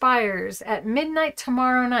that expires at midnight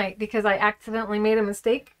tomorrow night because I accidentally made a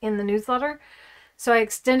mistake in the newsletter. So I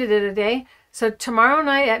extended it a day. So tomorrow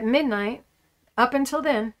night at midnight, up until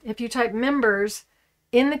then, if you type members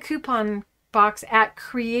in the coupon box at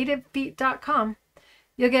creativefeet.com,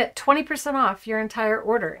 you'll get 20% off your entire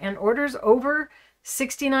order. And orders over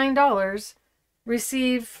 $69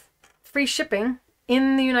 receive free shipping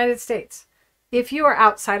in the United States. If you are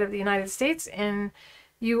outside of the United States and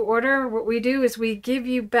you order, what we do is we give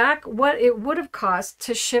you back what it would have cost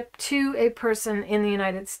to ship to a person in the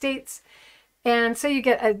United States. And so you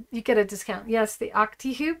get a discount. Yes, the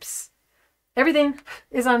Octi Hoops, everything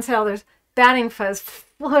is on sale. There's batting fuzz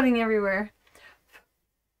floating everywhere.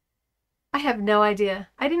 I have no idea.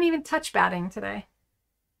 I didn't even touch batting today. I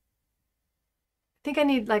think I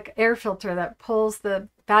need like air filter that pulls the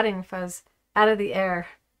batting fuzz out of the air.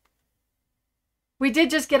 We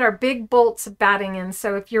did just get our big bolts of batting in,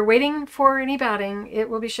 so if you're waiting for any batting, it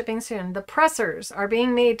will be shipping soon. The pressers are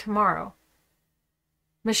being made tomorrow.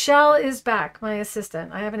 Michelle is back, my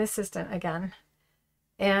assistant. I have an assistant again.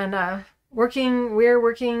 And we're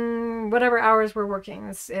working whatever hours we're working.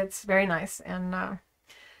 It's very nice. And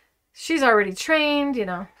she's already trained,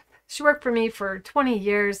 She worked for me for 20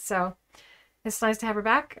 years, so it's nice to have her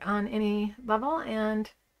back on any level.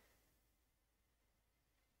 And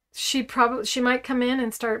she might come in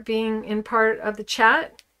and start being in part of the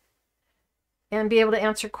chat and be able to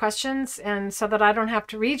answer questions, and so that I don't have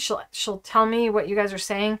to read, she'll tell me what you guys are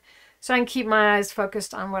saying so I can keep my eyes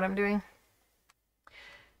focused on what I'm doing.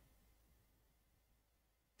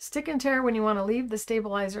 Stick and tear when you want to leave the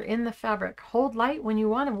stabilizer in the fabric. Hold light when you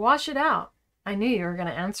want to wash it out. I knew you were going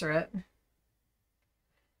to answer it,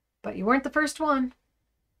 but you weren't the first one.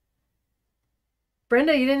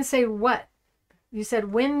 Brenda, you didn't say what. You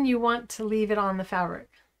said when you want to leave it on the fabric.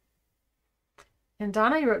 And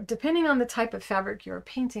Donna, you wrote, depending on the type of fabric you're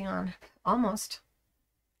painting on. Almost.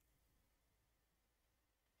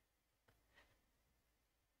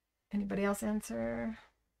 Anybody else answer?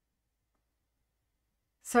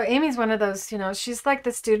 So Amy's one of those, she's like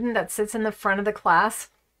the student that sits in the front of the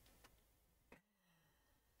class.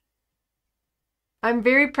 I'm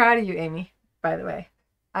very proud of you, Amy, by the way.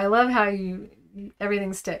 I love how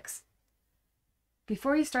everything sticks.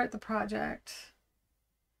 Before you start the project,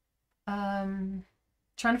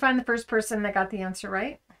 trying to find the first person that got the answer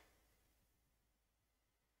right.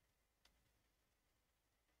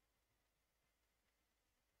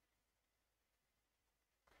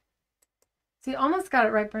 So you almost got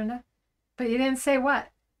it right, Brenda, but you didn't say what.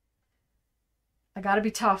 I got to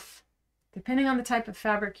be tough. Depending on the type of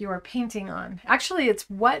fabric you are painting on. Actually, it's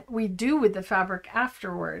what we do with the fabric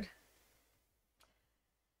afterward.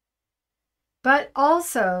 But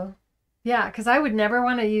also, yeah, because I would never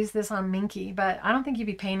want to use this on Minky, but I don't think you'd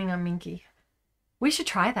be painting on Minky. We should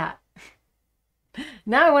try that.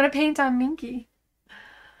 Now I want to paint on Minky.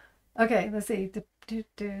 Okay, let's see.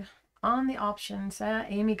 On the options,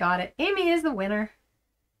 Amy got it. Amy is the winner.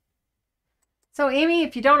 So Amy,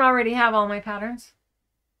 if you don't already have all my patterns,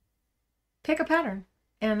 pick a pattern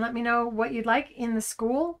and let me know what you'd like in the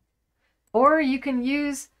school. Or you can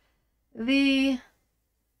use the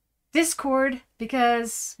Discord,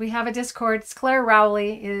 because we have a Discord. It's Claire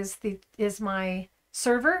Rowley is my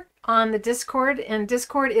server on the Discord, and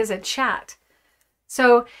Discord is a chat.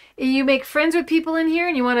 So you make friends with people in here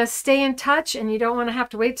and you want to stay in touch and you don't want to have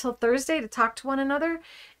to wait till Thursday to talk to one another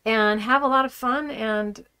and have a lot of fun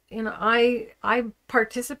and you know, I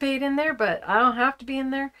participate in there, but I don't have to be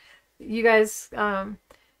in there. You guys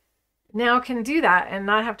now can do that and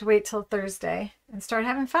not have to wait till Thursday and start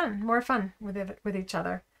having fun, more fun with each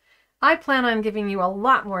other. I plan on giving you a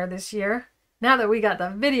lot more this year now that we got the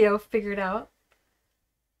video figured out.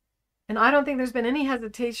 And I don't think there's been any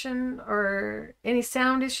hesitation or any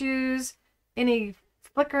sound issues, any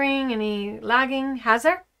flickering, any lagging. Has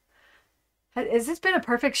there? Has this been a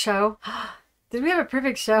perfect show? Did we have a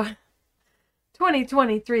perfect show?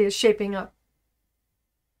 2023 is shaping up.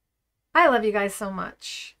 I love you guys so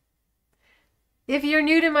much. If you're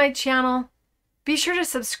new to my channel, be sure to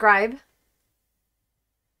subscribe.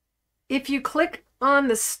 If you click on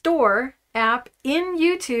the store app in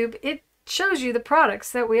YouTube, it shows you the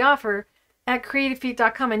products that we offer at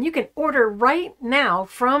creativefeet.com, and you can order right now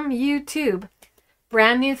from YouTube.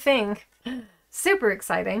 Brand new thing. Super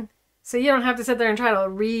exciting. So you don't have to sit there and try to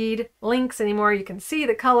read links anymore. You can see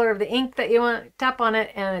the color of the ink that you want, tap on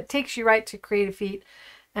it, and it takes you right to Creative Feet,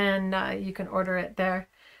 and you can order it there.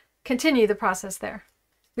 Continue the process there.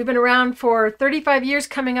 We've been around for 35 years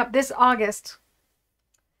coming up this August,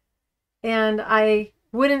 and I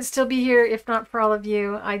wouldn't still be here if not for all of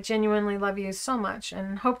you. I genuinely love you so much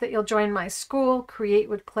and hope that you'll join my school,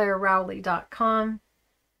 createwithclairerowley.com.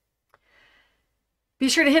 Be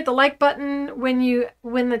sure to hit the like button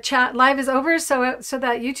when the chat live is over so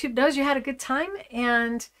that YouTube knows you had a good time.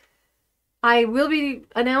 And I will be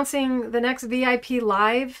announcing the next VIP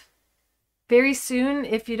live very soon.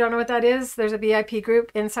 If you don't know what that is, there's a VIP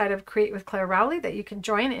group inside of Create with Claire Rowley that you can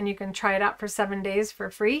join, and you can try it out for 7 days for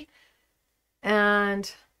free.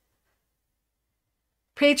 And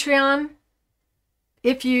Patreon,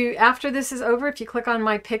 after this is over, if you click on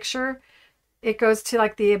my picture, it goes to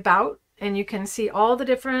like the about, and you can see all the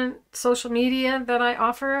different social media that I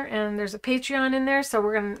offer, and there's a Patreon in there.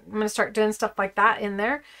 So I'm gonna start doing stuff like that in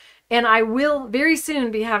there. And I will very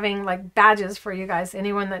soon be having like badges for you guys.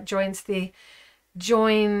 Anyone that joins the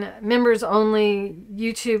join members only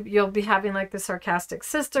YouTube, you'll be having like the Sarcastic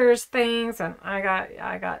Sisters things, and I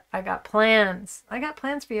got plans. I got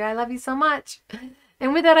plans for you. I love you so much.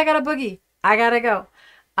 And with that, I got a boogie. I gotta go.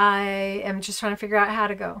 I am just trying to figure out how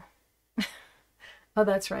to go. Oh,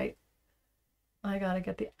 that's right. I gotta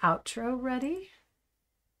get the outro ready.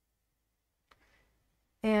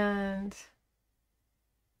 And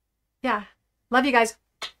yeah, love you guys.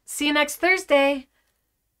 See you next Thursday.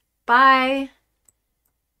 Bye.